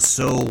has done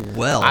so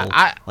well,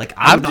 I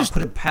would not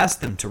put it past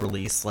them to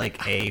release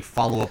like a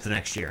follow up the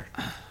next year.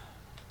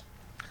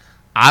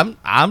 I'm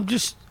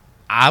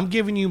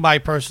giving you my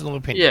personal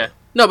opinion. Yeah.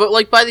 No, but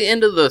like by the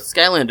end of the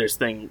Skylanders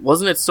thing,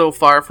 wasn't it so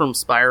far from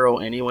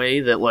Spyro anyway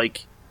that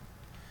like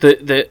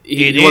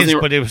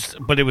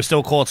it was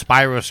still called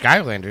Spyro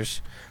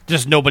Skylanders.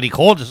 Just nobody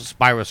called it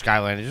Spyro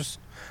Skylanders,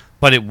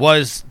 but it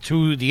was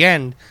to the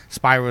end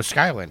Spyro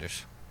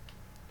Skylanders.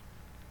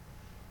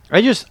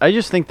 I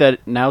just think that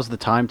now's the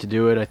time to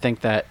do it. I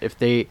think that if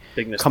they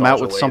come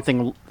out with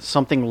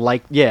something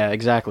like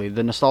exactly,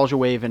 the nostalgia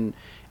wave and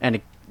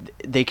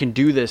they can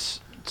do this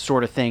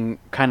sort of thing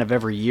kind of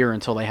every year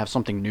until they have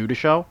something new to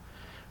show.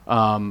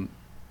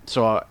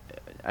 So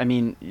I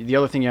mean, the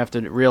other thing you have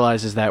to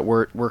realize is that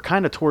we're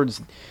kind of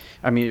towards,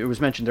 I mean, it was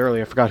mentioned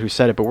earlier, I forgot who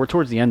said it, but we're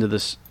towards the end of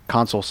this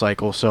console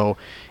cycle, so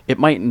it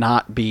might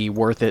not be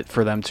worth it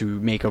for them to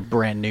make a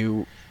brand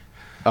new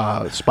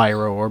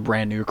Spyro or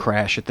brand new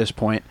Crash at this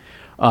point.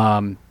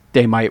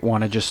 They might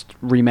want to just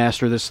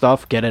remaster this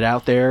stuff, get it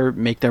out there,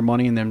 make their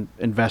money, and then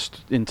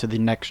invest into the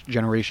next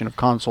generation of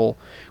console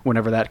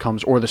whenever that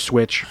comes, or the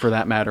Switch for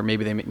that matter.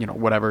 Maybe they,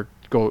 whatever,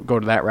 go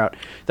to that route.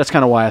 That's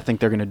kind of why I think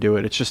they're going to do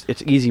it.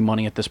 It's easy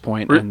money at this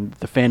point, and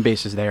the fan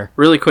base is there.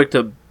 Really quick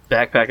to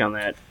backpack on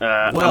that.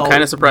 I'm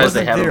kind of surprised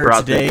they haven't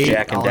brought the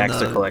Jak and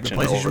Daxter collection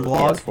the PlayStation over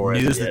blog, the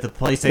PS4 news yet. that the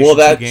PlayStation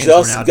 2 games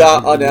just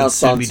got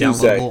announced on be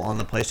Tuesday downloadable on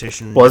the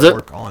PlayStation Was it?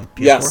 Network on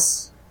PS4.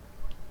 Yes.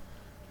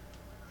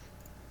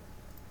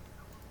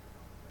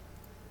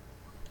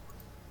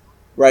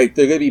 Right,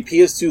 they're going to be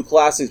PS2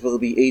 classics, but they'll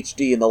be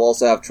HD, and they'll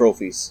also have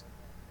trophies.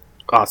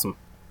 Awesome.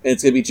 And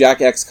it's going to be Jak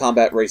X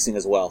Combat Racing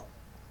as well.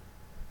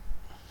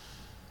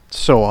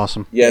 So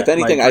awesome. Yeah, if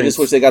anything, I just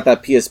wish they got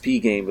that PSP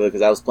game,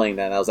 because I was playing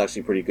that, and that was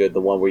actually pretty good.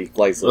 The one where you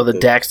flies. Oh, the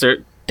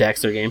Daxter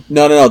game?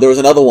 No. There was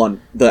another one,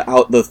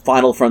 the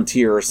Final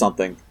Frontier or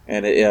something,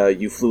 and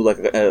you flew like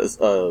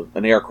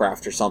an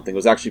aircraft or something. It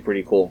was actually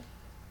pretty cool.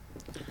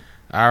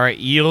 All right,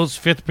 Yield's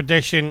fifth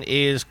prediction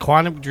is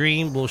Quantum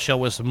Dream will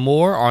show us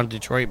more on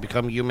Detroit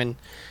Become Human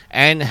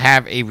and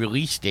have a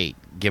release date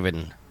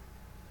given.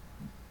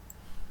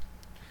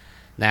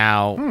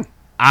 Now,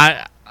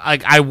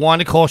 I want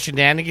to call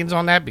shenanigans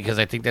on that because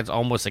I think that's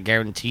almost a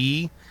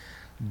guarantee,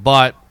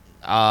 but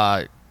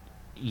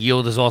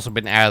Yield has also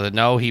been out of the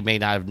know. He may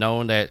not have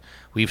known that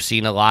we've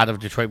seen a lot of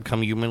Detroit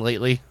Become Human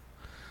lately,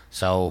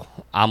 so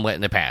I'm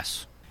letting it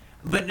pass.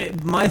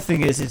 But my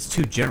thing is, it's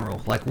too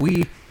general. Like,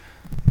 we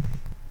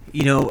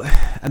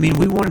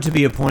want it to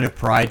be a point of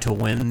pride to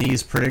win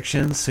these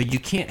predictions, so you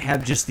can't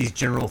have just these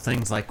general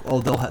things like, oh,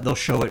 they'll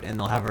show it and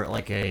they'll have a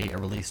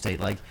release date.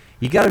 Like,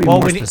 you got to be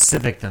more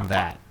specific than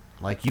that.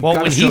 Like, you've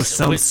got to show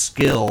some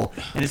skill,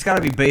 and it's got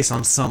to be based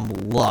on some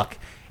luck.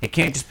 It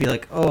can't just be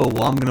like, oh,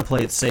 well, I'm going to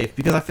play it safe,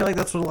 because I feel like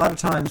that's what a lot of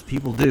times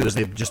people do, is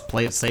they just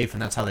play it safe,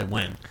 and that's how they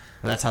win.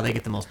 Or that's how they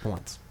get the most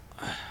points.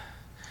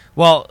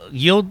 Well,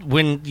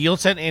 when Yield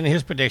sent in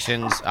his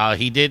predictions,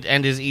 he did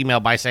end his email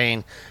by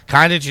saying,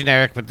 kind of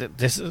generic, but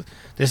this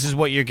is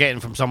what you're getting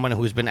from someone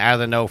who's been out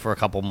of the know for a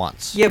couple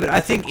months. Yeah, but I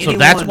think so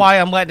that's why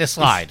I'm letting it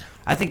slide.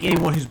 I think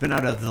anyone who's been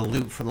out of the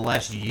loop for the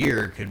last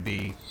year could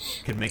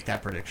make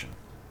that prediction.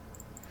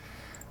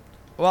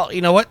 Well,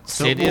 you know what?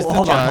 So, Sid is the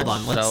hold judge.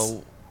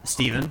 on.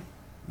 Steven,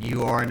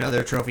 you are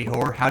another trophy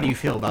whore. How do you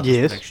feel about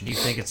this prediction? Do you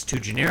think it's too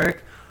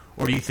generic,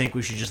 or do you think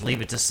we should just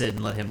leave it to Sid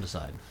and let him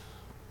decide?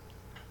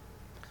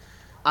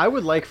 I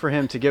would like for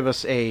him to give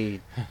us a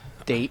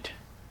date.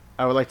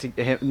 I would like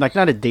to not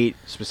a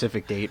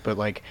specific date, but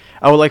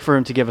I would like for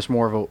him to give us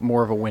more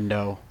of a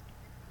window.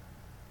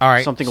 All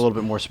right, something a little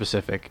bit more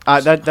specific.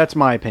 That's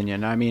my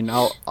opinion. I mean,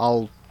 I'll.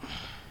 All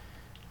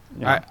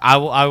right, I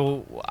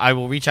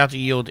will reach out to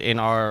Yield in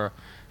our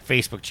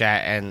Facebook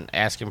chat and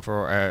ask him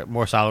for a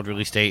more solid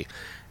release date,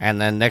 and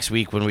then next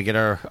week when we get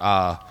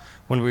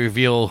when we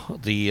reveal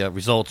the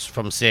results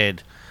from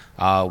Sid,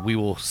 we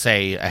will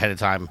say ahead of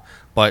time.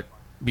 But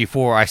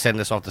before I send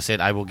this off to Sid,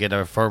 I will get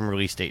a firm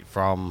release date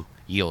from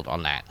Yield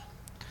on that.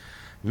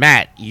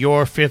 Matt,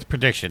 your fifth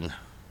prediction.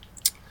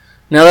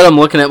 Now that I'm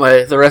looking at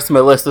the rest of my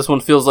list, this one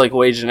feels like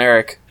way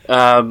generic.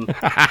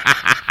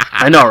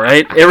 I know,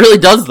 right? It really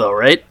does, though,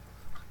 right?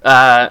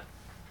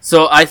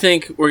 So I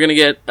think we're going to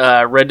get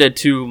Red Dead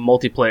 2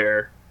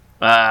 multiplayer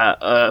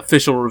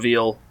official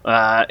reveal,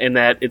 and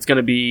that it's going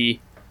to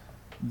be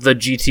the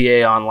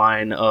GTA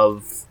Online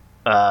of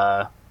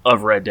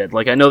Red Dead.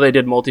 Like, I know they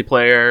did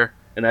multiplayer,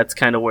 and that's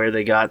kind of where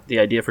they got the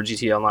idea for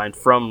GTA Online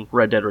from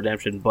Red Dead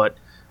Redemption, but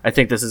I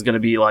think this is going to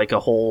be like a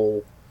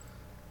whole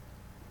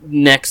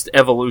next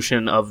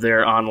evolution of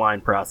their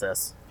online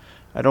process.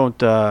 I don't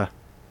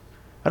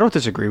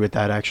disagree with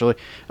that, actually.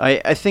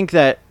 I think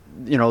that,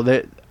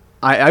 that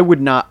I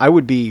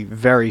would be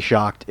very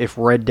shocked if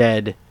Red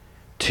Dead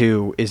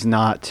 2 is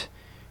not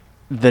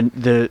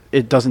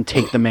it doesn't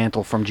take the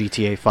mantle from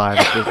GTA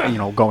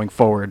 5, going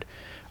forward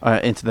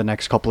into the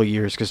next couple of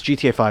years, because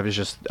GTA 5 is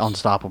just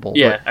unstoppable.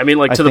 Yeah, But I mean,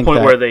 like, to the think point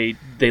that- where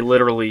they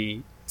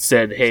literally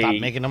said, hey, Stop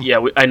making them. yeah,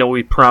 I know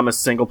we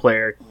promised single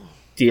player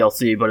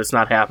DLC, but it's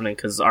not happening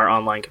because our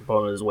online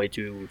component is way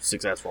too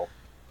successful.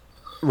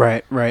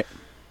 Right.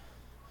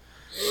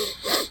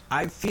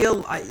 I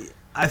feel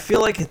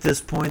like at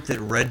this point that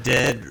Red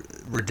Dead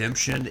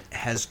Redemption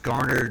has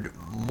garnered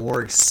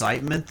more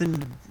excitement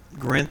than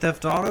Grand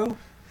Theft Auto.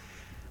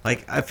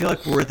 Like, I feel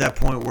like we're at that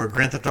point where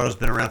Grand Theft Auto's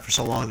been around for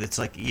so long that it's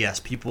like, yes,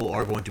 people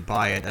are going to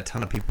buy it, a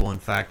ton of people, in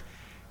fact,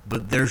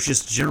 but there's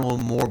just general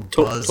more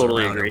buzz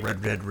Totally around agree. a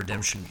Red Dead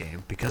Redemption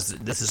game, because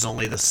this is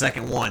only the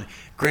second one.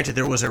 Granted,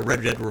 there was a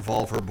Red Dead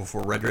Revolver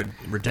before Red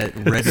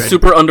Dead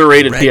Super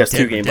underrated Red PS2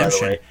 Dead game, by the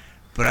Redemption, way.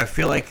 But I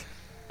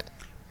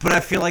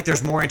feel like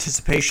there's more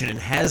anticipation, and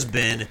has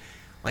been,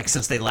 like,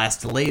 since they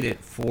last delayed it,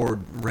 for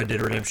Red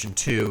Dead Redemption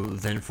 2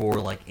 than for,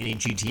 like, any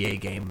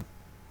GTA game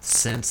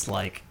since,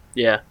 like...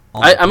 Yeah.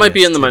 on I might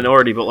be in the PS2.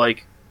 minority, but,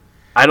 like,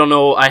 I don't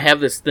know. I have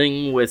this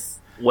thing with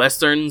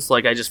Westerns.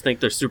 Like, I just think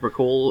they're super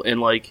cool,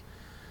 and, like,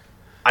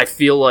 I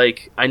feel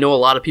like I know a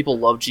lot of people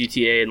love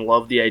GTA and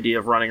love the idea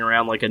of running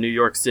around, like, a New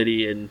York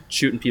City and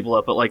shooting people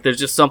up, but, like, there's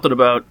just something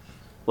about,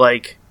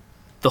 like,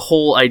 the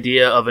whole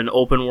idea of an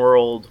open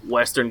world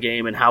Western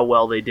game and how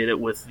well they did it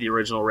with the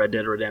original Red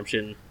Dead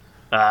Redemption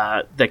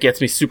that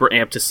gets me super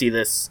amped to see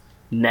this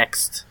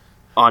next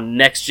on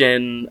next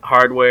gen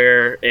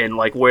hardware, and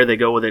like where they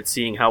go with it,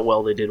 seeing how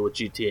well they did with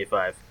GTA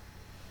 5.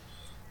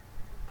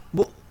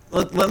 Well,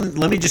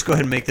 let me just go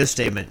ahead and make this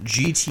statement.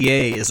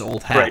 GTA is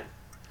old hat. Right.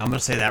 I'm going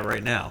to say that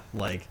right now.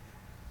 Like,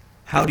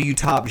 how do you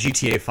top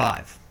GTA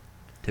 5?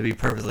 To be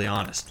perfectly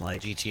honest.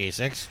 Like, GTA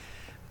 6.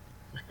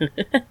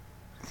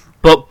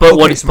 But okay,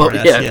 what? smart But,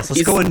 ass, yeah, yes. Let's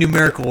he's- go in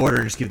numerical order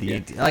and just give the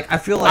 18. Like, I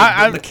feel like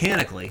I-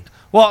 mechanically...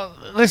 Well,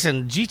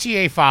 listen,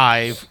 GTA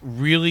 5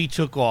 really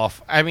took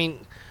off. I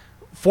mean,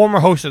 former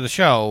host of the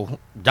show,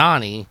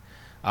 Donnie,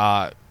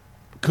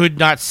 could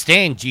not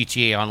stand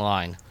GTA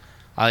Online.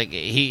 Like,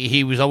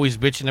 he was always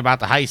bitching about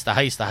the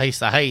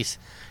heist.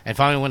 And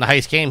finally, when the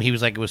heist came, he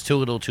was like, it was too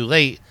little, too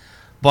late.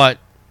 But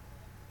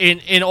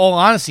in all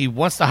honesty,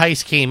 once the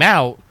heist came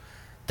out,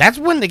 that's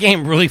when the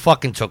game really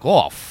fucking took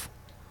off.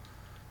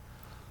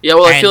 Yeah,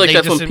 well, I And feel like they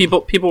that's just when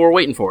didn't- people were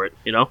waiting for it,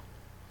 you know.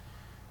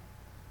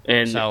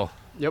 And So,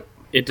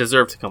 it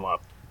deserved to come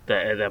up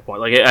at that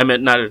point. Like, I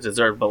meant not it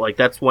deserved, but like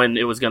that's when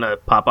it was gonna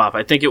pop off.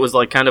 I think it was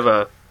like kind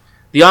of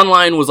the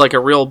online was like a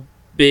real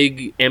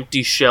big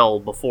empty shell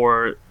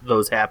before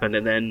those happened,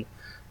 and then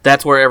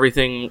that's where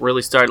everything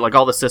really started. Like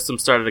all the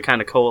systems started to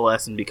kind of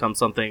coalesce and become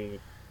something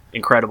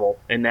incredible.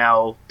 And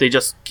now they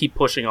just keep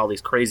pushing all these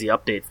crazy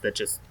updates that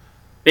just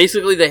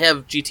basically they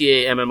have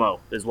GTA MMO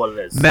is what it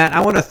is. Matt,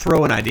 I want to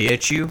throw an idea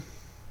at you.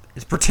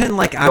 Is pretend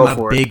like Go I'm a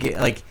for it. big...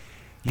 Like,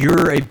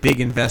 you're a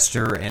big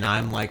investor, and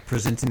I'm, like,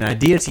 presenting an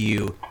idea to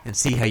you, and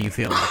see how you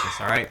feel about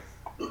this, all right?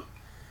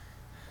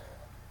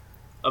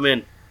 I'm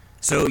in.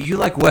 So, you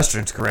like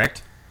Westerns,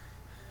 correct?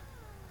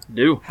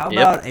 Do. How Yep.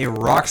 about a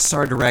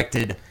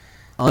Rockstar-directed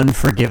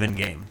Unforgiven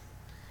game?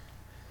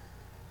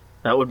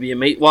 That would be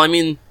amazing. Well, I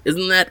mean,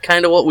 isn't that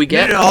kind of what we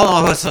get? No, hold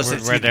on, let's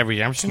Red Dead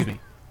Redemption. Excuse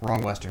me.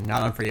 Wrong Western,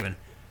 not Unforgiven.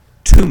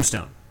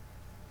 Tombstone.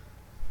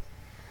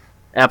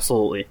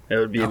 Absolutely, that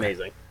would be Okay.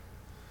 amazing.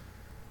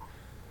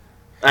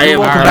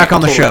 Welcome back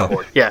on the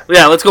show. Yeah,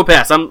 let's go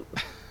past.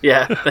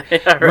 Yeah. All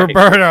right.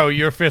 Roberto,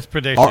 your fifth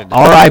prediction.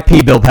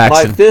 R.I.P. Bill My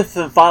Paxton. fifth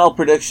and final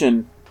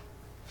prediction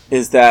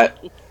is that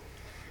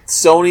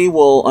Sony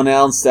will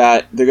announce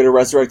that they're going to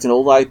resurrect an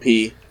old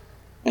IP,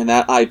 and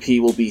that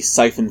IP will be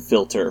Siphon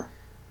Filter.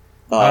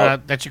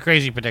 That's your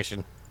crazy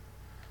prediction.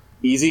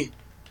 Easy?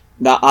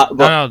 Not,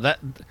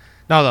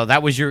 No,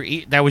 that was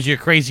your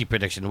crazy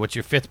prediction. What's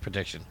your fifth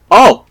prediction?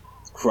 Oh!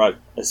 Crud.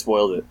 I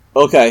spoiled it.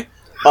 Okay.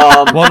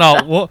 Well,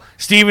 no. Well,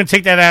 Steven,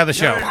 take that out of the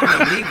show.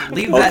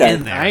 Leave that Okay.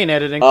 in there. I ain't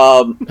editing.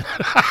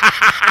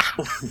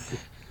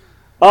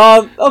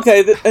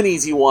 Okay, an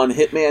easy one.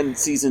 Hitman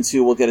Season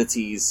 2 will get a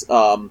tease.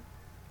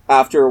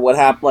 After what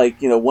happened, like,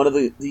 one of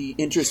the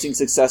interesting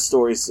success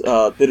stories,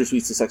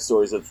 bittersweet success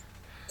stories of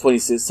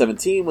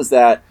 2017 was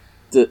that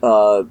the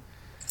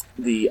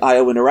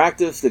IO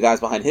Interactive, the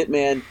guys behind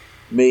Hitman,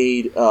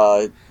 made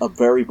a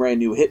very brand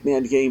new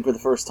Hitman game for the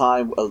first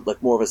time,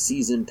 like more of a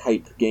season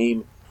type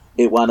game.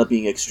 It wound up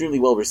being extremely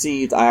well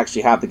received. I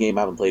actually have the game,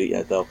 I haven't played it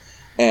yet though.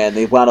 And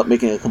they wound up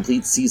making a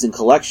complete season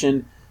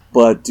collection,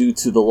 but due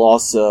to the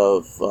loss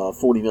of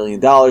 $40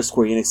 million,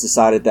 Square Enix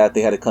decided that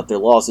they had to cut their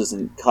losses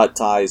and cut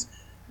ties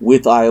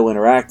with IO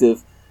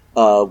Interactive,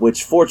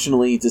 which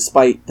fortunately,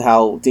 despite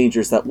how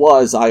dangerous that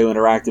was, IO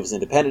Interactive is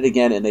independent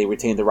again, and they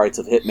retain the rights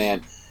of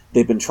Hitman.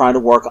 They've been trying to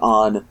work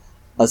on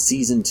a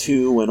Season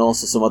 2 and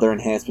also some other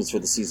enhancements for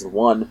the Season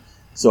 1,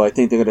 so I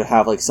think they're going to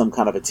have like some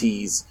kind of a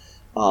tease.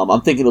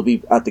 I'm thinking it'll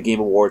be at the Game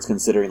Awards,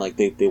 considering like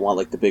they want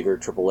like the bigger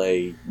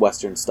AAA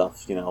Western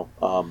stuff,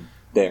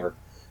 there.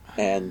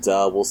 And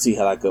we'll see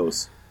how that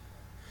goes.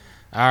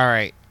 All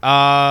right.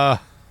 Now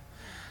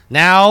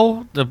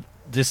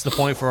this is the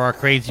point for our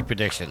crazy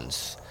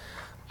predictions.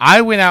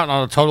 I went out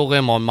on a total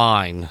limb on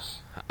mine,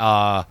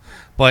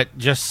 but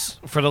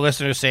just for the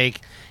listener's sake,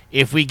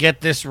 if we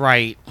get this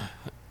right,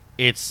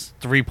 it's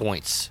 3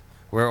 points,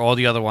 where all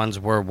the other ones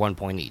were 1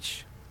 point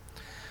each.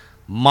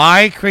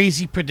 My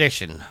crazy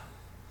prediction: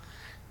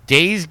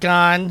 Days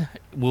Gone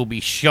will be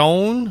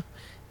shown,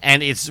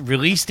 and its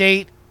release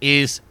date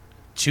is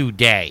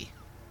today.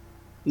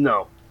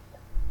 No.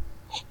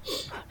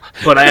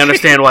 But I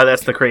understand why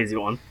that's the crazy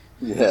one.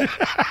 Yeah.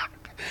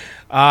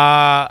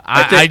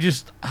 I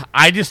just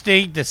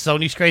think that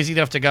Sony's crazy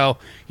enough to go,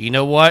 you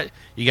know what?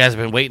 You guys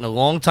have been waiting a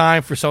long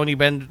time for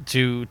Sony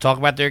to talk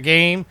about their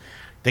game.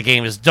 The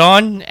game is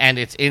done, and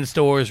it's in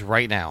stores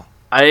right now.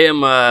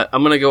 I'm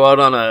going to go out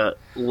on a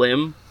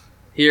limb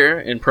here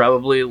and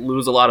probably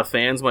lose a lot of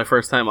fans my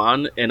first time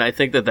on, and I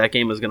think that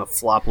game is going to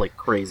flop like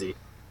crazy.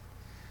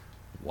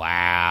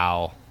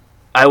 Wow.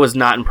 I was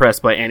not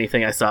impressed by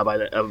anything I saw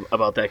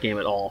about that game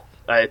at all.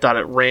 I thought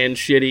it ran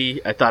shitty.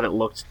 I thought it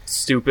looked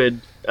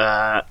stupid.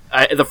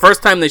 The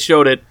first time they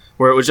showed it,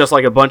 where it was just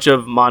like a bunch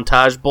of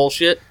montage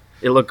bullshit,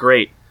 it looked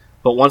great.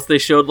 But once they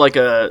showed like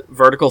a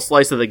vertical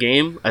slice of the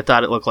game, I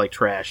thought it looked like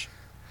trash.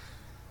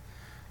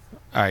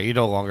 All right, you're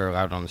no longer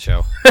allowed on the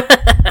show.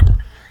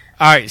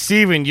 All right,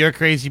 Steven, your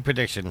crazy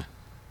prediction.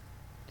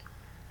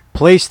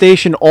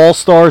 PlayStation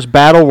All-Stars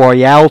Battle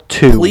Royale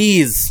 2.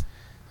 Please.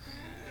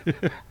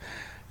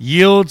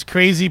 Yield's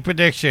crazy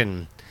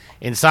prediction: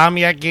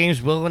 Insomniac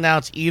Games will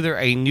announce either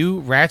a new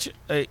Ratchet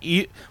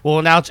and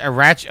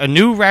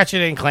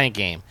Clank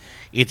game.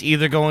 It's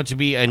either going to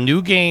be a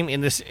new game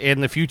in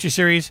the future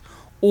series,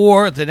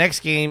 or the next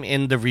game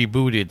in the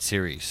rebooted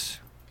series.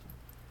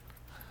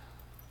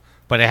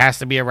 But it has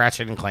to be a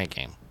Ratchet and Clank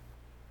game.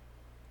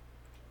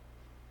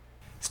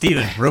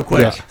 Steven, real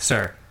quick, Yes.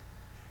 sir.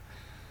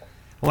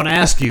 I want to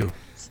ask you,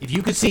 if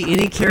you could see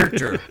any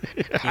character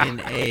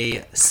in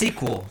a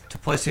sequel to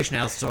PlayStation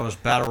All-Stars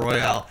Battle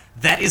Royale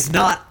that is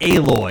not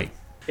Aloy,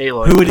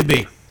 Aloy. who would it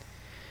be?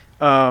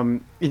 I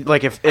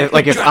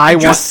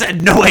just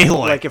said no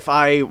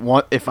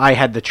Aloy. if I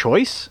had the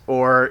choice,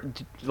 or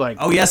like,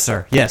 Oh, yes,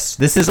 sir. Yes.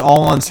 This is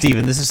all on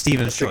Steven. This is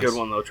Steven's That's a choice. good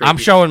one, though, I'm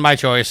Tricky. showing my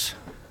choice.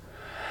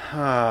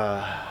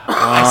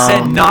 I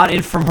said not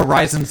in From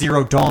Horizon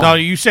Zero Dawn. No,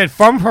 you said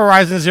from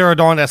Horizon Zero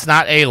Dawn. That's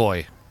not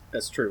Aloy.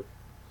 That's true.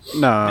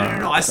 no, I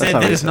that's said not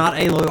what that I is said. not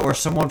Aloy or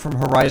someone from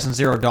Horizon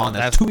Zero Dawn.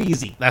 That's too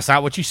easy. That's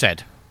not what you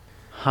said.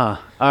 Huh.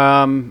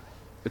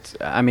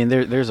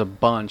 There's a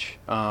bunch.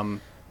 I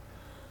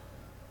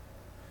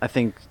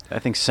think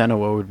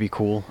Senua would be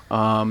cool.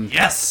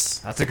 Yes.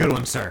 That's a good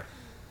one, sir.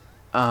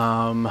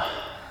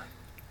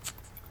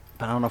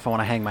 But I don't know if I want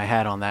to hang my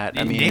hat on that.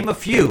 I mean, name a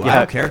few. I yeah.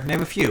 don't care.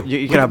 Name a few.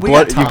 You could have We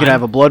got you could time.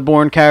 have a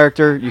Bloodborne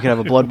character. You could have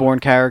a Bloodborne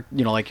character.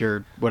 Like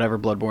your whatever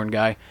Bloodborne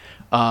guy.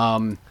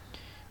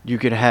 You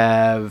could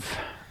have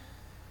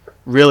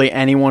really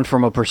anyone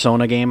from a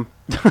Persona game.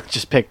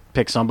 Just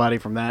pick somebody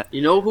from that.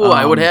 You know who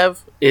I would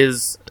have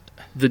is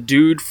the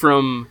dude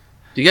from...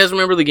 Do you guys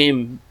remember the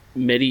game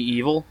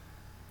Medieval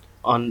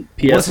on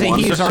PS1? Wasn't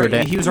he? He was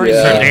already. He was already.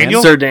 Yeah. Sir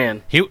Daniel? Sir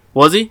Dan. He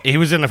Was he?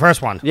 was in the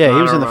first one. Yeah, he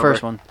I was don't in the remember.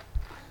 first one.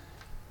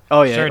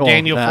 Oh yeah, Sir well,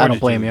 Daniel I don't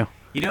blame Fortitude.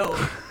 you. You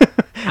know,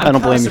 I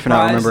don't blame you for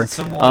not surprised remembering. that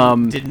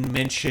Someone didn't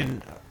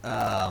mention.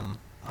 Oh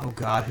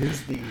God,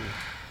 who's the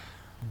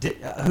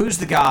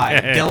guy?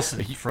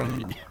 Delson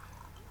from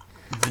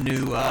the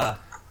new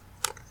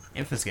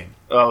Infamous game.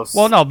 Oh,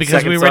 Well, no, because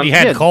Second we already Son?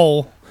 had Yeah.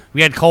 Cole.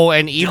 We had Cole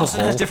and Evil Delson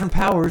Cole. has different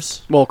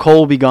powers. Well, Cole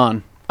will be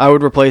gone. I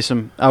would replace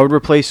him. I would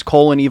replace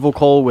Cole and Evil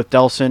Cole with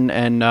Delson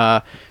and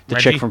the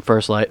Reggie? chick from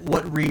First Light.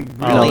 What really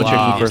no, the chick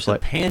from is First the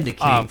Light. Panda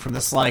King from the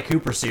Sly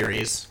Cooper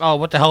series? Oh,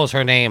 what the hell is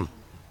her name?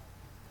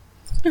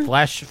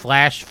 Flash.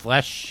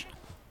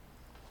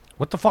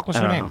 What the fuck was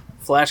her I don't name? know.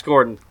 Flash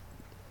Gordon.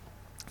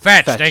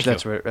 Fetch. Fetch, Thank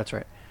that's you. right. That's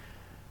right.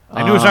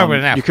 I knew it started with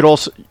an F.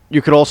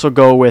 You could also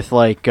go with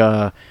like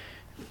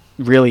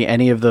really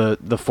any of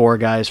the four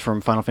guys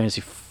from Final Fantasy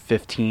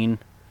 15.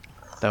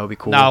 That would be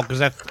cool. No, because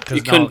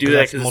You couldn't do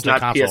that because it's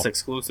not PS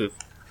exclusive.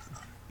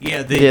 Yeah,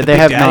 Yeah, the they Big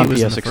have Daddy was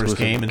in non-PS the first exclusive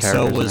game, and so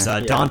characters in was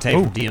there. Dante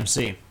Ooh. from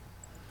DMC.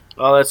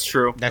 Oh, that's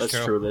true. That's That's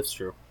true. true. That's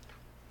true.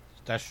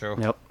 That's true.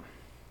 Yep.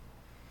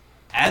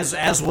 As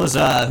was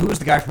who was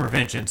the guy from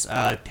Revengeance?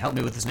 Help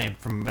me with his name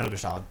from Metal Gear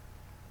Solid.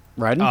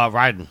 Raiden?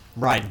 Raiden.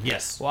 Raiden,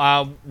 yes.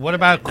 What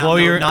about No,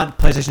 Chloe? not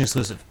PlayStation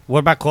exclusive. What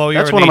about Chloe?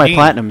 That's or one of my Nadine?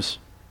 platinums.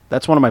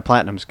 That's one of my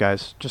platinums,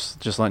 guys.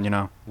 Just letting you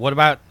know. What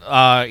about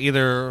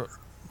either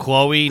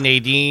Chloe,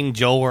 Nadine,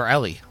 Joel, or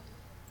Ellie?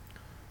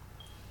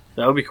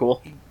 That would be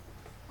cool.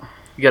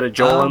 You got a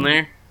Joel in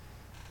there?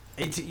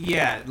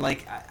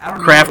 Like I don't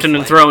know. Crafting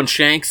and throwing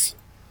shanks.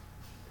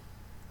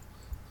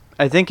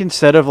 I think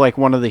instead of like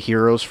one of the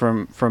heroes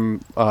from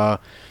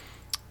what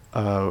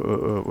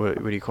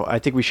do you call it? I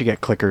think we should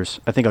get clickers.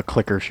 I think a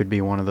clicker should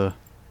be one of the.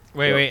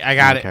 Wait, I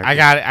got it.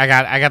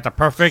 I got the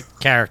perfect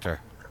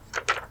character.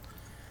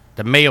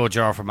 The mayo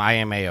jar from I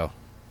Am Mayo.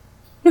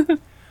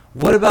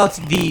 What about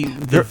the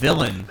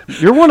villain?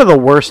 You're one of the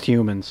worst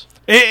humans.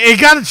 It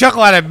got a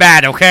chuckle out of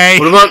Matt, okay?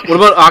 What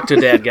about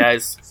Octodad,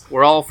 guys?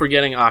 We're all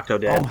forgetting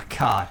Octodad. Oh my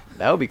god.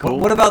 That would be cool.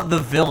 What about the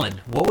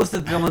villain? What was the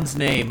villain's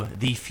name?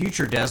 The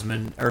future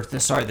Desmond,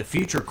 the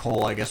future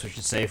Cole, I guess we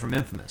should say, from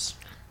Infamous.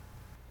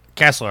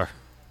 Kessler.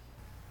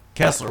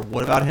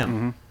 What about him?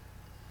 Mm-hmm.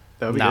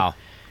 That would be No.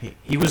 good.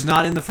 He was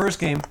not in the first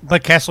game.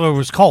 But Kessler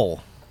was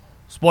Cole.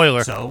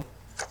 Spoiler. So?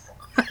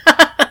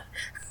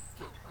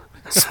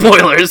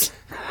 Spoilers.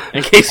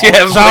 In case you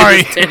haven't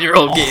Sorry. played this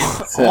 10-year-old game.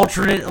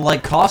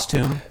 Alternate,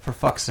 costume, for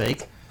fuck's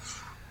sake.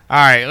 All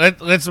right,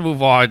 let's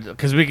move on,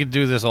 because we could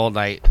do this all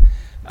night.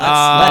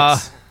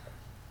 Let's.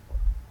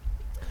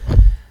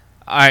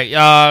 All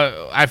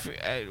right,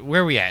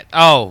 where are we at?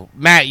 Oh,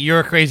 Matt,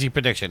 your crazy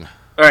prediction.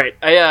 All right,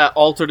 I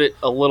altered it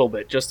a little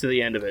bit, just to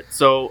the end of it.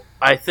 So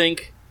I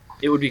think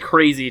it would be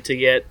crazy to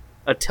get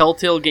a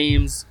Telltale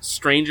Games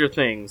Stranger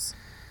Things,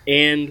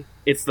 and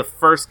it's the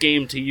first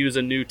game to use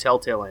a new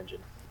Telltale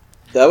engine.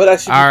 That would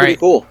actually be All pretty right.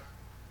 cool.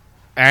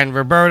 And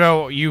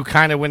Roberto, you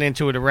kind of went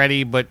into it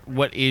already, but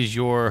what is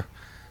your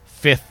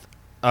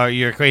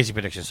your crazy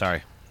prediction?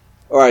 Sorry.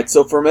 All right,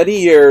 so for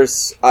many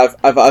years,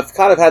 I've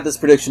kind of had this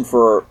prediction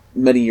for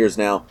many years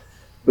now,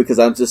 because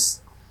I'm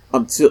just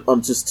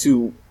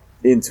too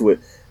into it.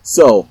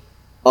 So,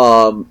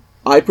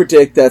 I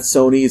predict that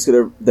Sony is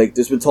gonna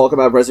there's been talk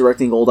about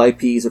resurrecting old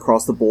IPs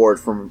across the board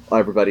from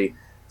everybody.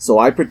 So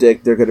I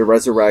predict they're gonna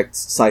resurrect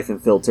Siphon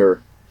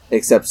Filter,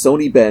 except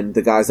Sony Bend,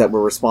 the guys that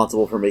were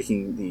responsible for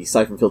making the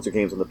Siphon Filter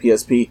games on the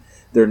PSP,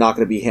 they're not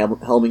gonna be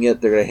helming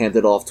it. They're gonna hand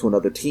it off to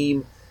another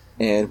team,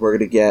 and we're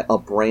gonna get a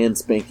brand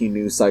spanking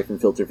new Siphon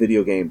Filter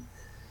video game.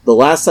 The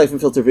last Siphon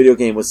Filter video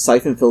game was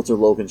Siphon Filter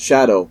Logan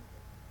Shadow.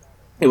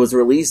 It was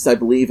released, I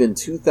believe, in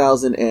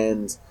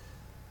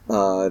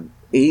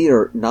 2008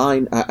 or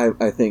 9,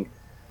 I think,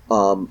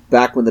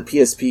 back when the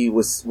PSP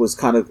was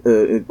kind of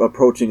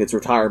approaching its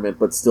retirement,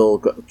 but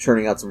still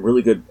churning out some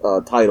really good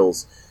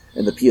titles,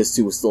 and the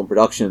PS2 was still in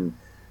production.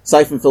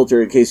 Siphon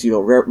Filter, in case you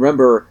don't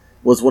remember,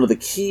 was one of the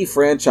key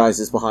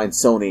franchises behind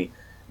Sony.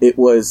 It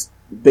was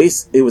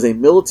a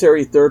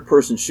military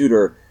third-person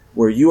shooter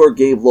where you are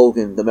Gabe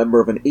Logan, the member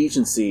of an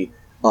agency,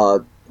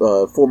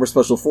 former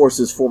Special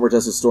Forces, former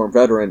Desert Storm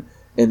veteran,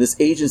 and this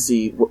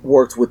agency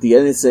worked with the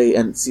NSA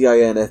and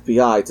CIA and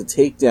FBI to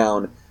take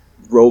down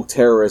rogue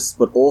terrorists,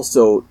 but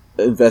also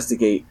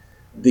investigate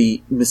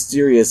the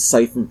mysterious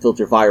Siphon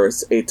Filter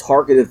virus, a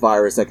targeted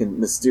virus that can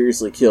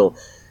mysteriously kill.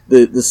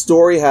 The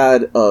story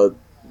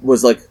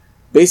was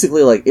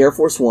basically like Air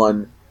Force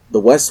One,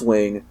 The West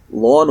Wing,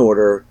 Law and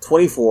Order,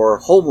 24,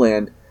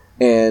 Homeland,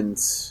 and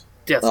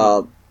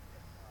John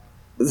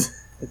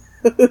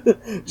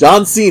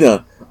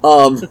Cena.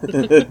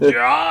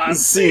 John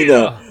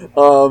Cena.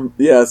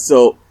 Yeah,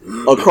 so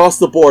across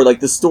the board,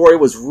 the story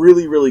was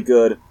really, really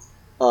good.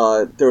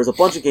 There was a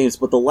bunch of games,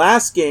 but the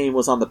last game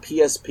was on the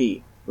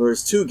PSP. There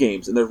was 2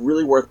 games, and they're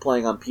really worth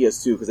playing on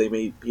PS2 because they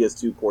made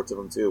PS2 ports of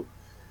them too.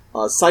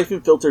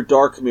 Siphon Filter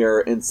Dark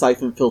Mirror and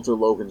Siphon Filter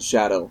Logan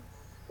Shadow.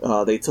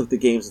 They took the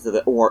games into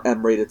the more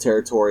M-rated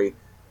territory.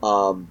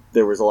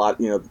 There was a lot,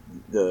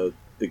 the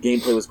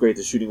gameplay was great,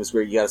 the shooting was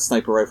great. You got a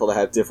sniper rifle that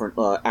had different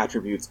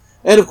attributes.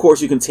 And of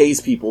course you can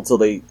tase people till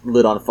they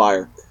lit on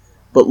fire.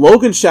 But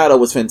Logan Shadow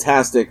was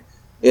fantastic.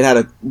 It had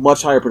a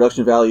much higher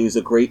production values,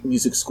 a great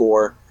music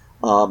score.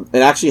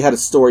 It actually had a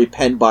story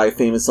penned by a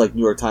famous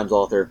New York Times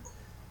author.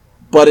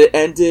 But it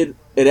ended,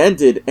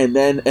 and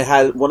then it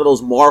had one of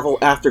those Marvel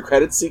after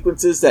credits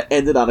sequences that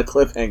ended on a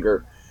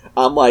cliffhanger.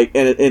 I'm like,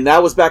 and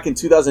that was back in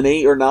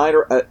 2008 or 9,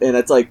 and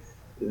it's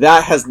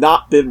that has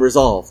not been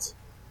resolved.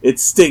 It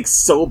stinks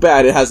so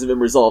bad it hasn't been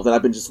resolved, and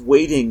I've been just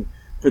waiting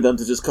for them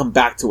to just come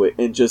back to it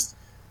and just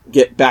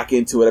get back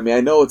into it. I mean,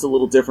 I know it's a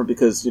little different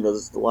because,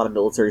 there's a lot of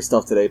military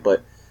stuff today,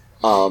 but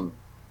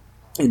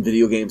in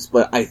video games,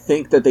 but I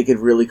think that they could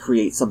really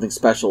create something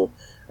special,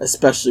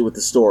 especially with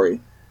the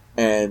story.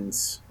 And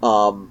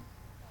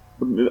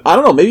I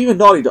don't know, maybe even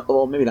Naughty Dog.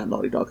 Well, maybe not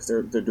Naughty Dog because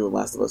they're doing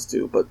Last of Us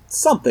 2, but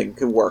something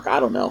could work.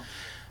 I don't know.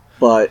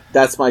 But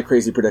that's my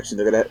crazy prediction.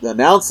 They're going to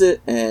announce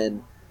it,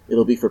 and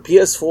it'll be for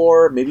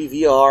PS4, maybe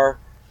VR,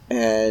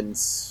 and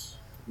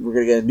we're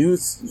going to get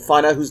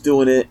find out who's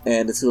doing it,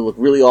 and it's going to look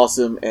really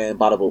awesome, and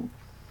bada boom.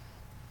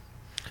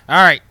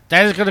 All right,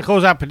 that is going to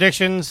close out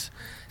predictions.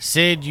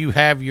 Sid, you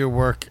have your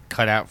work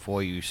cut out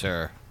for you,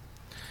 sir.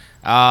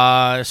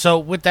 So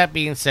with that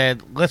being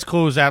said, let's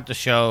close out the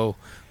show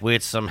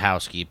with some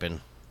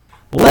housekeeping.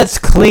 Let's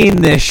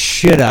clean this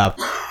shit up.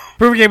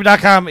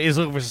 ProvenGamer.com is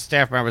looking for some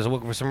staff members,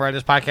 looking for some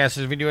writers,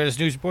 podcasters, video editors,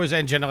 news reporters,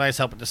 and generalized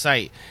help with the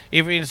site.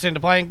 If you're interested in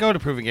applying, go to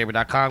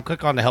ProvenGamer.com,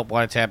 click on the Help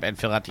Wanted tab, and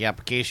fill out the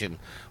application.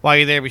 While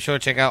you're there, be sure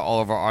to check out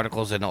all of our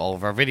articles and all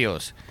of our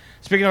videos.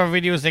 Speaking of our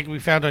videos, they can be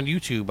found on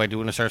YouTube by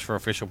doing a search for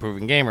Official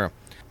Proven Gamer.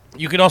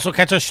 You can also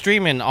catch us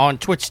streaming on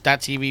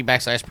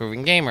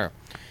twitch.tv/Proven Gamer.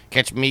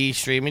 Catch me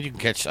streaming. You can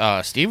catch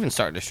Steven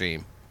starting to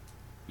stream.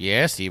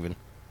 Yeah, Steven.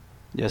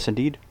 Yes,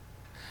 indeed.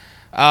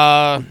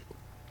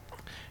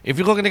 If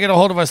you're looking to get a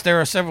hold of us,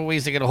 there are several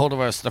ways to get a hold of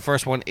us. The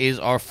first one is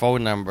our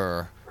phone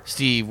number.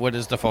 Steve, what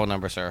is the phone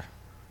number, sir?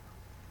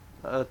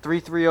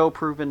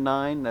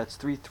 330-PROVEN-9. That's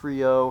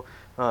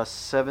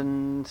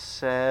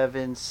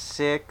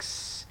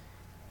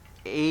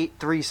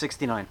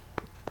 330-776-8369.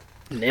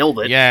 Nailed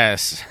it.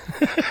 Yes.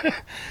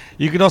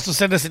 You can also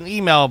send us an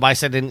email by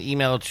sending an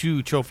email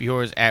to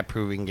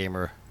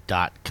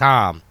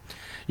trophyhorrors@provengamer.com.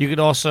 You can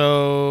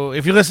also,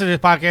 if you listen to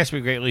this podcast,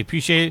 we greatly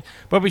appreciate it.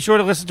 But be sure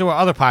to listen to our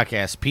other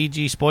podcasts,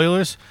 PG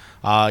Spoilers.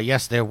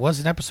 Yes, there was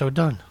an episode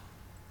done.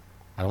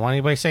 I don't want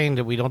anybody saying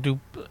that we don't do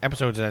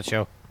episodes of that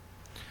show.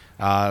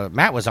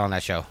 Matt was on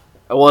that show.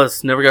 I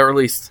was. Never got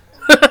released.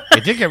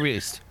 It did get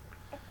released.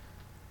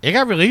 It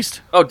got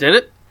released. Oh, did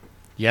it?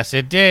 Yes,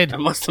 it did. I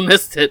must have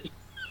missed it.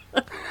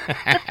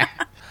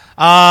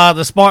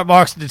 The Smart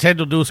Marks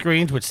Nintendo Dual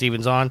Screens, which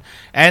Steven's on,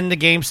 and the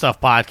Game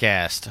Stuff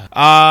Podcast.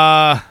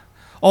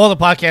 All the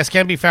podcasts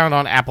can be found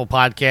on Apple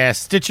Podcasts,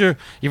 Stitcher,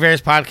 your various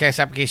podcast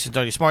applications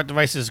on your smart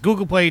devices,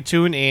 Google Play,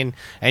 TuneIn,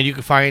 and you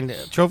can find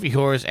Trophy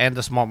Horrors and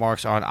the Smart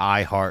Marks on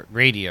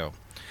iHeartRadio.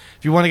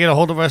 If you want to get a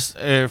hold of us,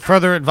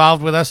 further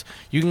involved with us,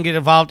 you can get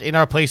involved in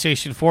our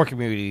PlayStation 4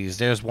 communities.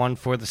 There's one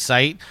for the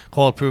site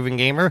called Proven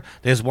Gamer.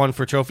 There's one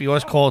for Trophy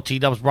Horrors called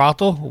T-Dubs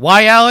Brothel.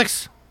 Why,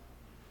 Alex?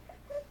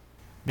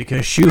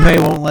 Because Shuhei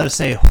won't let us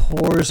say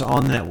whores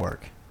on the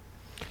network.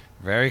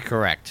 Very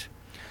correct.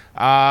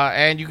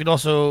 And you can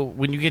also,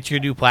 when you get your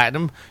new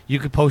Platinum, you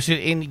can post it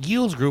in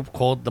Gil's group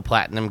called the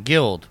Platinum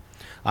Guild.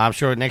 I'm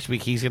sure next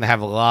week he's going to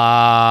have a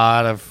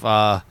lot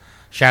of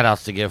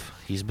shout-outs to give.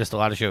 He's missed a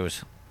lot of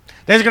shows.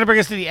 That's going to bring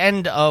us to the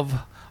end of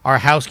our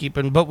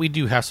housekeeping, but we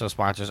do have some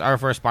sponsors. Our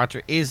first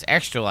sponsor is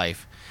Extra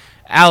Life.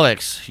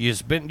 Alex,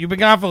 you've been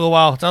gone for a little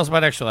while. Tell us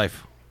about Extra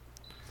Life.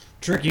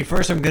 Tricky,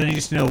 first I'm going to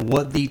need to know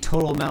what the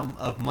total amount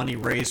of money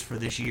raised for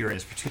this year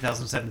is for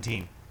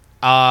 2017.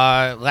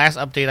 Last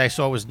update I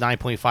saw was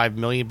 9.5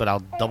 million, but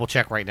I'll double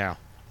check right now.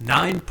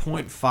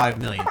 9.5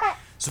 million.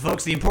 So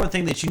folks, the important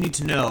thing that you need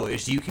to know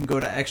is you can go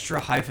to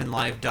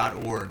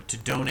extra-life.org to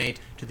donate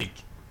to the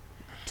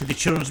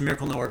Children's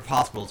Miracle Network of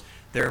Hospitals.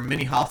 There are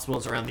many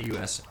hospitals around the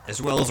U.S.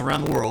 as well as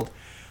around the world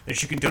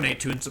that you can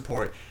donate to and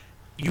support.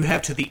 You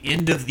have to the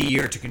end of the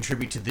year to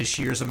contribute to this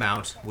year's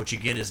amount, which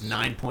again is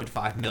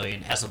 9.5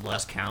 million as of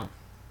last count.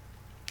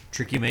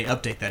 Tricky may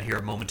update that here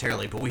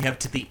momentarily, but we have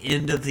to the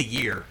end of the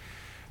year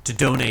to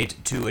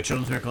donate to a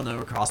Children's Miracle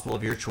Network hospital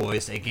of your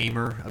choice, a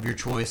gamer of your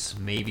choice,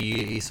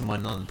 maybe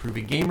someone on the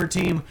Proven Gamer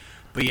team.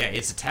 But yeah,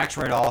 it's a tax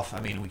write-off.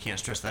 I mean, we can't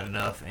stress that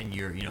enough. And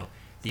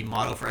the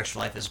motto for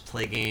Extra Life is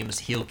play games,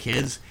 heal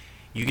kids.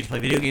 You get to play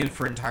video games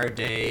for an entire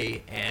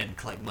day and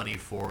collect money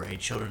for a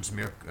Children's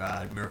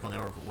Miracle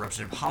Network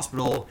representative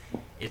hospital.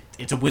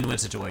 It's a win-win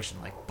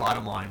situation. Like,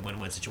 bottom line,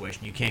 win-win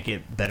situation. You can't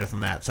get better than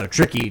that. So,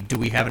 Tricky, do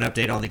we have an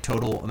update on the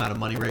total amount of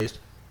money raised?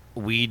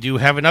 We do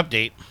have an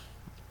update.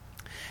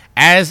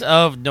 As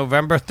of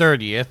November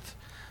 30th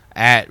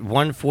at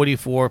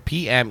 1:44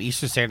 p.m.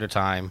 Eastern Standard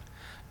Time,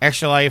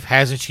 Extra Life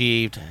has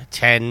achieved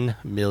 $10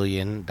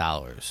 million.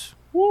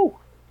 Woo!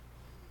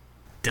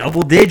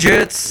 Double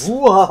digits!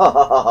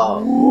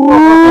 Wow.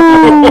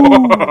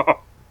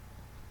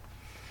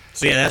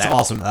 So yeah, that's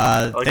awesome.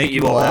 Thank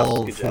you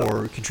all Good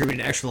for contributing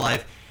to Extra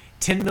Life.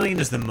 $10 million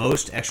is the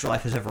most Extra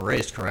Life has ever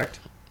raised,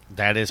 correct?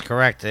 That is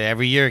correct.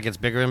 Every year it gets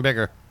bigger and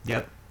bigger.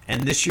 Yep.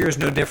 And this year is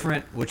no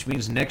different, which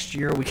means next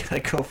year we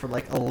gotta go for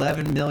like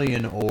 11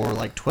 million or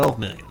like 12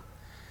 million.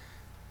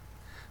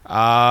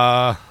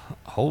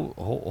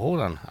 Hold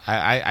on.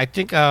 I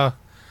think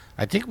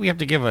we have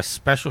to give a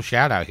special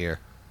shout out here.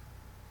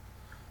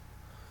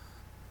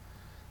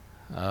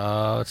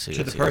 Let's see.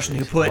 To the person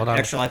who put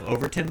Extra Life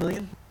over 10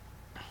 million?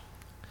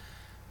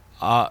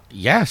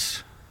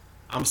 Yes.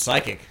 I'm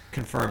psychic.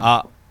 Confirmed.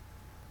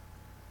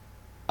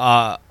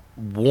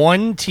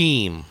 One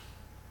team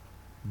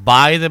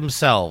by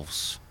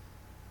themselves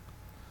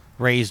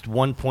raised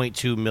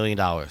 $1.2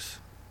 million.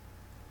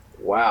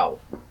 Wow.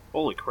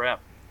 Holy crap.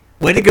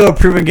 Way to go,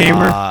 Proven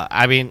Gamer.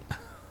 I mean,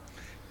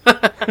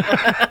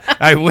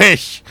 I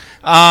wish.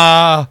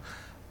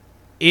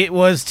 It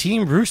was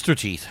Team Rooster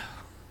Teeth.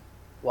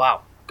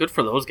 Wow. Good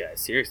for those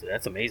guys. Seriously,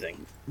 that's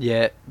amazing.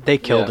 Yeah, they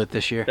killed it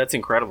this year. That's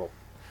incredible.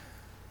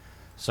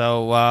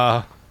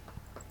 So,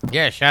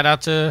 yeah, shout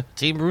out to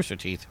Team Rooster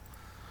Teeth.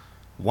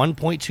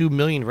 1.2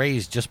 million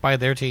raised just by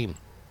their team.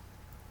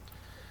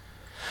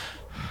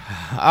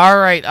 All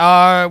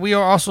right, we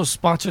are also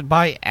sponsored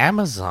by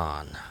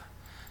Amazon.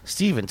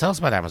 Steven, tell us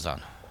about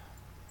Amazon.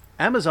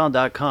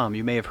 Amazon.com,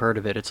 you may have heard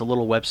of it. It's a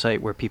little website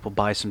where people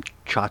buy some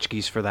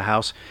tchotchkes for the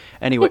house.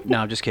 Anyway, no,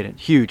 I'm just kidding.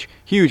 Huge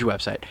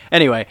website.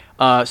 Anyway,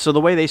 So the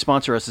way they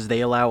sponsor us is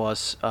they allow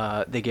us,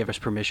 they give us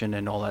permission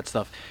and all that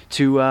stuff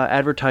to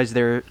advertise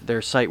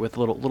their site with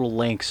little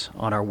links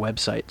on our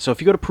website. So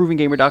if you go to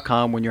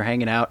provengamer.com when you're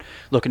hanging out,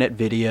 looking at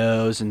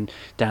videos and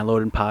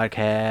downloading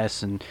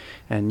podcasts and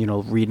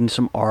reading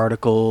some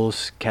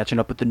articles, catching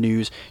up with the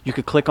news, you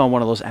could click on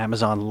one of those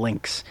Amazon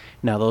links.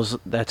 Now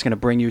that's going to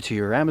bring you to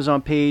your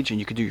Amazon page, and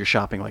you can do your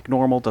shopping like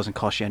normal. Doesn't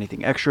cost you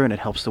anything extra, and it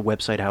helps the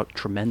website out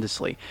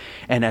tremendously.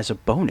 And as a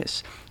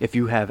bonus, if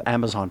you have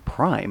Amazon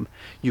Prime,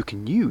 you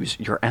can use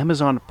your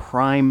Amazon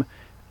Prime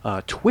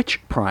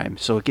Twitch Prime.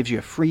 So it gives you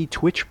a free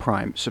Twitch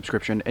Prime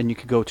subscription, and you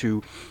could go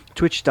to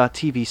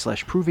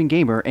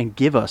twitch.tv/provinggamer and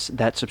give us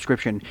that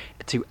subscription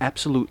at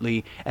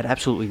absolutely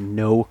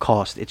no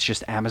cost. It's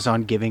just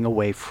Amazon giving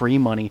away free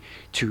money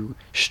to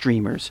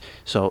streamers.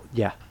 So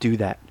yeah, do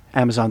that.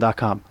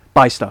 Amazon.com.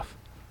 Buy stuff.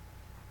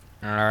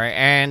 All right,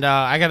 and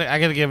I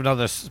gotta give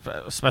another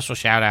special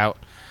shout out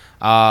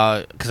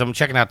because I'm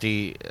checking out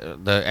the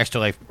Extra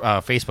Life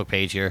Facebook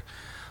page here.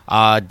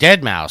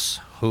 Dead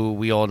Mouse, who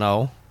we all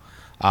know,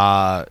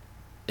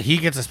 he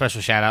gets a special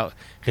shout out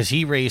because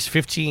he raised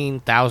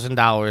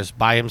 $15,000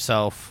 by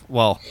himself.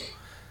 Well,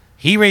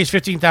 he raised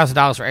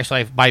 $15,000 for Extra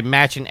Life by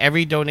matching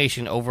every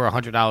donation over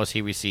 $100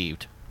 he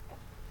received.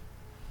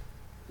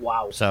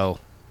 Wow! So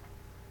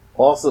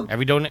Awesome.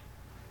 every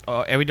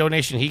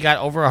donation he got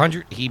over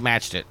 100, he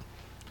matched it.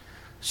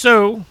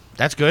 So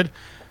that's good.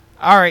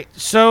 All right.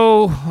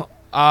 So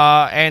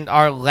and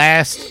our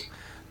last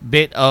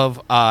bit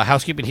of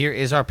housekeeping here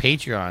is our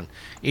Patreon.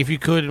 If you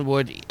could and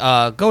would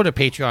go to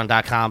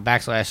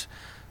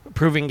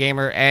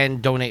patreon.com/provinggamer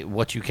and donate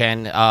what you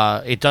can.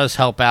 It does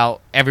help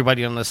out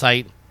everybody on the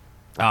site.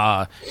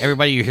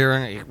 Everybody you're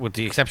hearing, with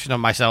the exception of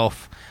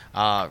myself,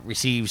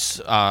 receives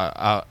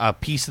a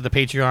piece of the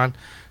Patreon.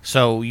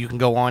 So you can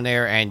go on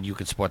there and you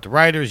can support the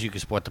writers, you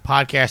can support the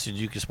podcasters,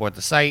 you can support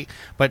the site.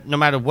 But no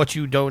matter what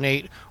you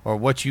donate or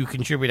what you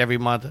contribute every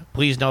month,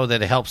 please know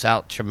that it helps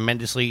out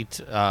tremendously,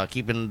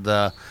 keeping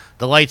the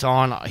lights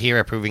on here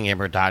at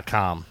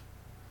provinggamer.com.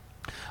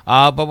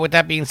 But with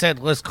that being said,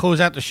 let's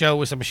close out the show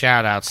with some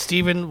shout-outs.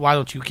 Steven, why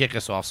don't you kick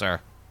us off, sir?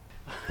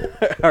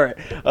 All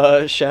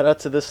right. Shout out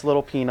to this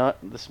little peanut.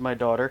 This is my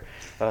daughter,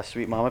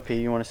 Sweet Mama P.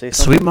 You want to say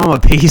something? Sweet Mama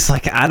P's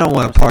like, I don't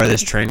want a part of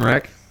this train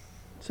wreck.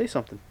 Say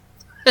something.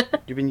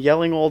 You've been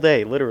yelling all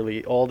day,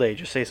 literally all day.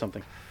 Just say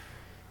something.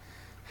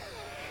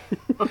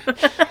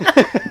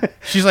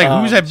 She's like,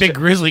 who's that big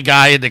grizzly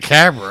guy in the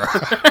camera?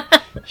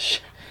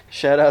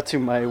 Shout out to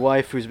my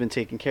wife who's been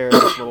taking care of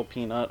this little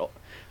peanut.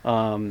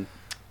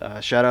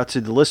 Shout out to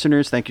the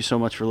listeners. Thank you so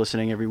much for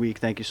listening every week.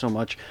 Thank you so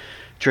much,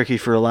 Tricky,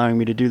 for allowing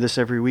me to do this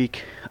every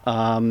week.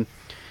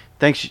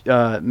 Thanks,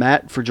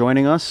 Matt, for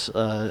joining us.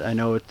 I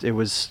know it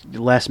was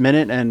last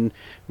minute, and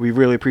we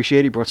really appreciate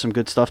it. You brought some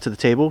good stuff to the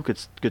table.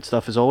 Good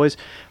stuff as always.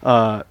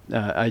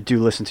 I do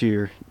listen to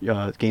your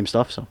game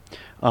stuff. So,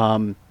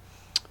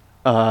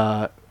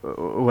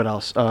 what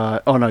else?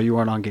 Oh no, you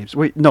weren't on games.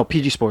 Wait, no,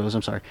 PG spoilers.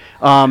 I'm sorry.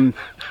 I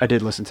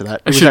did listen to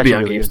that. I should be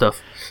on game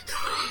stuff.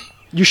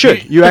 You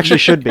should. You actually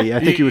should be. I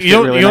think you would fit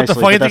really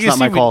nicely. But that's not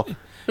my call.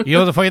 You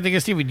know the funny thing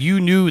is, Steven, you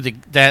knew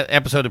that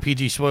episode of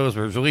PG Spoilers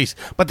was released,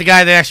 but the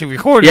guy that actually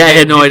recorded I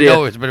had no idea.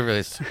 Know it's been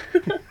released.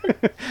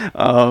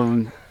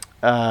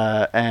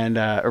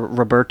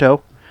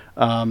 Roberto,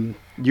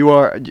 you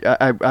are.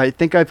 I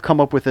think I've come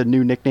up with a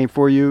new nickname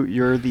for you.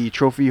 You're the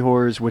Trophy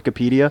Whores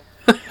Wikipedia,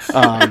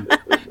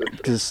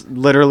 because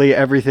literally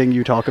everything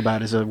you talk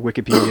about is a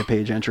Wikipedia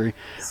page entry.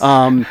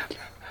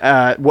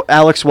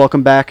 Alex,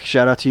 welcome back.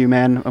 Shout out to you,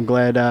 man. I'm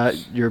glad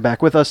you're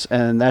back with us,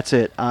 and that's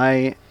it.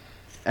 I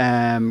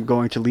am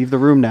going to leave the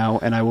room now,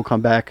 and I will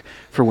come back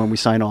for when we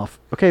sign off.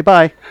 Okay,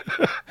 bye.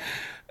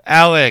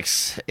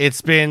 Alex,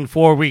 it's been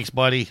 4 weeks,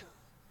 buddy.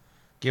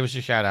 Give us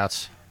your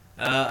shout-outs.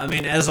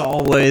 As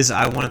always,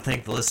 I want to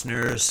thank the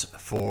listeners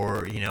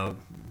for,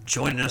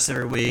 joining us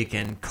every week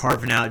and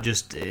carving out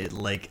just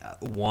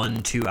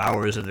 1-2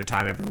 hours of their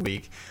time every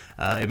week.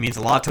 It means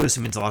a lot to us. It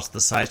means a lot to the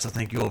site, so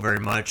thank you all very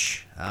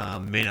much.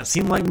 It may not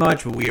seem like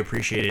much, but we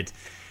appreciate it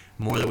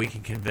more than we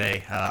can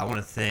convey. I want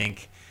to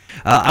thank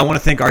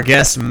our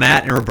guests,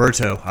 Matt and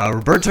Roberto.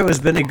 Roberto has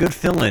been a good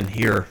fill-in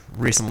here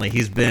recently.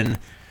 He's been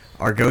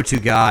our go-to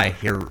guy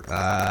here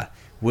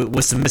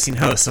with some missing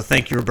hosts. So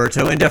thank you,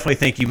 Roberto, and definitely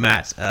thank you,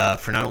 Matt,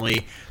 for not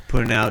only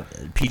putting out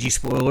PG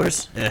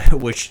Spoilers,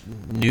 which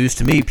news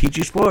to me,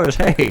 PG Spoilers,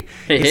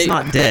 it's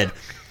not dead.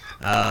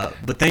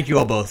 But thank you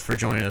all both for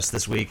joining us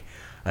this week.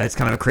 It's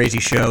kind of a crazy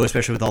show,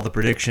 especially with all the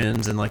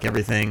predictions and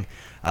everything.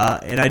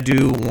 And I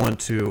do want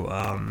to...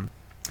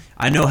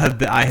 I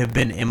have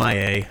been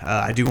MIA.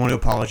 I do want to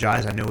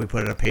apologize. I know we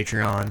put it on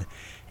Patreon,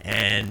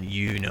 and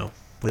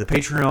with a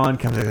Patreon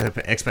comes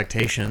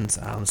expectations.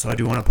 So I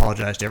do want to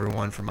apologize to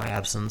everyone for my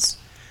absence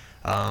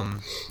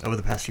over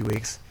the past few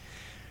weeks.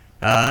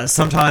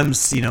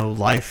 Sometimes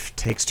life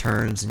takes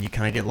turns, and you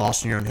kind of get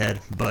lost in your own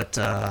head. But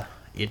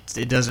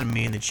it doesn't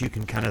mean that you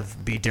can kind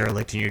of be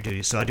derelict in your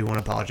duties. So I do want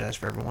to apologize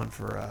for everyone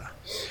for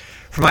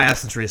my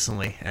absence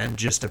recently, and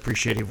just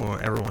appreciate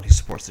everyone who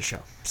supports the show.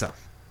 So.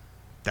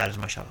 That is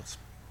my shoutouts.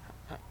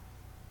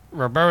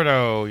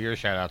 Roberto, your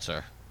shout out,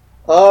 sir.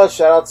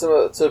 Shout out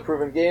to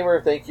Proven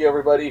Gamer. Thank you,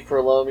 everybody, for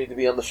allowing me to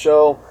be on the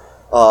show.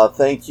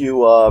 Thank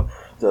you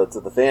to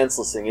the fans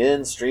listening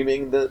in,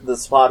 streaming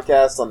this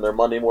podcast on their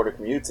Monday morning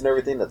commutes and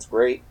everything. That's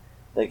great.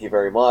 Thank you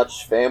very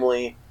much.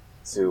 Family,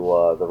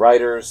 to the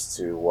writers,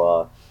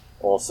 to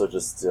also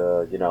just,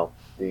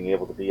 being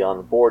able to be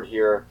on board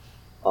here.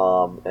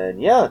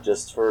 And yeah,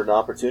 just for an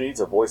opportunity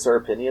to voice our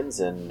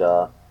opinions and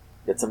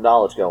get some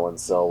knowledge going.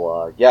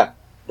 So,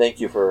 thank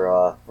you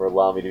for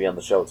allowing me to be on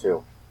the show,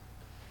 too.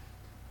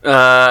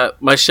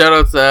 My shout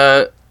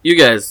outs, you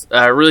guys,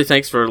 really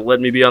thanks for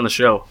letting me be on the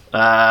show.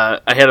 I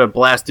had a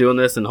blast doing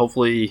this, and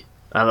hopefully,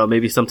 I don't know,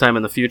 maybe sometime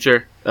in the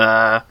future,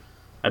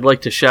 I'd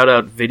like to shout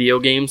out video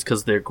games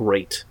because they're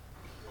great.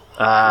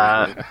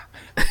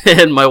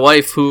 And my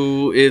wife,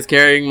 who is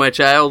carrying my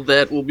child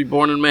that will be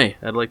born in May,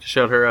 I'd like to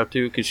shout her out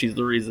too because she's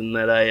the reason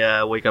that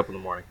I wake up in the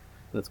morning.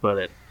 That's about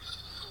it.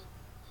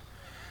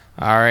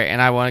 All right,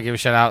 and I want to give a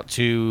shout out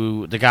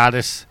to the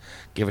goddess.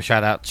 Give a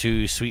shout out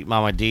to Sweet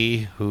Mama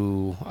D,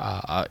 who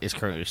is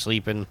currently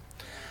sleeping.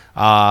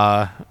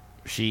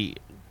 She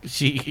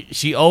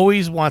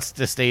always wants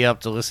to stay up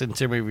to listen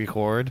to me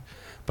record,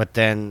 but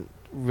then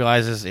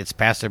realizes it's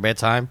past her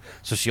bedtime,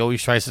 so she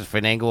always tries to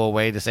finagle a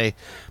way to say,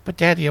 "But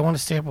Daddy, I want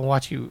to stay up and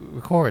watch you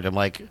record." I'm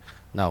like,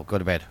 "No, go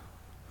to bed."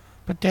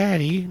 "But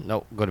Daddy,"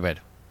 "No, go to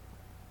bed."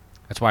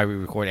 That's why we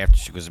record after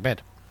she goes to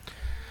bed.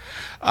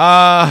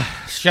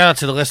 Shout out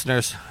to the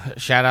listeners.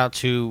 Shout out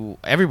to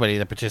everybody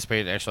that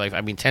participated in Extra Life.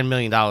 I mean, $10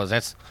 million.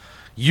 That's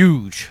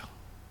huge.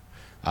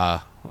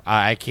 I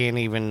can't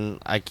even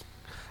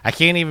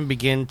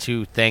begin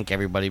to thank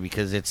everybody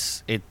because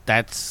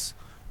that's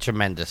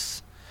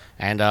tremendous.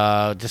 And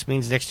just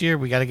means next year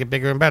we got to get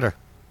bigger and better.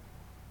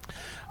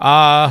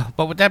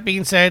 But with that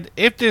being said,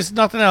 if there's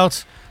nothing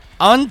else,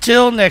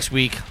 until next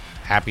week,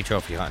 happy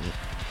trophy hunting.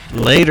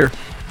 Later.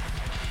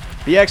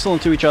 Be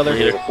excellent to each other.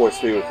 May the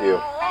force be with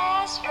you.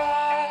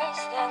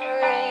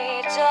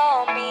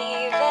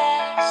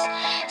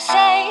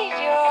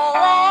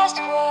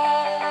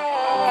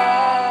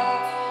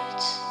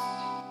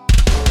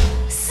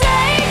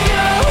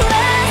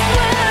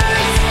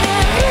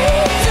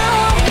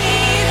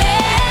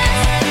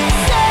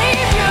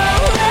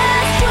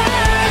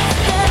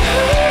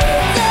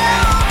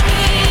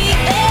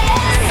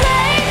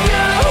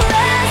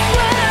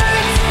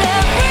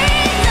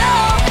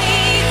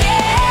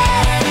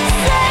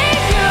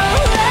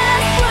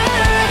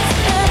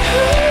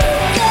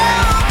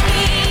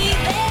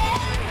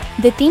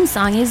 The theme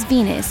song is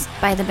Venus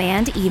by the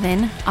band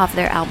Even off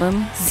their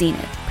album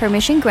Zenith.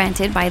 Permission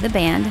granted by the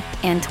band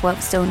and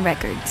 12 Stone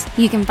Records.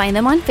 You can find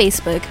them on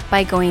Facebook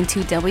by going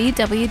to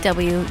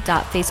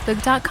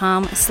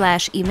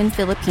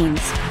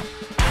www.facebook.com/evenphilippines.